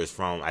lingers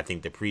from, I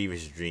think, the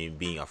previous regime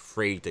being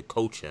afraid to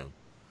coach him.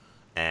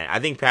 And I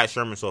think Pat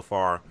Shermer so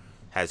far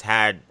has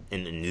had,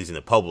 and using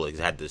the public, has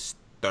had this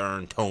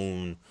stern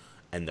tone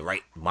and the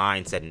right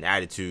mindset and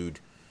attitude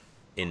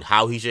in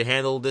how he should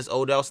handle this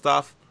Odell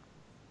stuff.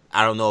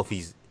 I don't know if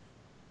he's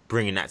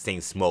bringing that same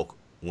smoke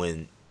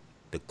when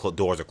the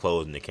doors are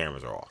closed and the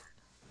cameras are off.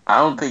 I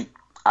don't think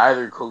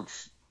either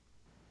Coach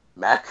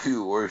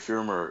Matthew or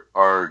Shermer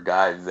are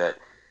guys that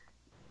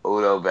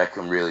Odell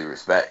Beckham really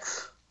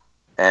respects.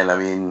 And I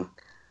mean,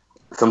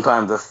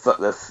 sometimes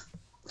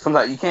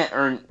sometimes you can't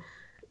earn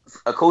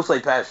a coach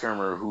like Pat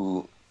Shermer,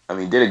 who, I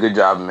mean, did a good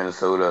job in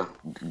Minnesota,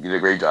 did a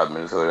great job in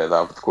Minnesota as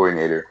offensive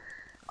coordinator,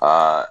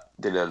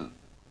 did a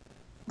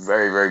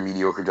very, very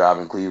mediocre job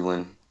in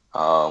Cleveland,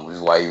 which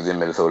is why he was in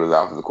Minnesota as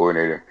offensive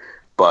coordinator.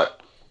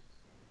 But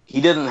he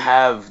doesn't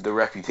have the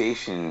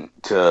reputation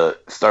to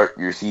start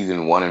your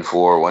season 1-4,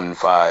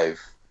 1-5,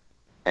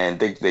 and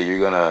think that you're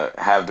gonna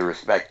have the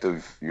respect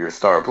of your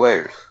star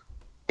players.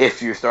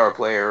 If your star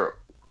player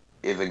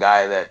is a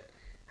guy that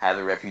has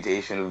a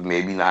reputation of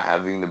maybe not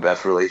having the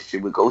best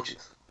relationship with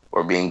coaches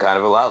or being kind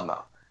of a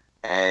loudmouth.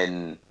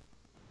 And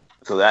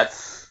so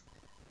that's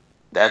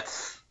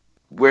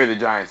where the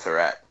Giants are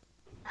at.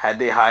 Had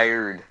they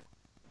hired,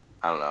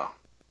 I don't know,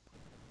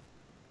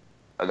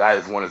 a guy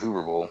that's won a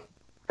Super Bowl,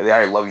 had they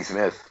hired Lovie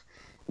Smith,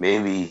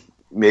 maybe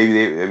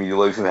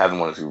Lovie Smith hasn't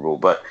won a Super Bowl,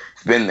 but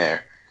it's been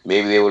there.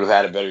 Maybe they would have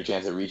had a better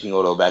chance of reaching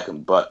Odell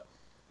Beckham, but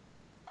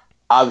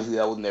obviously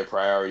that wasn't their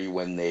priority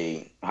when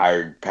they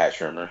hired Pat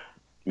Shermer.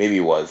 Maybe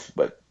it was,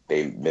 but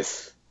they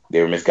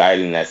were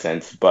misguided in that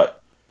sense.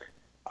 But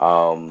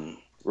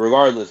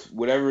regardless,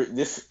 whatever,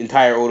 this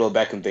entire Odell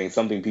Beckham thing,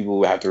 something people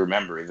will have to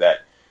remember is that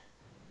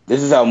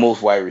this is how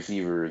most wide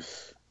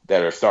receivers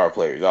that are star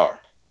players are.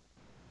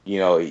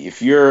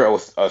 if you're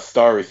a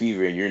star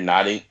receiver and you're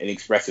not an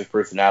expressive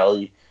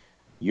personality,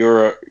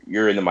 you're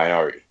in the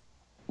minority.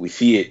 We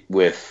see it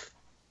with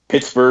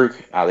Pittsburgh.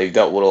 They've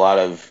dealt with a lot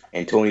of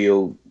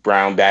Antonio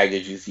Brown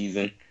baggage this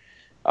season.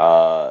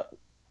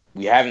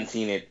 We haven't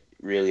seen it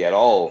really at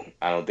all,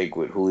 I don't think,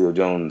 with Julio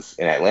Jones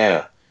in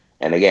Atlanta.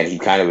 And again,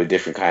 he's kind of a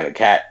different kind of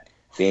cat.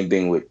 Same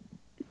thing with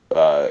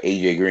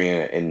AJ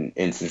Green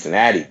in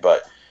Cincinnati.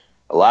 But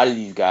a lot of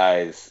these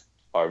guys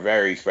are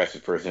very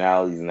expressive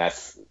personalities, and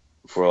that's,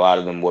 for a lot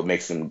of them, what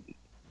makes them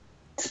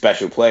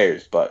special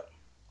players. But,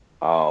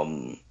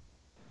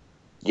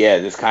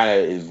 this kind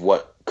of is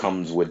what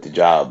comes with the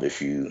job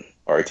if you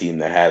are a team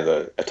that has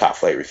a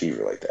top-flight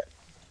receiver like that,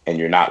 and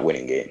you're not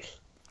winning games.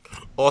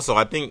 Also,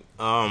 I think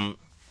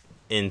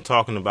in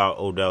talking about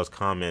Odell's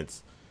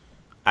comments,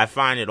 I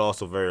find it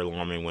also very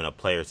alarming when a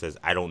player says,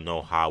 I don't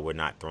know how we're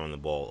not throwing the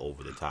ball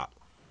over the top.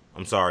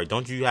 I'm sorry,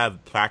 don't you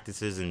have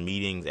practices and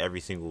meetings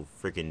every single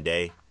freaking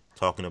day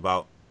talking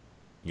about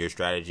your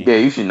strategy? Yeah,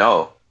 you should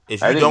know.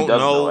 If you don't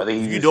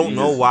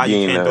know why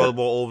you can't throw the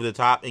ball over the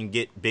top and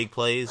get big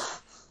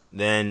plays,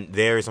 then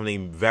there is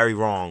something very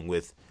wrong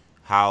with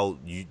how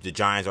the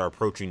Giants are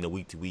approaching the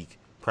week-to-week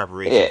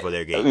preparation for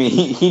their game. I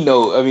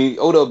mean,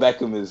 Odell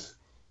Beckham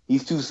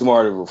he's too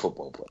smart of a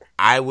football player.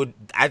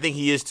 I think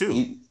he is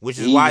too, which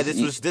is why this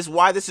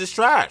is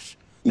trash.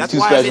 That's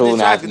why I say this is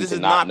trash, because this is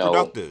not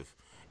productive.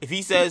 If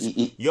he says,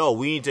 "Yo,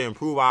 we need to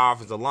improve our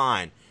offensive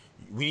line.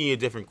 We need a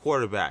different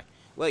quarterback,"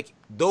 like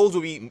those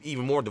would be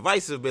even more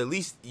divisive. But at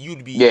least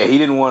you'd be. Yeah, he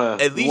didn't want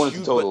to. At least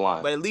you toe the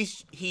line. But at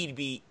least he'd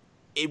be.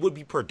 It would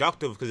be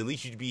productive because at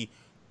least you'd be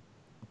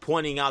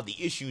pointing out the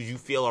issues you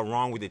feel are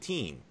wrong with the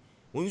team.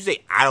 When you say,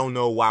 "I don't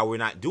know why we're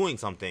not doing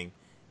something,"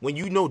 when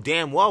you know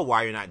damn well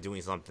why you're not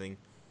doing something,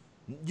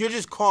 you're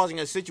just causing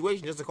a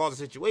situation just to cause a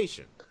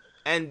situation.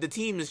 And the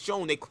team has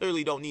shown they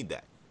clearly don't need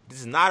that. This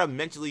is not a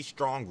mentally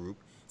strong group.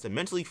 It's a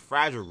mentally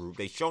fragile group.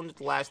 They've shown it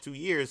the last 2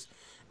 years.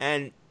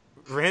 And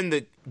for him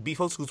to be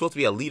who's supposed to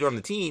be a leader on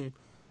the team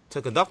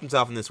to conduct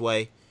himself in this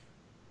way,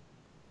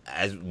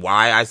 as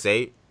why I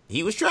say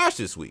he was trash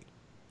this week.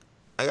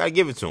 I gotta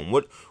give it to him.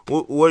 What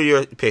are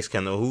your picks,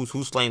 Kendall?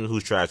 Who's slaying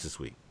who's trash this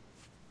week?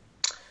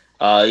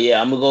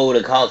 I'm gonna go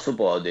with a college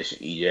football edition,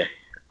 EJ.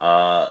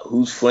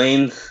 Who's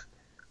flames?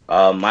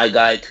 My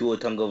guy Tua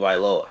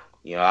Tagovailoa.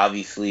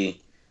 Obviously,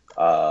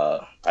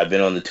 I've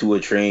been on the Tua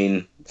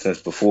train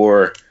since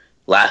before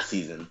last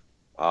season.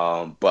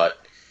 But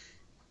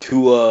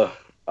Tua,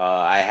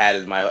 I had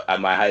as my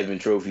Heisman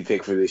Trophy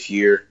pick for this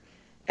year,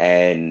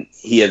 and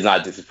he has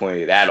not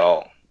disappointed at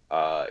all.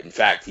 In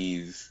fact,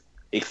 he's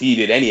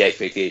exceeded any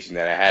expectation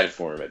that I had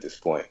for him at this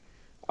point.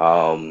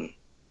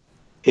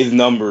 His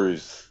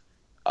numbers,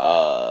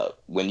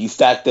 when you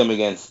stack them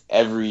against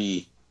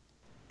every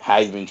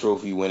Heisman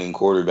Trophy winning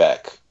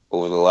quarterback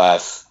over the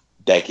last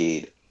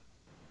decade,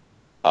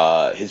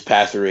 his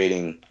passer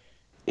rating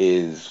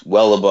is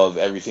well above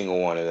every single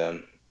one of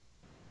them.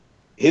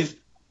 Let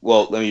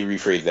me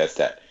rephrase that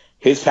stat.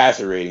 His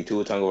passer rating,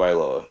 Tua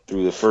Tagovailoa,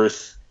 through the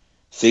first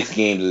 6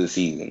 games of the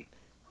season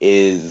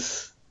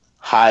is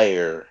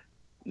higher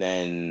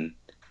than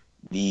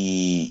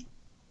the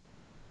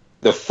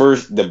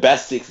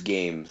best 6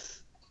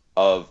 games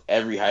of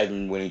every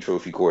Heisman winning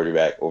trophy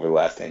quarterback over the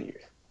last 10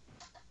 years.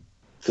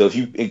 So if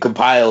you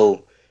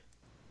compile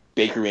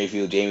Baker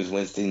Mayfield, Jameis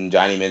Winston,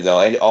 Johnny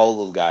Manziel, and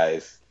all those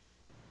guys,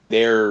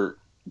 their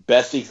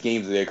best 6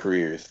 games of their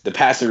careers, the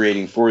passer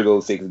rating for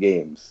those 6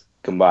 games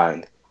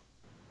combined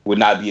would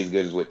not be as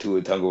good as what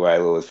Tua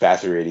Tagovailoa's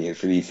passer rating is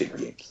for these 6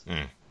 games.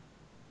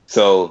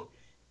 So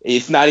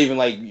it's not even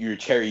like you're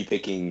cherry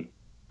picking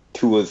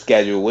Tua's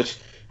schedule, which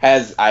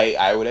has,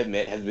 I would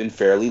admit, has been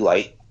fairly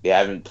light. They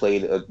haven't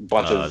played a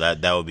bunch of...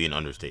 That would be an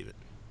understatement.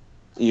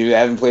 You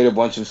haven't played a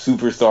bunch of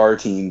superstar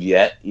teams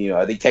yet.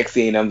 I think Texas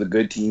A&M's a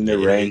good team. They're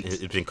ranked.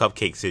 It's been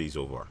Cupcake City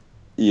so far.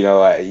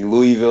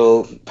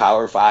 Louisville,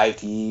 Power 5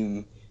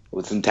 team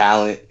with some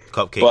talent.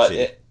 Cupcake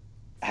City. It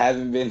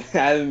hasn't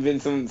been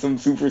some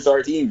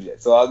superstar teams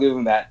yet, so I'll give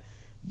them that.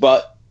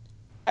 But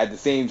at the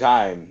same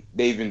time,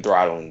 they've been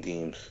throttling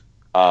teams.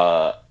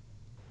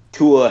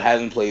 Tua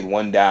hasn't played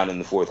one down in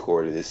the fourth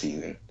quarter this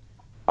season,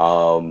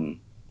 and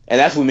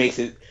that's what makes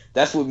his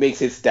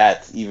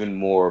stats even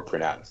more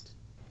pronounced.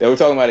 They were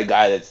talking about a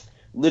guy that's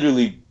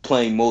literally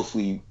playing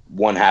mostly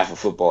one half of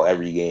football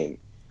every game,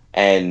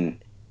 and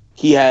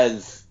he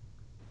has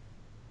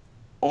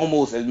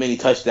almost as many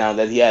touchdowns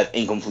as he has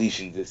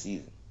incompletions this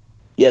season.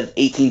 He has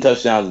 18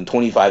 touchdowns and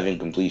 25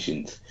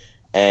 incompletions,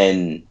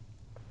 and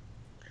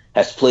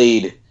has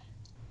played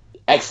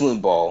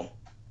excellent ball.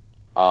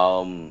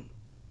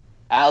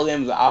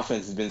 Alabama's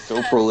offense has been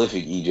so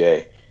prolific,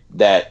 EJ,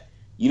 that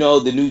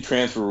the new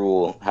transfer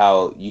rule,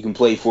 how you can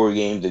play 4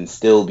 games and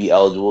still be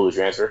eligible to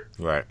transfer?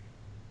 Right.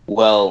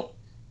 Well,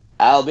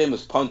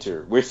 Alabama's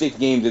punter, we're 6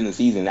 games in the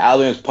season,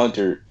 Alabama's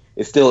punter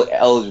is still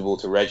eligible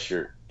to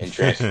redshirt and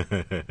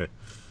transfer.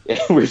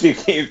 We're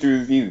 6 games through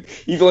the season.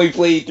 He's only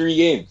played 3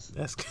 games.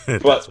 That's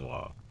good. That's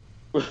wild.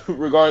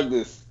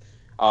 Regardless,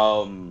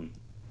 Tua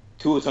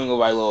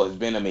Tagovailoa has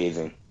been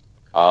amazing.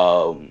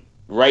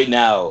 right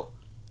now,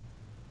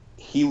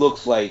 he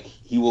looks like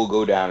he will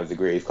go down as the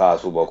greatest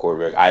college football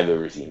quarterback I've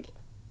ever seen.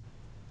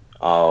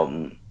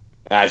 And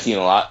I've seen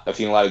a lot. I've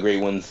seen a lot of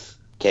great ones.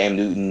 Cam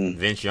Newton,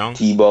 Vince Young,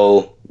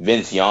 Tebow,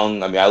 Vince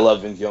Young. I mean, I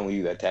love Vince Young when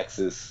he was at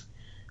Texas.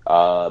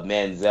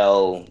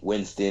 Manziel,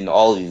 Winston,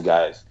 all of these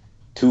guys.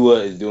 Tua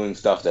is doing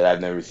stuff that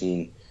I've never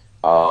seen.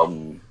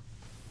 And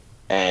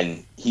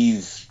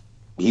he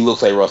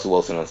looks like Russell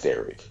Wilson on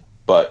steroids.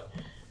 But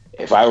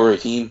if I were a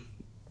team,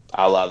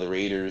 I'll allow the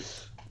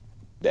Raiders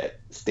that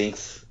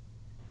stinks.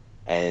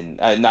 And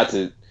not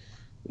to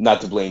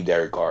blame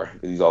Derek Carr,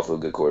 because he's also a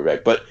good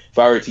quarterback. But if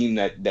I were a team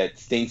that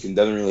stinks and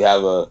doesn't really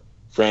have a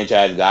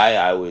franchise guy,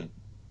 I would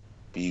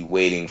be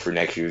waiting for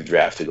next year's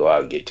draft to go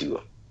out and get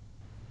Tua.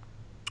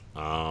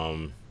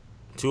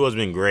 Tua's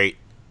been great.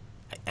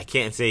 I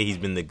can't say he's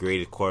been the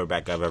greatest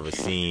quarterback I've ever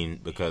seen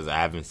because I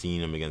haven't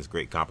seen him against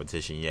great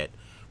competition yet.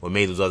 What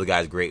made those other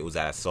guys great was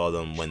that I saw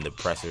them when the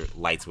pressure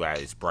lights were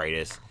at its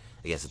brightest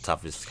against the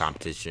toughest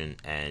competition.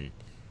 And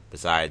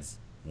besides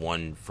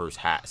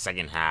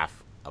second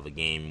half of a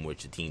game in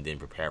which the team didn't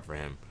prepare for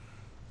him,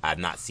 I've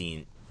not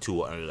seen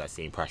Tua under that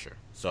same pressure.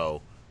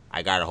 So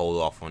I got to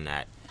hold off on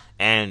that.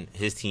 And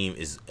his team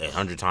is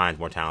 100 times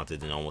more talented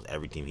than almost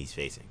every team he's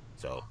facing.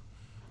 So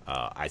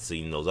I've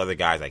seen those other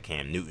guys like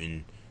Cam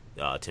Newton,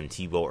 Tim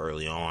Tebow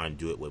early on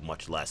do it with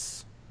much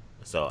less.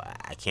 So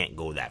I can't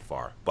go that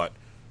far. But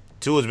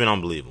Tua's been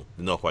unbelievable.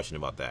 There's no question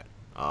about that.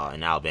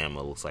 And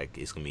Alabama looks like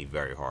it's going to be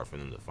very hard for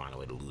them to find a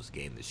way to lose a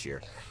game this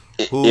year.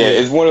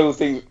 It's one of those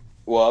things.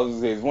 Well, I was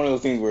going to say, it's one of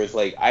those things where it's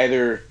like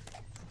either,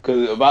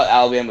 because about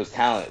Alabama's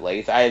talent, like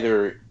it's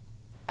either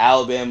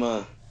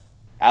Alabama's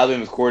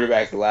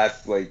quarterbacks the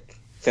last, like,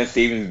 since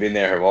Saban's been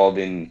there have all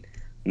been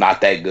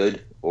not that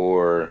good,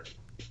 or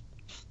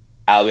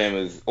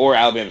Alabama's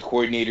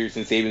coordinators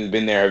since Saban's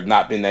been there have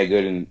not been that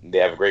good, and they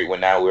have a great one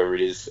now, whoever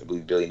it is, I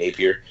believe Billy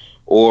Napier,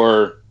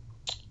 or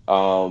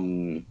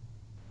Tua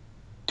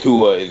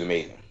is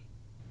amazing.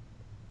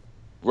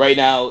 Right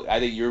now, I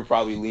think you're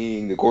probably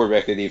leaning the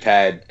quarterbacks that they've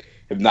had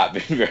have not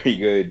been very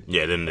good.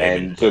 Yeah,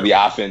 and so the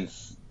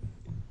offense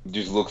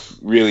just looks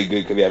really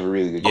good because they have a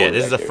really good quarterback. Yeah,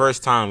 this is the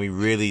first time we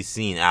really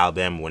seen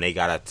Alabama when they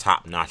got a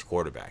top-notch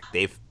quarterback.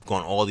 They've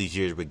gone all these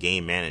years with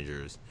game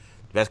managers.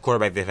 The best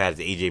quarterback they've had is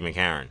A.J.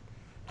 McCarron.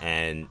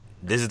 And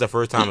this is the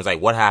first time it's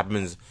like, what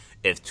happens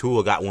if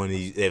Tua got one of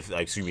these, if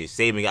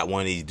Saban got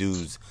one of these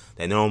dudes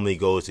that normally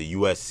goes to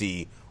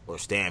USC or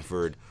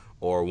Stanford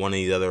or one of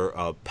these other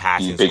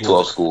passing Big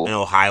 12 school in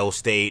Ohio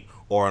State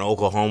or in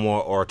Oklahoma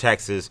or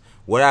Texas.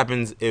 What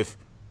happens if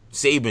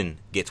Saban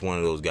gets one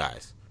of those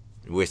guys?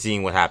 We're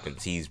seeing what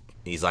happens. He's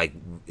like,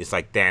 it's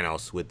like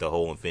Thanos with the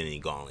whole Infinity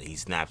Gauntlet. He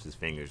snaps his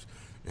fingers,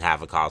 and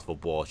half of college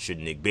football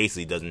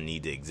basically doesn't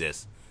need to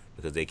exist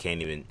because they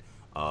can't even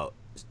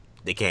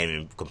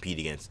compete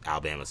against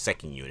Alabama's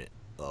second unit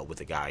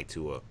with a guy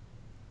to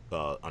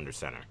under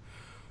center.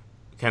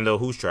 Kendall,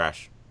 who's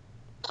trash?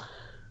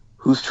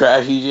 Who's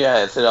trash, EJ?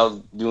 I said I was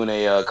doing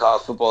a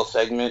college football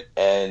segment,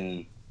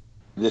 and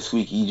this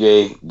week,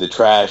 EJ, the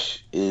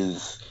trash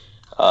is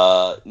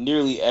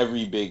nearly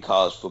every big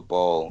college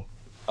football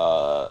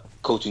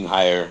coaching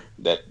hire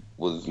that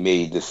was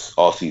made this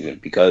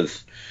offseason.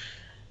 Because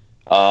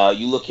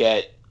you look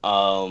at,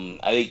 I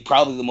think,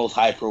 probably the most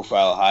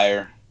high-profile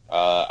hire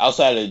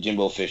outside of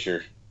Jimbo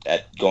Fisher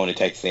at going to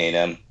Texas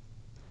A&M,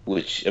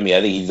 which, I mean,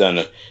 I think he's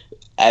done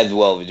as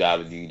well of a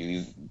job as he can do.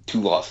 He's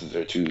 2 losses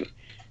or two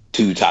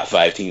top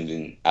 5 teams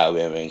in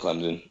Alabama and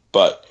Clemson.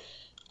 But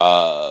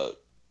I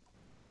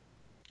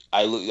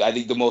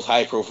think the most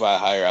high-profile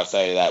hire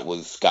outside of that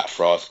was Scott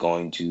Frost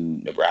going to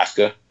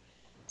Nebraska.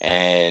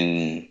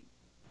 And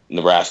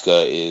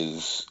Nebraska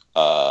is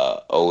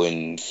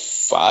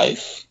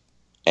 0-5.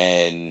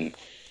 And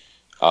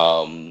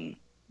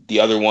the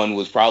other one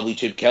was probably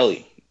Chip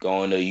Kelly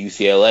going to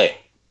UCLA.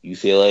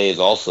 UCLA is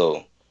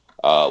also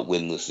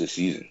winless this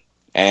season.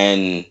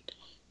 And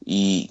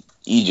EJ,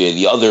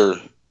 the other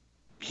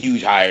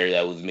huge hire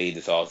that was made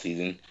this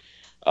offseason,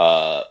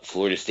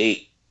 Florida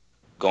State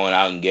going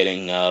out and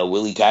getting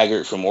Willie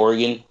Taggart from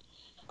Oregon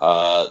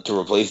to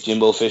replace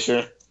Jimbo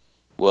Fisher.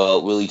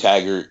 Well, Willie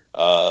Taggart,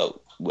 I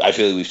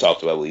feel like we've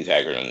talked about Willie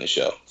Taggart on this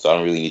show, so I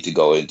don't really need to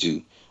go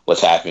into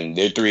what's happened.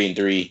 They're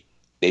 3-3.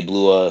 They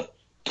blew a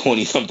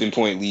 20-something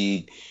point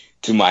lead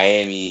to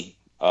Miami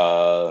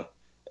at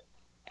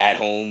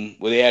home.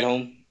 Were they at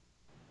home?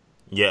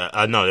 Yeah,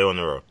 no, they were on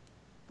the road.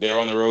 They're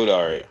on the road?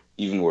 All right,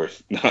 even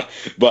worse.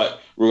 But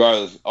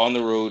regardless, on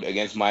the road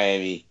against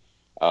Miami,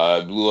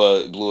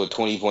 blew a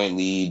 20-point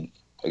lead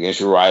against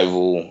your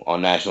rival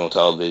on national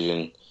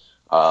television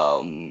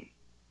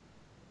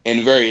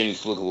in very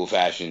inexplicable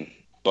fashion.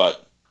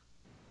 But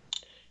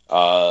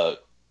all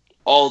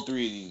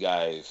 3 of these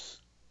guys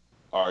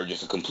are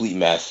just a complete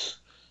mess.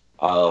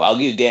 I'll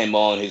give Dan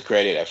Mullen his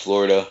credit at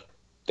Florida.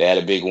 They had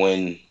a big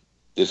win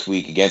this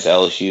week against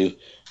LSU.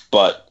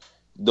 But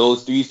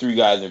these 3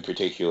 guys in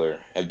particular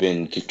have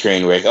been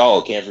train wrecks.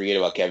 Oh, can't forget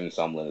about Kevin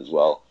Sumlin as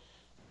well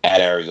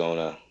at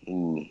Arizona,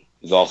 who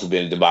has also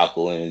been a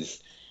debacle and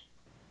is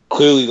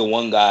clearly the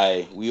one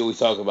guy we always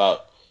talk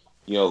about.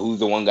 who's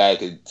the one guy that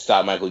could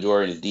stop Michael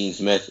Jordan is Dean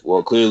Smith.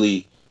 Well,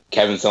 clearly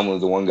Kevin Sumlin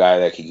is the one guy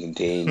that can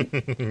contain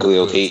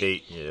Khalil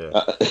Tate.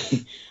 Yeah.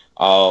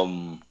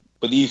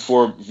 But these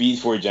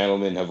four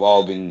gentlemen have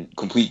all been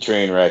complete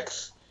train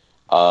wrecks.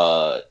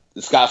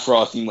 Scott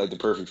Frost seemed like the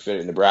perfect fit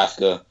in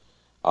Nebraska.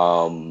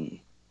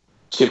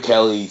 Chip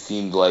Kelly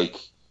seemed like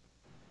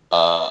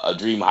a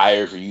dream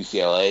hire for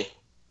UCLA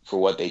for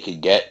what they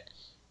could get.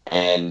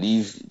 And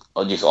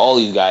all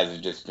these guys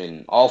have just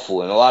been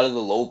awful. And a lot of the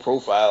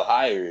low-profile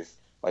hires,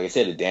 like I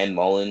said, Dan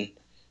Mullen,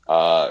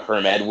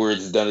 Herm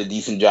Edwards has done a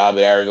decent job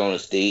at Arizona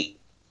State.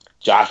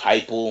 Josh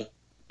Heupel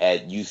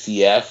at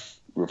UCF,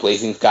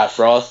 replacing Scott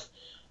Frost.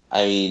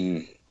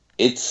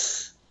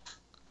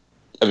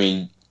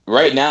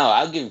 Right now,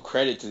 I'll give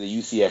credit to the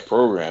UCF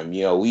program.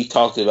 We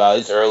talked about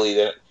it's early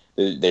that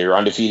they're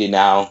undefeated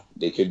now.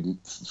 They could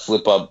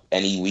flip up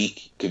any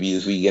week. Could be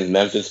this week against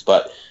Memphis.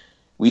 But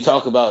we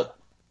talk about,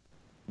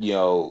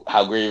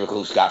 how great of a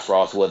coach Scott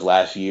Frost was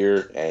last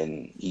year,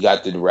 and he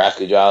got the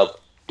Nebraska job.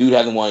 Dude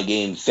hasn't won a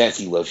game since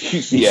he left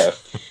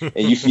UCF.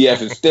 And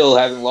UCF still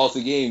hasn't lost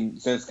a game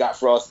since Scott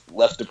Frost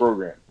left the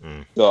program.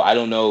 So I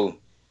don't know.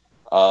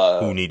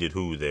 Who needed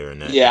who there in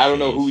that? Yeah, I don't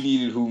know who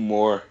needed who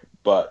more,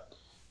 but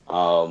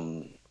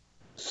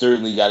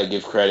certainly got to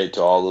give credit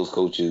to all those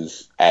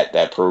coaches at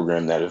that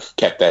program that have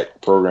kept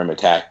that program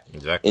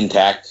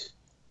intact,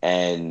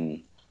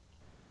 and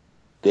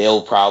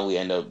they'll probably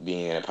end up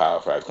being in a Power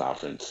 5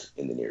 conference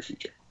in the near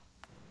future.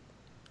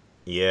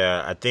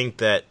 Yeah, I think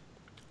that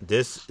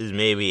this is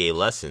maybe a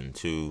lesson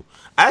to...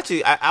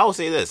 Actually, I will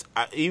say this,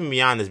 even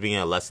beyond this being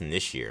a lesson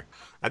this year,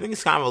 I think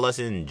it's kind of a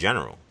lesson in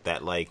general,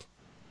 that, like,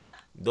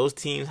 those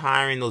teams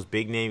hiring those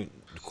big-name,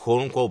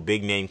 quote-unquote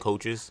big-name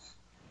coaches,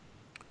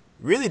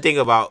 really think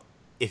about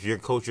if your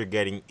coach you're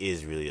getting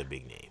is really a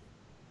big name.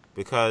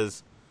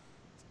 Because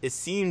it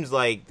seems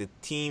like the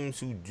teams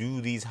who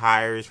do these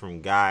hires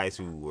from guys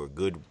who were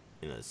good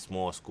in a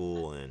small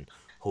school and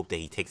hope that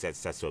he takes that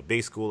step to a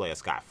big school like a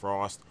Scott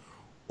Frost,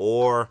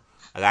 or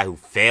a guy who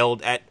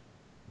failed at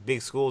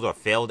big schools or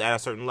failed at a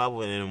certain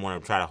level and then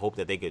want to try to hope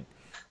that they could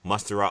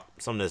muster up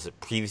some of the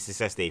previous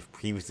success they've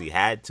previously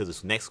had to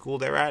this next school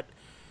they're at.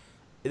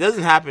 It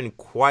doesn't happen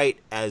quite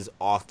as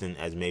often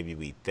as maybe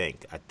we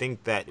think. I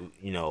think that,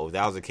 if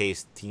that was the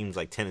case, teams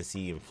like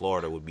Tennessee and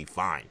Florida would be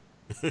fine.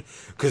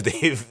 Because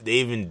they've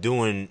been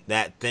doing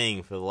that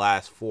thing for the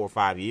last 4 or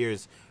 5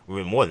 years,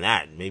 or more than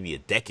that, maybe a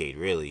decade,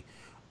 really,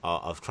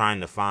 of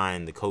trying to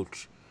find the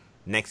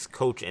next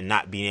coach and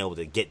not being able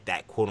to get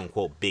that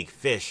quote-unquote big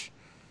fish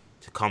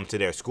to come to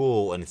their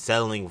school and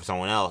settling for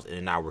someone else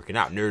and not working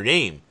out. Notre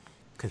Dame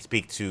can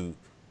speak to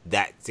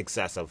that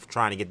success of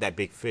trying to get that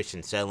big fish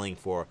and settling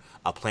for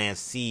a plan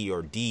C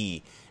or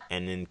D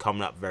and then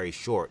coming up very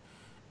short.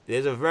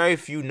 There's a very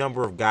few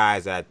number of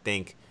guys that I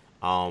think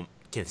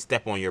can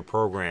step into your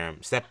program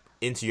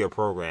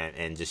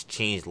and just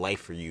change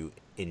life for you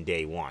in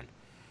day one.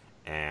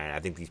 And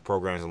I think these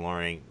programs are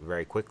learning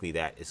very quickly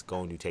that it's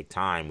going to take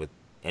time with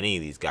any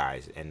of these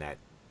guys, and that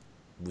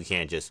we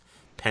can't just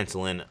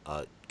pencil in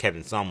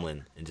Kevin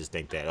Sumlin and just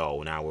think that,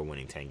 now we're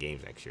winning 10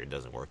 games next year. It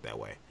doesn't work that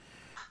way.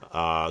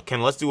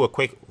 Ken, let's do a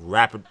quick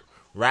rapid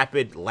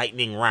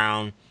lightning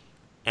round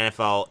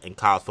NFL and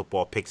college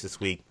football picks this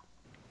week.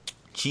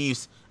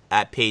 Chiefs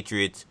at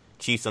Patriots.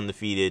 Chiefs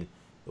undefeated.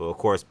 Well, of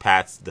course,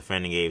 Pats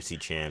defending AFC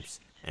champs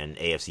and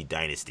AFC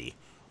dynasty.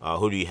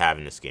 Who do you have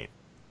in this game?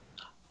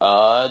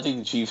 I think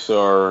the Chiefs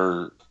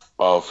are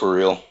for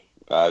real.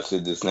 I've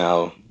said this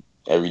now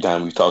every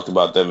time we've talked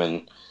about them,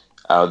 and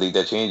I don't think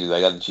that changes. I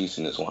got the Chiefs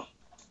in this one.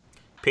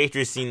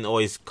 Patriots seem to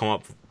always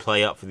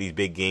play up for these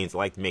big games. I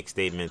like to make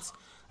statements.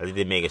 I think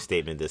they make a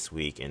statement this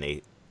week, and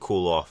they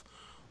cool off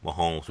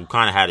Mahomes, who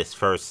kind of had his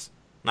first,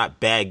 not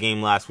bad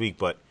game last week,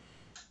 but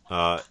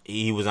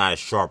he was not as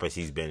sharp as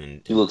he's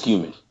been. He looked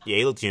human. Yeah,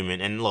 he looked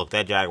human. And look,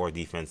 that Jaguar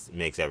defense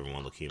makes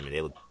everyone look human.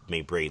 They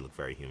made Brady look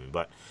very human.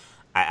 But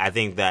I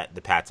think that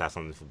the Pats have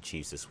something for the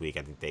Chiefs this week.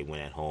 I think they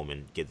win at home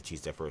and get the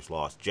Chiefs their first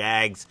loss.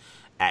 Jags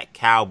at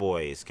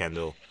Cowboys,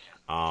 Kendall.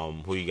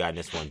 Who you got in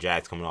this one?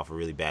 Jags coming off a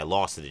really bad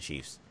loss to the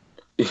Chiefs.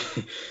 Yeah,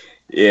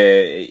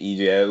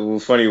 EJ. What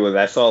was funny was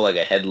I saw like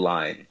a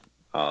headline.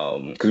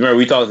 Because remember,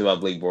 we talked about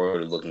Blake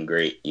Bortles looking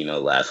great,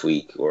 last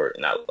week, or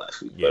not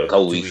last week, but a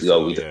couple weeks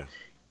ago. We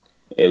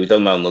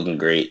talked about him looking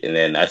great. And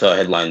then I saw a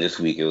headline this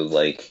week. It was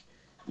like,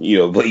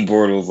 Blake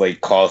Bortles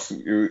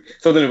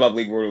something about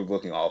Blake Bortles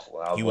looking awful.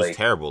 And he was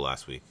terrible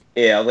last week.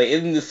 Yeah, I was like,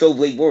 isn't this so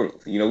Blake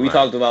Bortles? We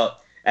talked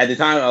about, at the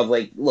time, I was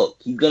like, look,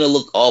 he's going to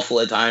look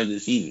awful at times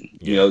this season.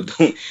 Yeah.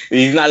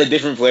 He's not a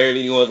different player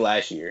than he was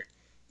last year.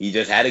 He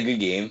just had a good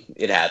game.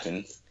 It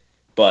happens.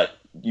 But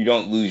you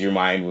don't lose your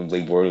mind when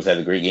Blake Bortles has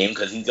a great game,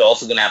 because he's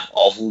also going to have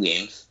awful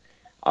games.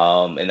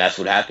 And that's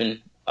what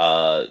happened.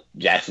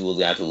 Jacksonville's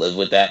going to have to live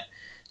with that.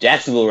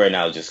 Jacksonville right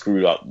now is just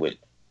screwed up with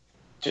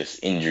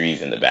just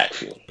injuries in the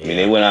backfield. I mean,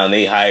 Yeah.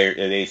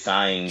 they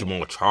signed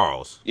Jamal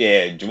Charles.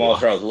 Yeah, Jamal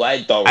Charles, who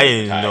I thought was I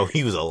didn't even retired. know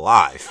he was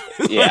alive.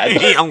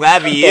 Yeah, I'm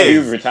glad he thought is. he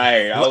was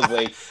retired. I was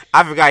like,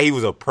 I forgot he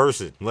was a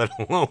person, let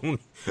alone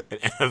an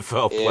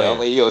NFL yeah, player. I'm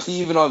like, yo, is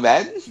he even on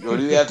Madden? Or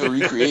do they have to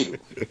recreate him?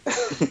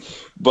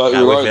 But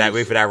Gotta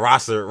wait for that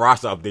roster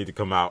update to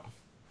come out.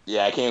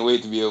 Yeah, I can't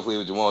wait to be able to play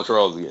with Jamal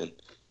Charles again.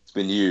 It's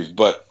been years,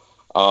 but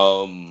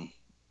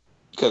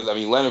because I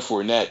mean Leonard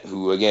Fournette,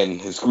 who again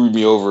has screwed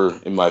me over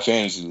in my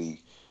fantasy league,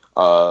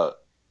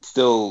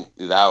 still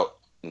is out,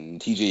 and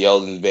T.J.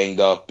 Yeldon's banged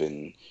up,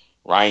 and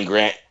Ryan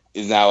Grant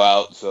is now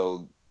out,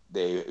 so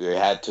they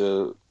had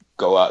to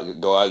go out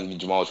and get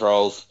Jamal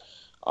Charles.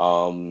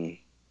 Long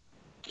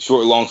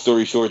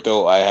story short,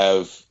 though, I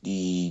have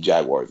the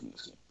Jaguars in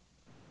this game.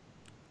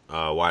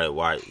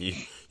 Why?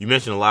 You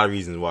mentioned a lot of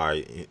reasons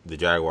why the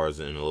Jaguars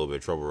are in a little bit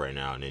of trouble right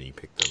now, and then you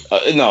picked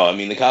them. No, I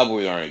mean the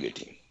Cowboys aren't a good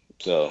team,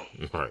 so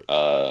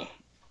right.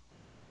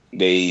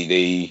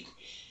 They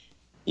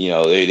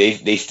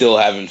they still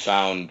haven't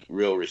found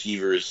real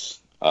receivers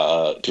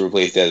to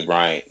replace Dez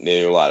Bryant.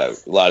 There are a lot of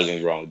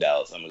things wrong with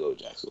Dallas. I'm gonna go with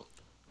Jacksonville.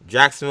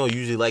 Jacksonville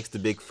usually likes the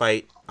big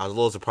fight. I was a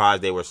little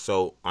surprised they were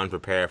so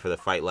unprepared for the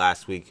fight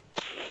last week,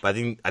 but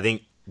I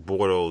think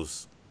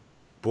Bortles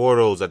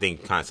I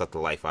think kind of sucked the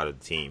life out of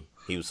the team.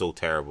 He was so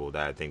terrible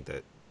that I think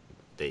that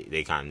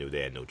they kind of knew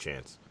they had no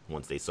chance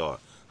once they saw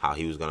how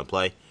he was going to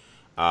play.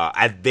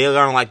 They're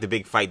going to like the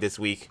big fight this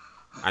week.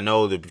 I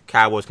know the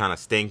Cowboys kind of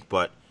stink,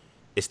 but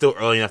it's still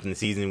early enough in the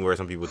season where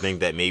some people think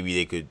that maybe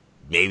they could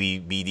be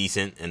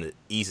decent, and the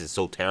East is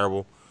so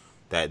terrible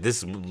that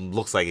this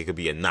looks like it could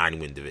be a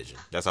 9-win division.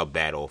 That's how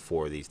bad all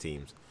four of these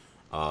teams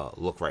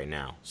look right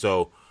now.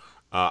 So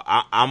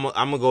I'm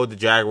going to go with the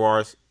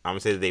Jaguars. I'm going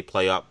to say that they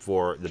play up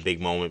for the big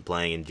moment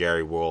playing in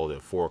Jerry World at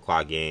a 4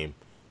 o'clock game.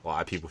 A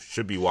lot of people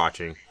should be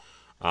watching.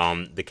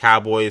 The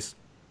Cowboys,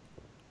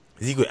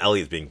 Ezekiel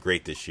Elliott's been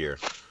great this year,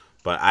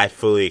 but I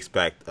fully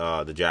expect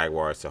the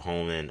Jaguars to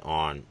home in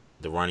on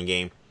the running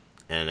game.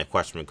 And the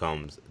question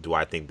becomes, do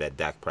I think that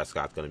Dak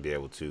Prescott's going to be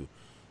able to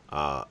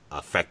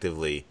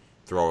effectively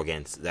throw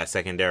against that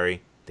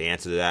secondary? The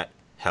answer to that,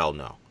 hell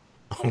no.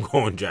 I'm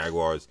going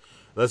Jaguars.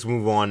 Let's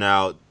move on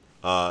now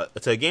to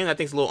a game that I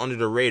think is a little under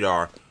the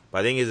radar, but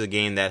I think it's a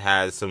game that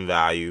has some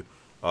value.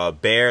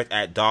 Bears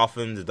at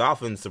Dolphins. The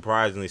Dolphins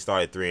surprisingly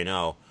started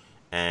 3-0,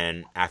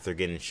 and after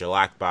getting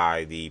shellacked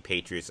by the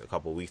Patriots a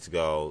couple weeks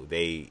ago,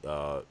 they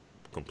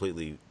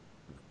completely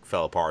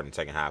fell apart in the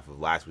second half of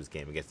last week's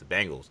game against the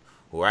Bengals,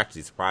 who are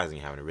actually surprisingly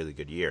having a really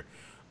good year.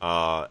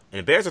 And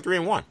the Bears are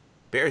 3-1.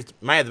 Bears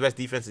might have the best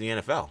defense in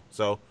the NFL.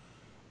 So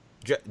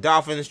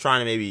Dolphins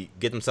trying to maybe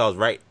get themselves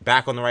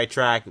back on the right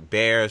track.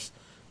 Bears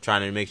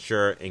trying to make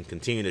sure and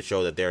continue to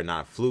show that they're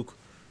not a fluke.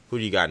 Who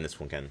do you got in this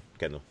one,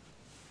 Kendall?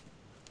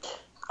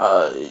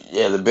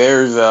 Yeah, the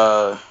Bears.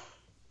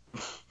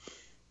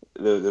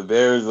 The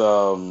Bears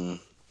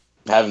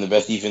having the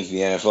best defense in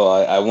the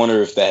NFL. I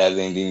wonder if that has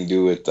anything to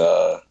do with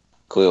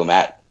Khalil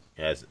Mack.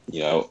 It has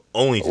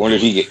only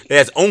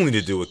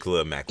to do with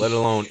Khalil Mack, let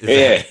alone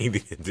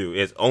anything to do.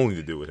 It's only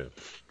to do with him.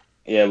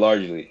 Yeah,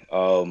 largely.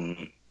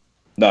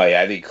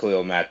 I think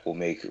Khalil Mack will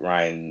make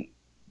Ryan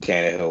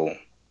Tannehill.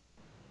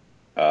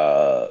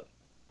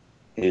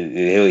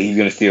 He's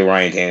going to steal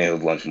Ryan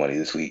Tannehill's lunch money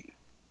this week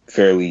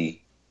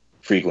fairly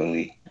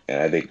frequently,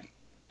 and I think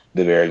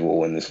the Bears will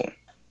win this one.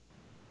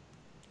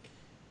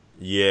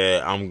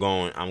 Yeah, I'm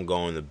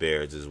going the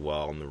Bears as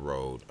well on the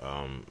road.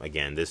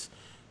 Again,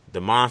 the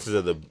monsters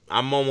of the.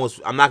 I'm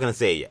not gonna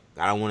say it yet.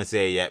 I don't want to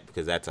say it yet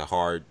because that's a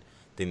hard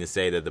thing to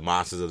say, that the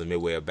monsters of the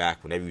Midway are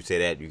back. Whenever you say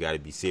that, you got to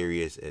be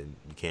serious and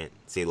you can't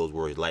say those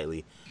words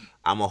lightly.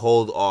 I'm gonna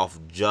hold off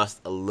just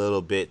a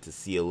little bit to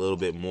see a little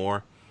bit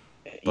more.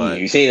 But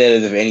you say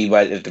that as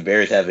if the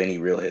Bears have any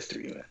real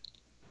history, man.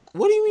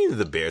 What do you mean that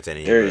the Bears have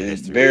any real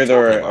history? Bears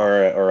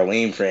are a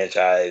lame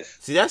franchise.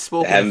 See, that's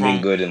spoken that haven't from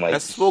been good in like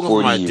that's spoken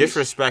 40 from years.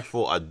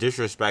 a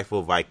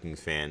disrespectful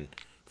Vikings fan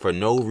for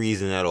no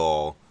reason at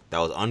all. That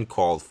was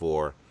uncalled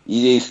for.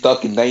 EJ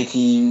stuck in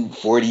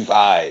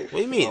 1945. What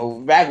do you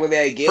mean? Back when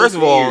they had First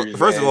of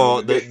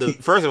all,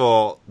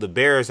 the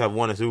Bears have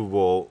won a Super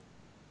Bowl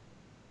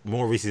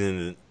more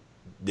recently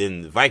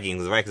than the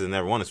Vikings. The Vikings have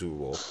never won a Super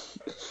Bowl.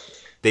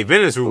 They've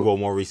been in the Super Bowl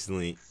more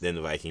recently than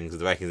the Vikings.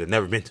 The Vikings have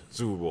never been to the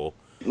Super Bowl.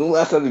 When the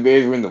last time the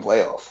Bears were in the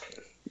playoffs?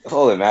 That's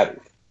all that matters.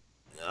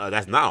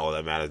 That's not all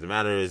that matters. The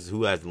matter is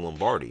who has the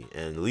Lombardi.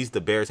 And at least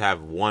the Bears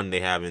have one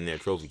they have in their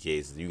trophy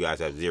case. You guys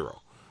have 0.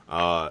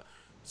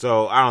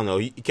 So, I don't know.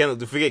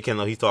 Forget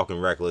Kendall. He's talking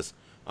reckless.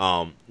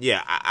 Look,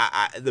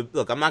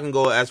 I'm not going to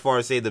go as far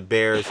as say the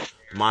Bears,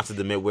 the monster of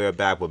the Midway are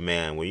back. But,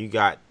 man, when you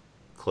got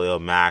Khalil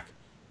Mack,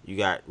 you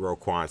got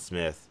Roquan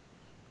Smith,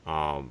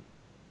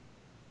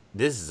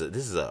 this is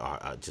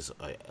just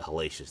a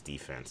hellacious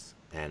defense.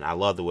 And I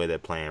love the way they're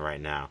playing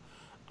right now.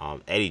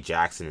 Eddie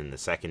Jackson in the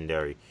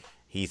secondary,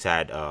 he's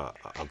had a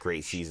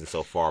great season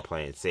so far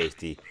playing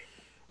safety.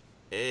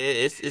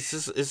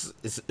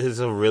 It's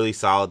a really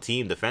solid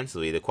team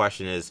defensively. The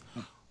question is,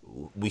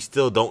 we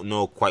still don't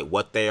know quite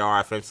what they are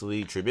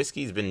offensively.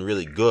 Trubisky's been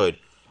really good,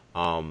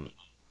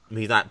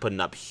 He's not putting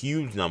up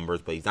huge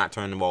numbers, but he's not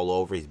turning the ball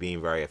over. He's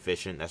being very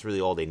efficient. That's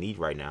really all they need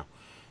right now.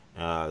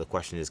 The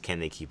question is, can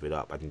they keep it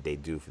up? I think they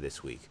do for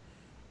this week.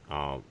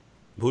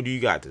 Who do you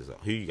got this though?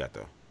 Who you got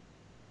though?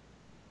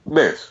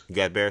 Bears. You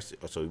got Bears?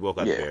 So we both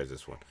got the Bears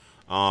this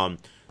one.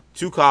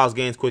 Two college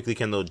games quickly,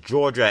 Kendall.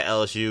 Georgia at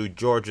LSU.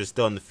 Georgia's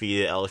still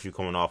undefeated. LSU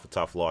coming off a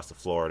tough loss to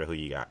Florida. Who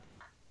you got?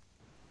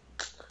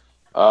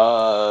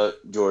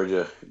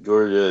 Georgia.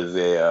 Georgia is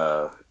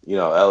a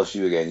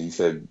LSU again. You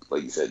said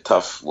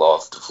tough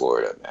loss to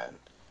Florida, man.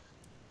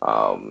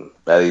 I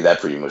think that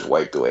pretty much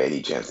wiped away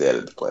any chance they had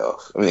at the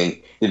playoffs. I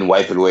mean, didn't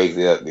wipe it away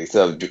because they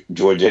still have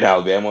Georgia and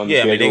Alabama on the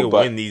schedule. Yeah, I mean, they could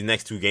win these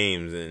next two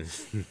games and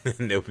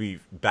they'll be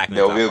back in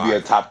the top five. They'll be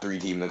a top 3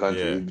 team in the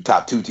country,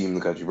 top 2 team in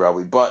the country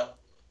probably. But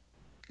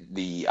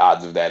the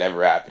odds of that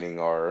ever happening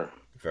are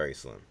very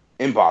slim,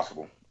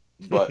 impossible.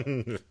 But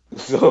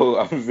so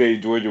I'm gonna say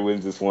Georgia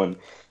wins this one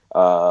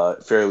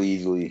fairly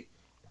easily,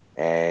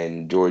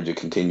 and Georgia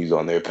continues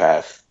on their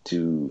path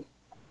to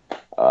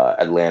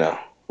Atlanta,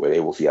 where they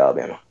will see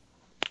Alabama.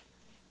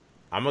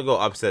 I'm going to go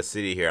upset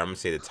city here. I'm going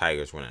to say the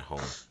Tigers win at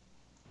home.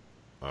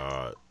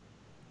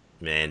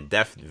 Man,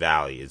 Death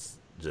Valley is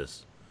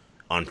just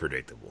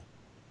unpredictable.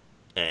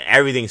 And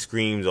everything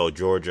screams,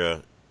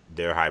 Georgia,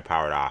 their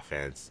high-powered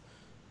offense,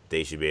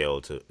 they should be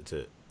able to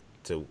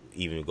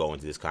even go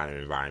into this kind of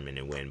environment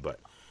and win. But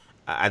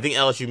I think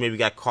LSU maybe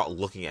got caught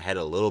looking ahead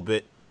a little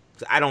bit.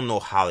 I don't know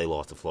how they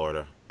lost to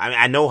Florida. I mean,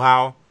 I know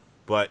how,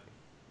 but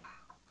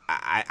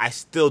I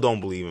still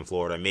don't believe in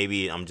Florida.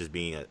 Maybe I'm just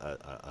being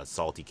a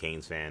salty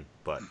Canes fan,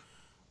 but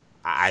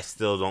I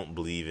still don't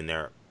believe in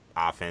their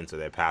offense or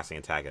their passing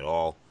attack at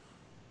all.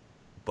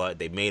 But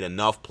they made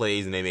enough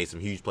plays, and they made some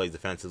huge plays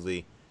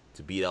defensively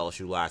to beat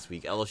LSU last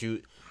week.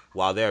 LSU,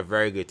 while they're a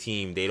very good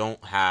team, they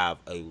don't have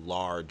a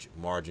large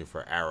margin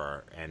for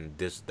error, and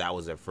that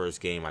was their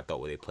first game, I thought,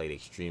 where they played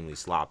extremely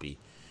sloppy.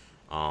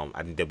 I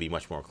think they'll be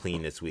much more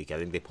clean this week. I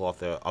think they pull off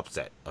the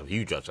upset, a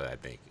huge upset, I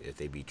think, if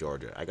they beat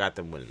Georgia. I got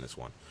them winning this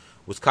one.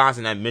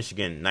 Wisconsin at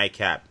Michigan,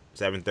 nightcap,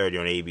 7:30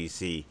 on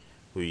ABC.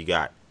 Who you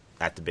got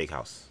at the Big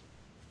House?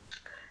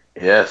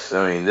 Yes,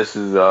 I mean this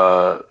is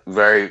a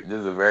very,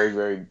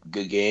 very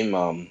good game.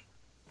 I'm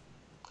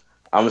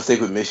gonna stick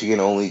with Michigan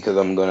only because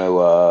I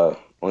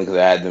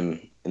had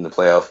them in the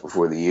playoffs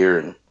before the year,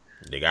 and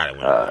they got to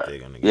win.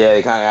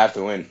 They kind of have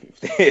to win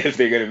if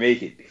they're gonna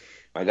make it.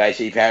 My guy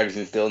Shea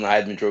Patterson's still in the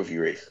Heisman Trophy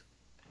race.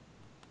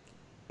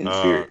 In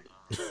spirit.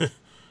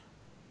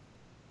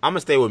 I'm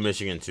gonna stay with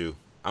Michigan too.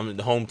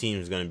 The home team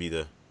is gonna be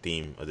the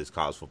theme of this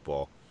college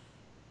football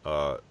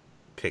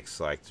pick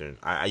selection.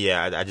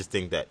 I just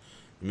think that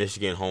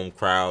Michigan home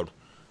crowd,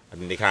 I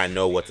think they kind of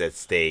know what's at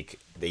stake.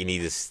 They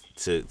need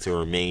to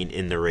remain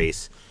in the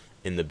race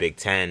in the Big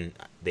Ten.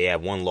 They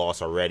have one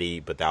loss already,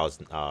 but that was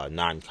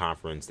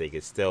non-conference. They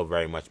could still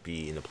very much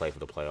be in the play for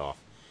the playoff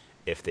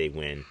if they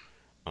win.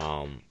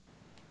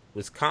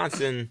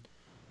 Wisconsin,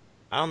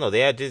 I don't know. They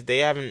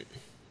haven't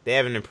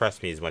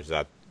impressed me as much as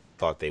I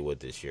thought they would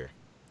this year.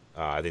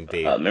 I think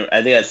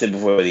I said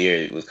before the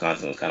year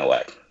Wisconsin was kind of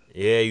whack.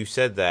 Yeah, you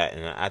said that,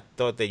 and I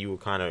thought that you were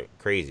kind of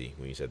crazy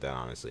when you said that,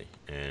 honestly.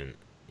 And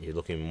you're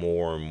looking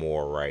more and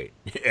more right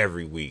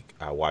every week.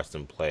 I watch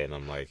them play, and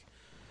I'm like,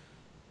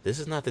 this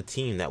is not the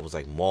team that was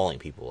like mauling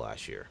people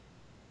last year.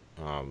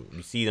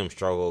 You see them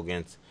struggle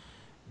against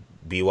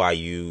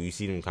BYU. You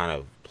see them kind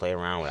of play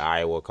around with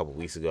Iowa a couple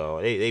weeks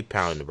ago. They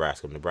pounded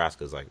Nebraska.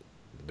 Nebraska's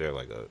they're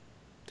like a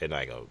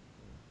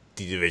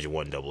Division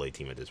I AA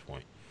team at this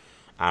point.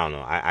 I don't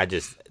know. I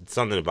just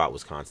something about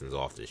Wisconsin's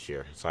off this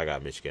year, so I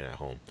got Michigan at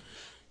home.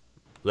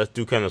 Let's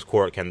do Kendall's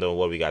Court. Kendall,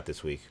 what do we got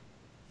this week?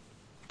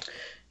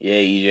 Yeah,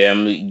 EJ,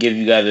 I'm gonna give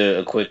you guys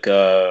a quick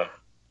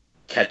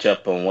catch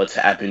up on what's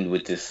happened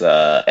with this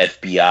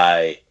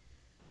FBI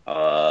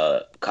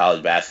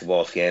college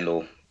basketball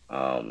scandal.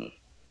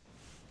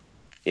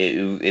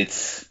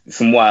 It's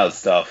some wild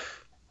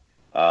stuff.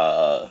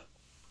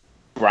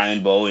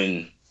 Brian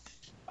Bowen,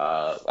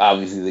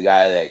 obviously the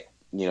guy that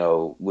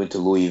went to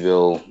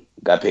Louisville,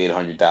 got paid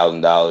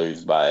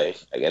 $100,000 by,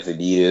 I guess,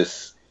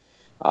 Adidas.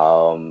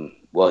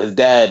 Well, his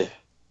dad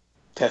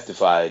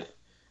testified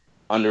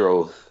under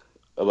oath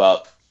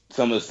about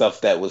some of the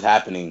stuff that was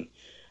happening,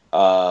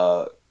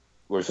 or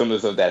some of the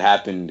stuff that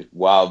happened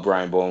while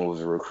Brian Bowen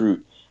was a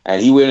recruit.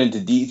 And he went into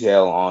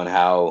detail on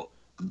how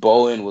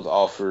Bowen was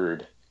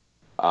offered,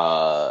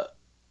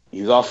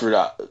 obviously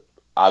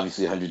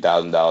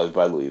 $100,000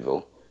 by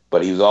Louisville,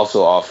 but he was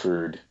also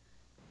offered,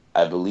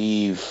 I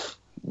believe,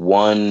 I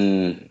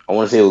want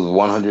to say it was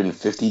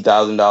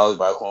 $150,000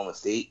 by Oklahoma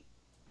State.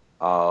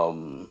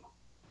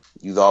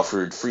 He was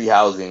offered free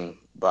housing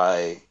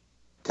by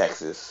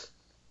Texas.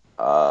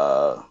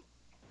 Not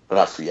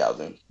free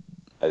housing.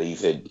 I think he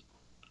said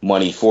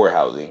money for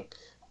housing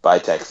by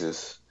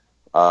Texas.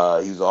 He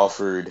was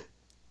offered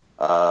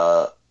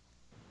a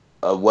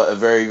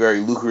very, very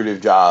lucrative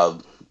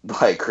job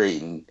by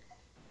Creighton.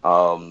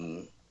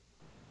 And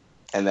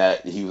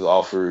that he was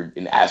offered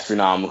an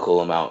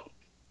astronomical amount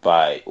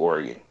by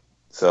Oregon.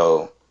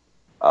 So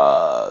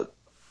the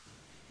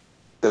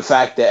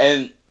fact that,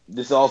 and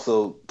this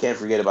also can't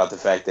forget about the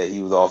fact that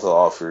he was also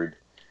offered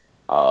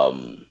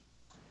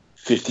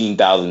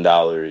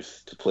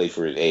 $15,000 to play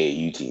for his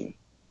AAU team,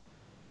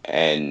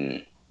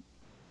 and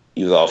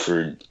he was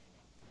offered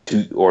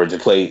to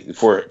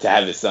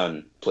have his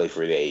son play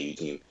for the AAU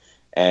team,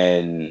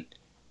 and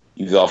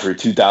he was offered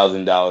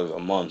 $2,000 a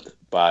month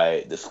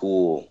by the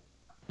school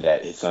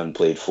that his son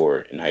played for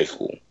in high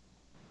school,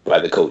 by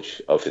the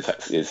coach of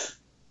his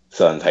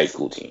son's high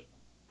school team.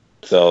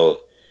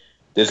 So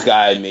this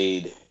guy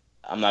made.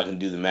 I'm not going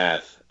to do the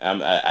math.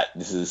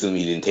 This is assuming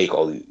he didn't take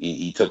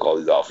he took all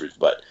these offers,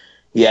 but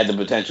he had the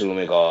potential to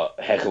make a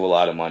heck of a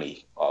lot of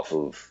money off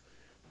of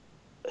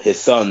his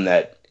son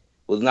that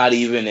was not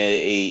even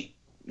a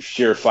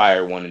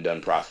surefire one and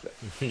done prospect.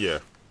 Yeah.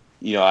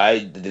 You know, I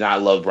did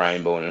not love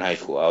Brian Bowen in high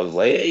school. I was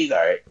like, hey, he's all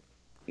right.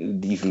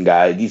 Decent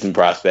guy, decent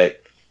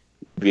prospect.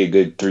 Be a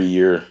good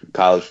 3-year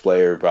college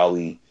player.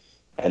 Probably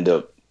end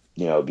up,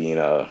 being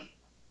a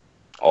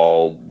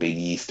all Big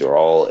East or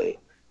all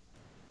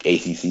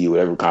ACC,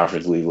 whatever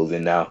conference Louisville's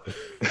in now.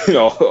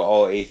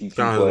 All ACC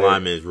Jonathan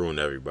Lyman's ruined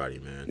everybody,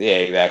 man. Yeah,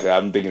 exactly.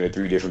 I'm thinking of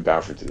 3 different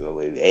conferences. The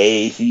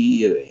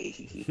AAC or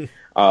the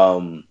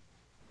ACC.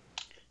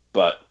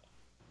 But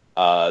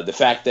the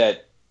fact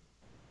that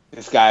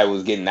this guy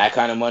was getting that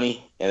kind of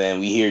money, and then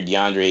we hear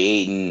DeAndre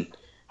Ayton,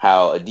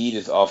 how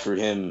Adidas offered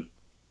him,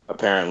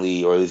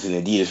 apparently, or at least an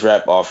Adidas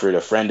rep offered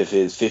a friend of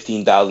his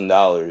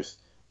 $15,000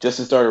 just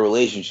to start a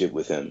relationship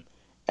with him.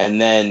 And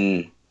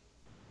then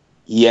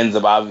he ends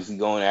up obviously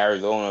going to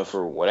Arizona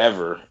for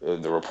whatever.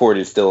 The report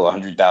is still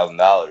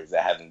 $100,000.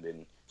 That hasn't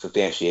been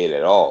substantiated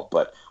at all.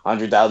 But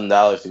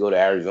 $100,000 to go to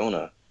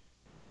Arizona.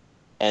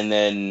 And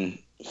then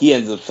he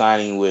ends up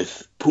signing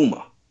with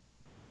Puma,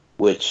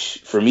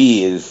 which for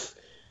me is,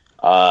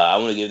 I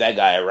want to give that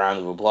guy a round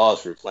of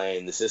applause for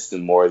playing the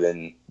system more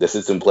than the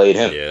system played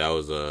him. Yeah, that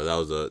was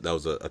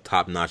a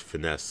top-notch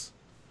finesse.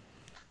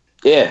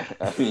 Yeah,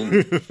 I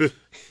mean,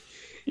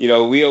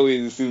 we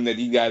always assume that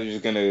these guys are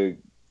just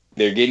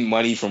they're getting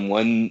money from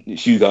one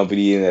shoe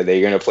company and that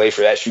they're going to play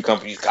for that shoe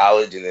company's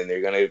college and then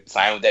they're going to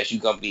sign with that shoe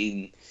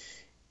company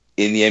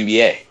in the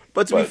NBA.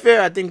 But to be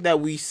fair, I think that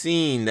we've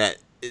seen that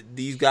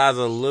these guys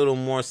are a little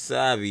more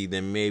savvy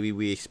than maybe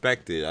we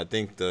expected. I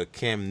think the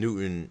Cam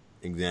Newton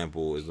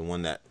example is the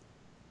one that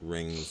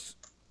rings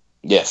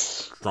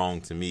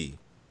strong to me.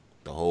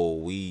 The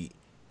whole we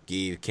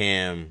gave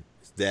Cam's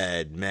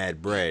dad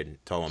mad bread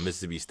talking about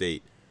Mississippi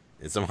State,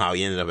 and somehow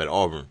he ended up at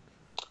Auburn.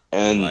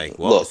 And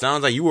it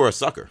sounds like you were a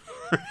sucker.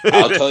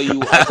 I'll tell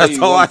you. That's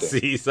all I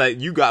see. It's like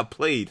you got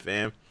played,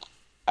 fam.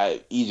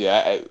 I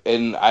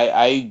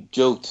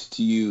joked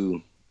to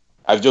you.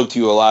 I've joked to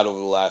you a lot over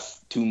the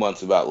last 2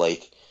 months about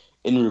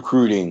in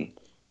recruiting,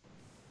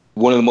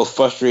 one of the most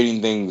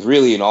frustrating things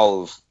really in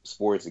all of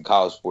sports and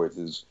college sports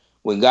is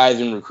when guys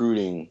in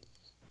recruiting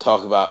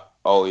talk about,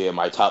 oh yeah,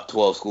 my top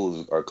 12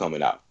 schools are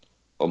coming out,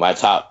 or my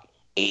top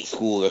 8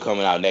 schools are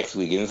coming out next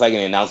week, and it's like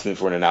an announcement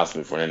for an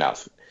announcement for an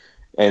announcement.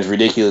 And it's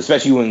ridiculous,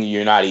 especially when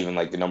you're not even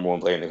the number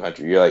 1 player in the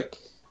country. You're like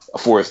a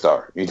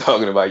 4-star. You're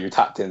talking about your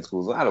top 10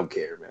 schools. I don't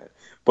care, man.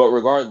 But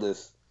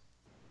regardless,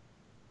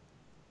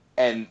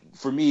 and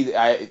for me,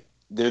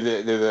 there's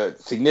a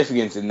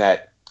significance in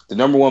that the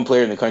number 1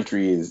 player in the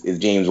country is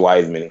James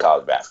Wiseman in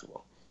college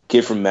basketball.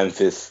 Kid from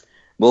Memphis.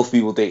 Most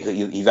people think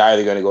he's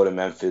either going to go to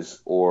Memphis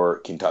or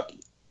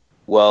Kentucky.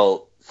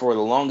 Well, for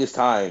the longest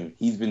time,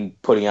 he's been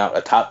putting out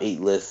a top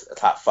 8 list, a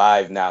top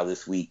 5 now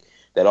this week,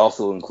 that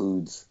also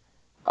includes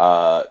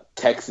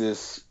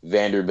Texas,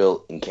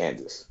 Vanderbilt, and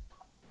Kansas.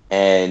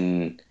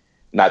 And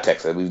not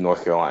Texas, I believe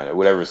North Carolina,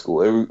 whatever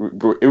school.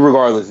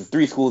 Regardless, it's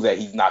 3 schools that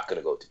he's not going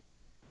to go to.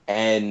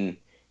 And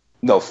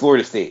no,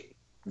 Florida State,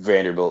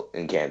 Vanderbilt,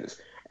 and Kansas.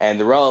 And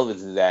the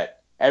relevance is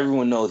that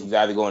everyone knows he's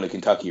either going to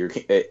Kentucky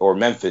or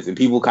Memphis, and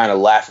people kind of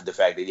laugh at the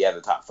fact that he has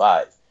a top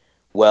 5.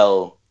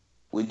 Well,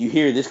 when you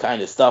hear this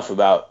kind of stuff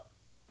about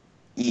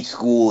each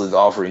school is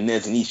offering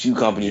this and each shoe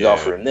company is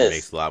offering this, it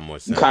makes a lot more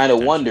sense. You kind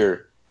of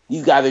wonder,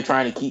 these guys are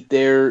trying to keep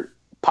their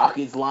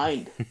pockets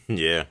lined.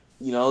 Yeah.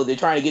 They're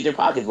trying to get their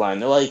pockets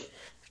lined. They're like,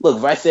 look,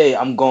 if I say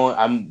I'm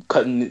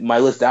cutting my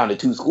list down to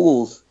 2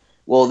 schools,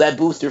 well, that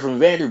booster from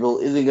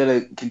Vanderbilt isn't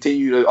going to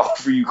continue to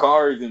offer you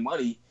cars and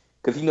money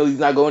because he knows you're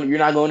not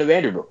going to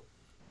Vanderbilt.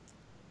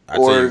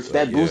 Or if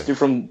that booster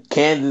from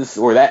Kansas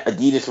or that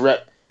Adidas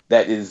rep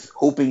that is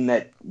hoping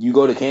that you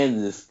go to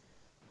Kansas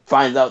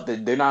finds out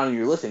that they're not on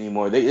your list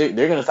anymore, they're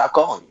going to stop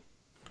calling you.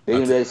 They're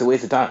going to be like, it's a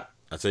waste of time.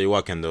 I'll tell you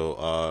what,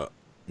 Kendall,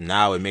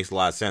 now it makes a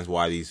lot of sense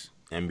why these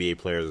NBA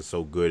players are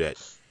so good at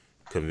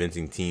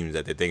convincing teams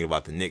that they're thinking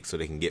about the Knicks so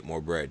they can get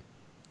more bread.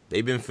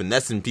 They've been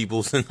finessing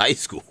people since high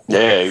school.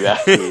 Yeah,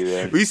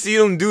 exactly. We see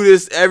them do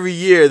this every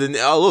year. Then,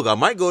 look, I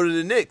might go to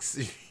the Knicks.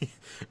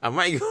 I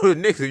might go to the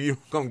Knicks if you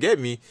don't come get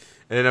me.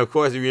 And then, of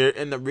course, we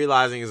end up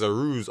realizing it's a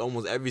ruse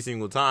almost every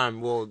single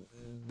time. Well,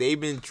 they've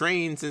been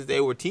trained since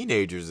they were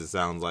teenagers, it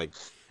sounds like,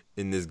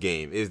 in this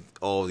game. If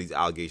all these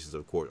allegations,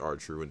 of course, are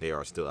true, and they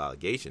are still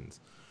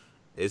allegations.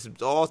 It's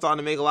all starting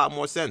to make a lot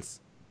more sense.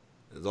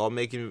 It's all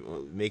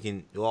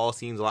it all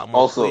seems a lot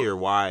more clear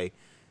why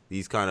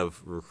these kind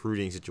of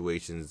recruiting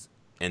situations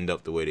end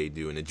up the way they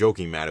do. And the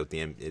joking matter with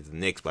the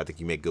Knicks, but I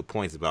think you make good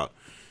points about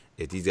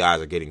if these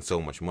guys are getting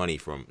so much money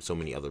from so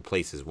many other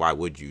places, why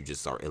would you just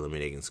start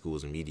eliminating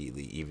schools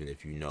immediately, even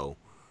if you know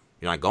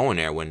you're not going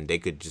there, when they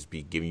could just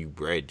be giving you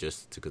bread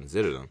just to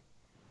consider them?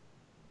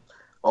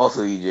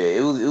 Also, EJ,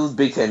 it was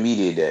Big Ten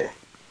Media Day,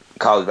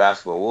 college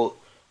basketball.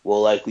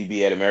 We'll likely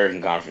be at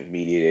American Conference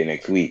Media Day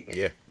next week.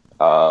 Yeah.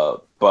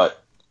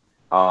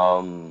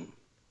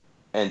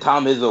 And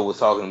Tom Izzo was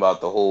talking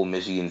about the whole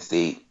Michigan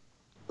State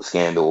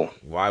scandal.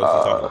 Why was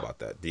he talking about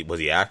that? Was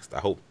he asked? I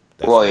hope.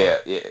 Yeah.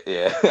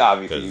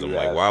 Obviously, because I'm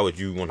like, why would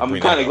you want to? I'm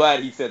kind of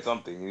glad he said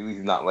something.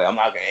 He's not like, I'm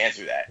not going to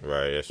answer that.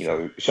 Right. That's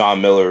true.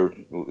 Sean Miller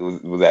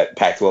was at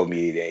Pac-12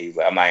 Media Day. He's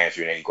like, I'm not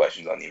answering any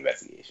questions on the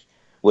investigation.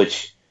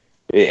 Which,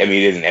 I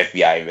mean, it is an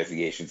FBI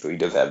investigation, so he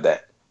does have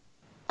that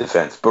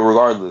defense. But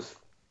regardless,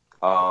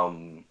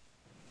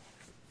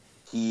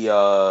 he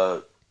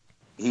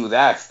was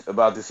asked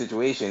about the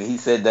situation. He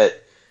said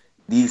that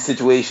these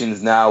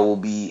situations now will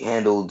be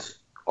handled,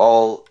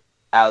 all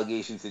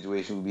allegation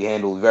situations will be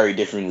handled very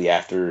differently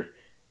after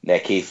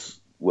that case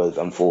was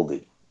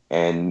unfolded.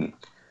 And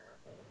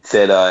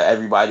said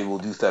everybody will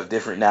do stuff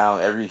different now.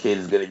 Every kid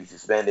is going to be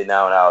suspended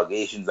now on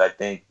allegations, I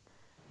think.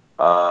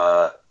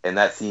 And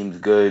that seems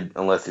good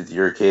unless it's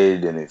your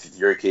kid. And if it's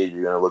your kid,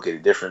 you're going to look at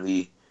it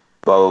differently.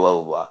 Blah, blah, blah,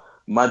 blah, blah.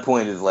 My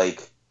point is,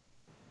 like,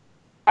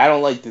 I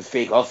don't like this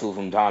fake hustle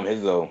from Tom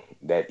Izzo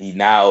that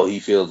he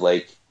feels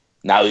like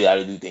now we got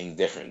to do things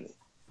differently.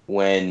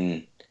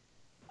 When,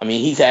 I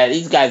mean, these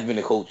guys been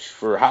a coach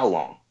for how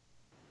long?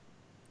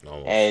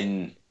 Almost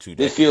and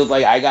this feels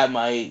like I got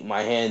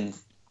my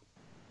hands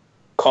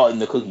caught in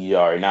the cookie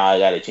jar, and now I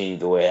got to change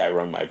the way I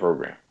run my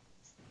program.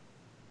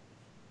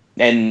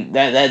 And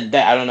that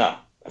I don't know.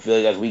 I feel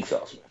like that's weak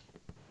sauce, man.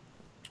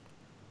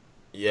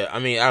 Yeah, I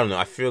mean, I don't know.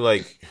 I feel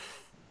like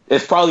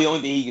it's probably the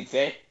only thing he could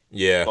say.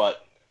 Yeah.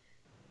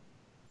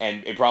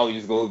 And it probably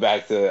just goes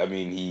back to, I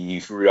mean, he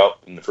screwed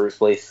up in the first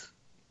place.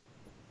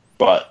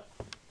 But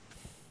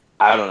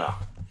I don't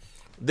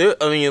know.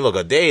 I mean, look,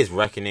 a day is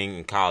reckoning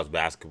in college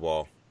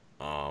basketball.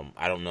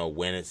 I don't know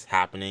when it's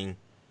happening.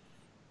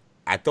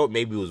 I thought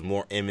maybe it was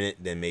more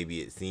imminent than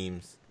maybe it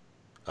seems.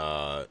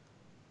 But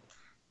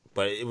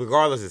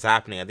regardless, it's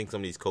happening. I think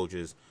some of these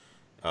coaches,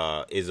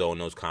 Izzo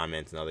and those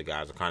comments and other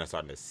guys are kind of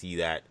starting to see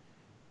that.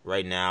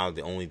 Right now,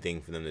 the only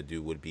thing for them to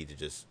do would be to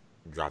just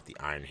drop the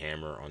iron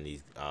hammer on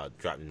these, the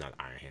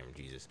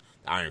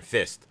iron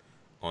fist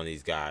on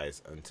these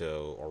guys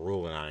or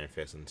rule an iron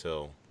fist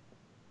until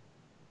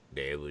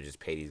they're able to just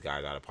pay these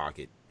guys out of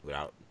pocket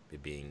without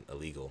it being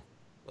illegal.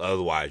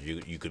 Otherwise,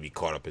 you could be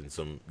caught up in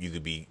you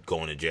could be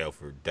going to jail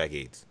for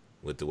decades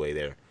with the way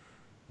the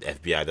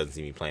FBI doesn't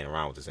seem to be playing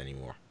around with this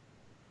anymore.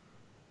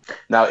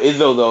 Now,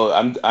 Izzo, though,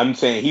 I'm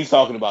saying he's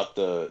talking about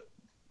the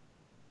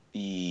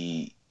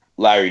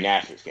Larry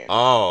Nassar scandal.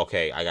 Oh,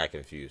 okay. I got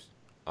confused.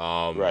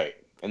 Right.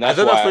 And that's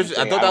I why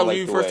thought that was what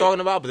you first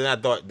talking about,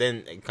 but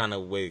then it kind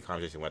of way the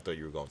conversation went. I thought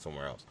you were going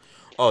somewhere else.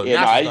 Oh,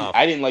 yeah,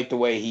 I didn't like the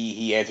way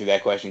he answered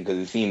that question because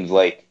it seems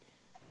like,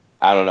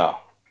 I don't know,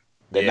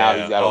 that now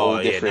he's got a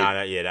whole different,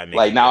 that makes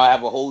like now I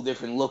have a whole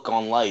different look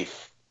on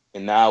life,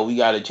 and now we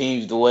got to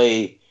change the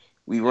way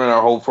we run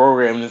our whole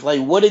program. And it's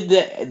like, what did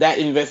that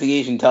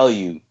investigation tell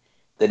you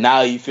that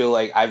now you feel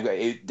like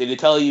did it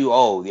tell you,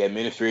 oh, the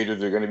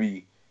administrators are going to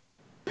be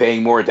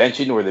paying more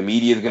attention, or the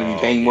media is going to be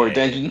paying more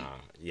attention?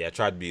 Yeah, I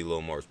tried to be a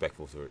little more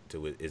respectful to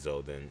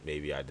Izzo than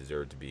maybe I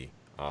deserve to be.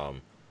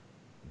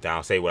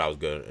 I'll say what I was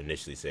going to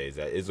initially say is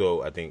that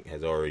Izzo, I think,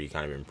 has already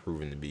kind of been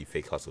proven to be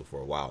fake hustle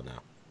for a while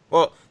now.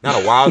 Well,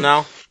 not a while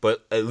now,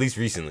 but at least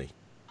recently.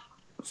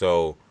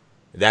 So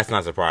that's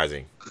not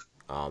surprising.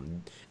 As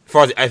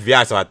far as the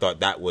FBI, so I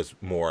thought that was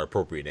more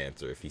appropriate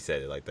answer if he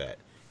said it like that.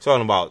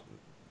 Talking about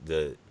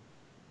the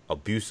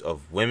abuse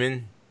of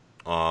women,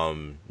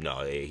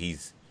 no,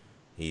 his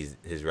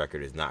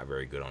record is not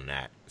very good on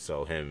that.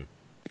 So him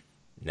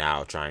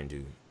now trying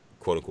to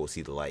quote unquote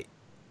see the light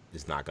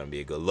is not going to be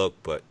a good look.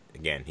 But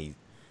again,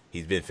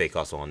 he's been fake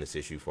hustle on this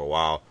issue for a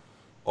while.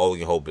 All we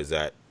can hope is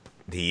that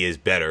he is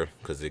better,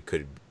 because it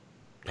could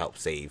help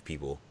save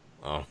people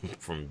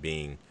from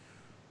being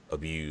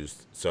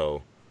abused.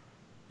 So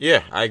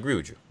yeah, I agree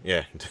with you.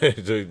 Yeah,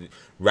 to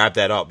wrap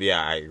that up,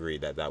 yeah, I agree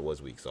that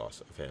was weak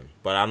sauce of him.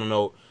 But I don't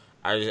know.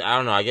 I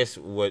don't know. I guess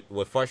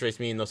what frustrates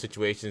me in those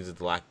situations is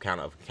the lack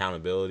of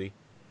accountability.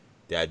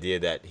 The idea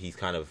that he's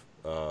kind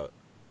of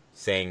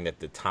saying that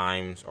the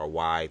times are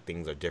why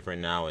things are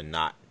different now, and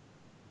not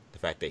the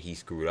fact that he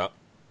screwed up.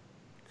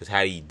 Because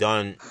had he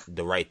done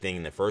the right thing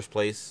in the first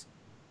place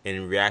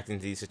in reacting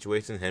to these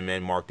situations, him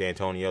and Mark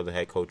D'Antonio, the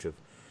head coach of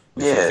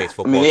the State's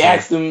football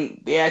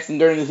team, they asked him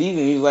during the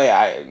season. He was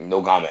like,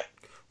 no comment.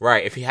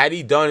 Right. If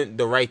he done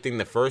the right thing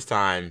the first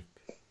time,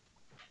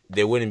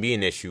 there wouldn't be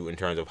an issue in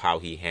terms of how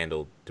he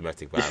handled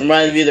domestic violence. This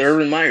reminds me of the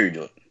Urban Meyer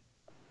joint.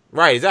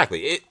 Right,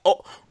 exactly.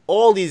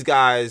 All these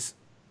guys,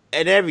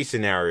 in every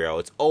scenario,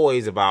 it's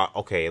always about,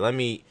 okay, let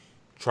me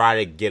try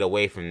to get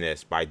away from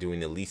this by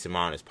doing the least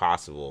amount as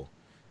possible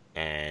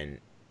and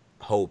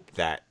hope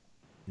that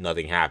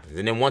nothing happens.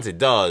 And then once it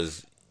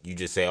does, you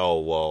just say, oh,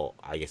 well,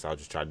 I guess I'll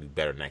just try to do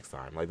better next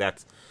time. Like,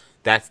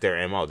 that's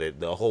their MO.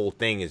 The whole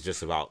thing is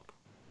just about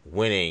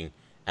winning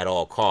at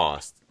all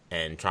costs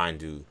and trying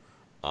to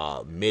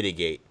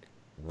mitigate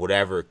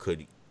whatever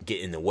could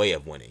get in the way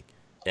of winning.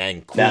 That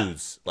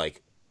includes,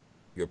 like,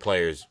 your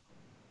players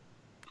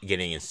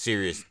getting in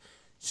serious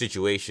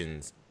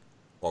situations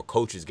or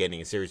coaches getting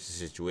in serious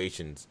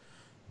situations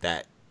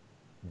that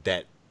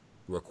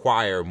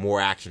require more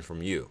action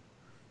from you.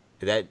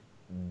 That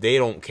they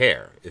don't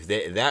care. If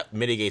that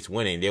mitigates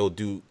winning, they will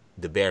do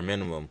the bare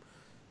minimum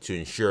to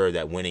ensure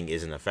that winning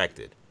isn't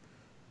affected.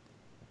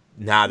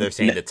 Now they're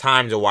saying the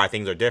times are why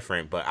things are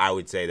different, but I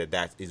would say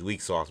that is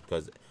weak sauce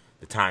because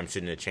the time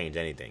shouldn't have changed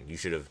anything. You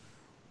should have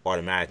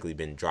automatically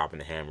been dropping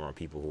the hammer on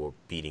people who are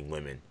beating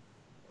women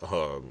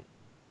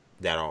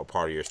that are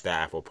part of your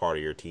staff or part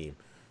of your team.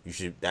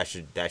 That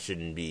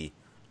shouldn't be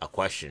a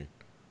question.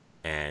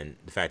 And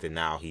the fact that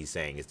now he's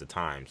saying it's the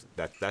times,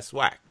 that's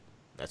whack.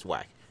 That's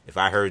whack. If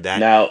I heard that,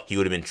 now, he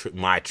would have been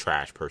my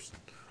trash person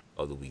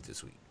of the week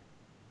this week.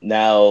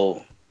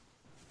 Now,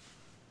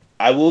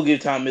 I will give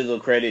Tom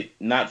Izzo credit,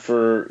 not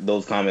for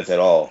those comments at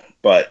all,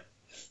 but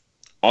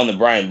on the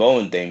Brian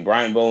Bowen thing,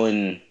 Brian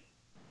Bowen,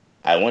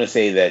 I want to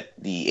say that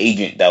the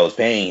agent that was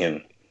paying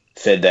him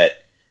said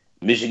that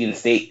Michigan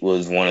State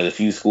was one of the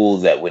few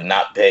schools that would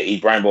not pay.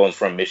 Brian Bowen's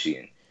from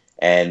Michigan,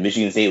 and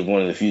Michigan State was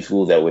one of the few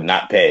schools that would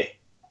not pay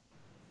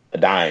a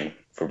dime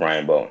for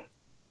Brian Bowen.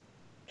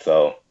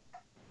 So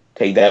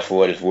take that for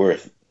what it's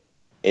worth.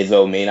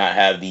 Izzo may not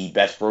have the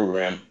best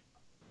program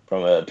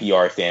from a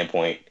PR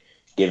standpoint,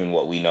 given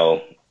what we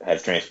know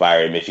has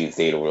transpired in Michigan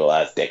State over the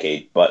last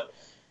decade, but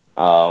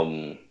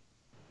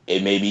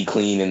it may be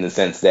clean in the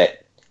sense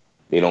that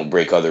they don't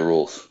break other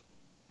rules.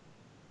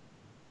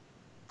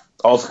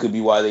 Also could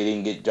be why they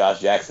didn't get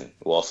Josh Jackson,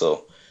 who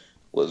also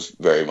was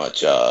very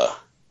much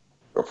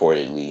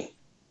reportedly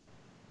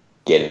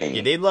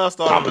getting they lost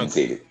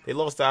compensated. They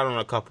lost out on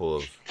a couple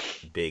of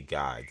big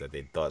guys that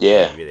they thought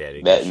they really had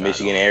a that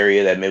Michigan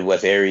area, that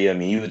Midwest area. I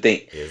mean, you would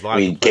think.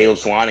 Caleb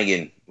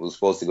Swanigan was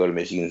supposed to go to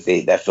Michigan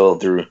State. That fell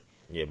through.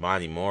 Yeah,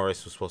 Monty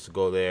Morris was supposed to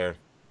go there.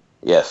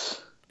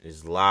 Yes.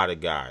 There's a lot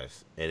of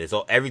guys. And it's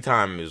every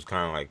time it was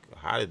kind of like,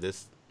 how did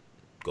this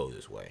go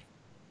this way?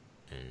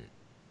 And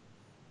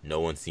no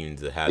one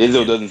seems to have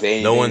Izzo doesn't say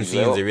anything. No one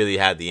seems to really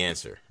have the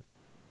answer.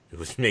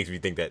 Which makes me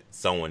think that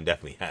someone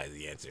definitely has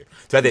the answer.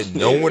 So that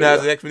no one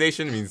has an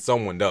explanation means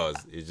someone does.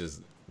 It's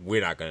just,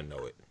 we're not going to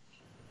know it.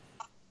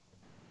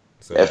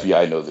 So,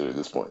 FBI knows it at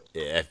this point.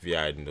 Yeah,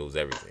 FBI knows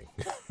everything.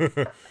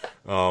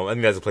 I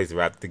think that's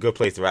the good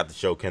place to wrap the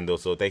show, Kendall.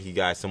 So thank you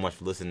guys so much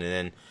for listening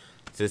in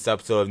to this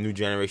episode of New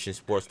Generation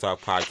Sports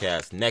Talk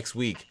Podcast. Next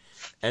week,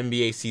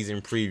 NBA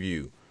season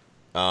preview.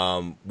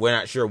 We're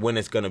not sure when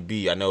it's going to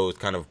be. I know it's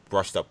kind of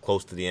brushed up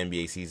close to the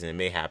NBA season. It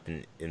may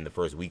happen in the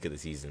first week of the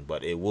season,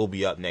 but it will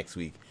be up next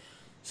week.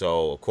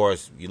 So, of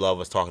course, you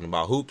love us talking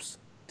about hoops.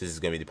 This is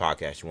going to be the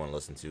podcast you want to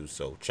listen to,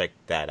 so check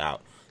that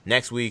out.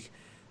 Next week,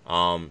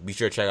 be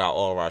sure to check out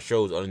all of our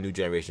shows on the New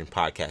Generation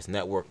Podcast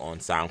Network on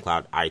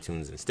SoundCloud,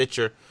 iTunes, and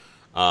Stitcher.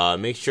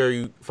 Make sure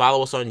you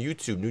follow us on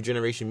YouTube, New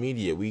Generation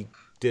Media. We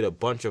did a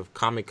bunch of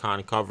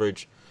Comic-Con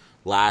coverage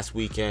last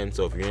weekend,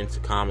 so if you're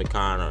into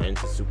Comic-Con or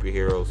into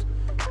superheroes,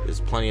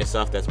 there's plenty of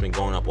stuff that's been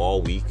going up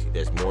all week.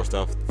 There's more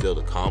stuff still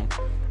to come.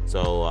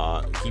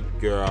 So keep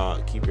your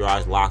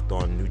eyes locked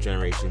on New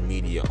Generation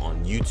Media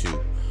on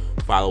YouTube.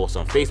 Follow us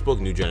on Facebook,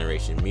 New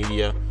Generation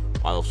Media.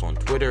 Follow us on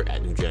Twitter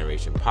at New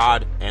Generation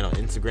Pod and on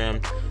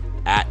Instagram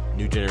at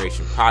New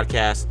Generation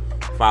Podcast.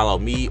 Follow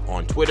me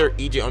on Twitter,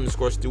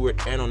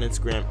 EJ_Stewart, and on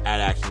Instagram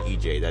at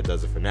ActionEJ. That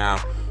does it for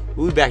now.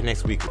 We'll be back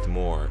next week with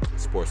more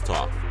sports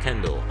talk. For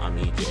Kendall, I'm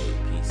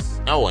EJ.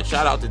 Peace. Oh, and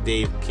shout out to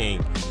Dave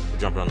King for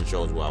jumping on the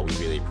show as well. We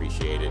really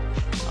appreciate it.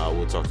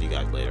 We'll talk to you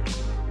guys later.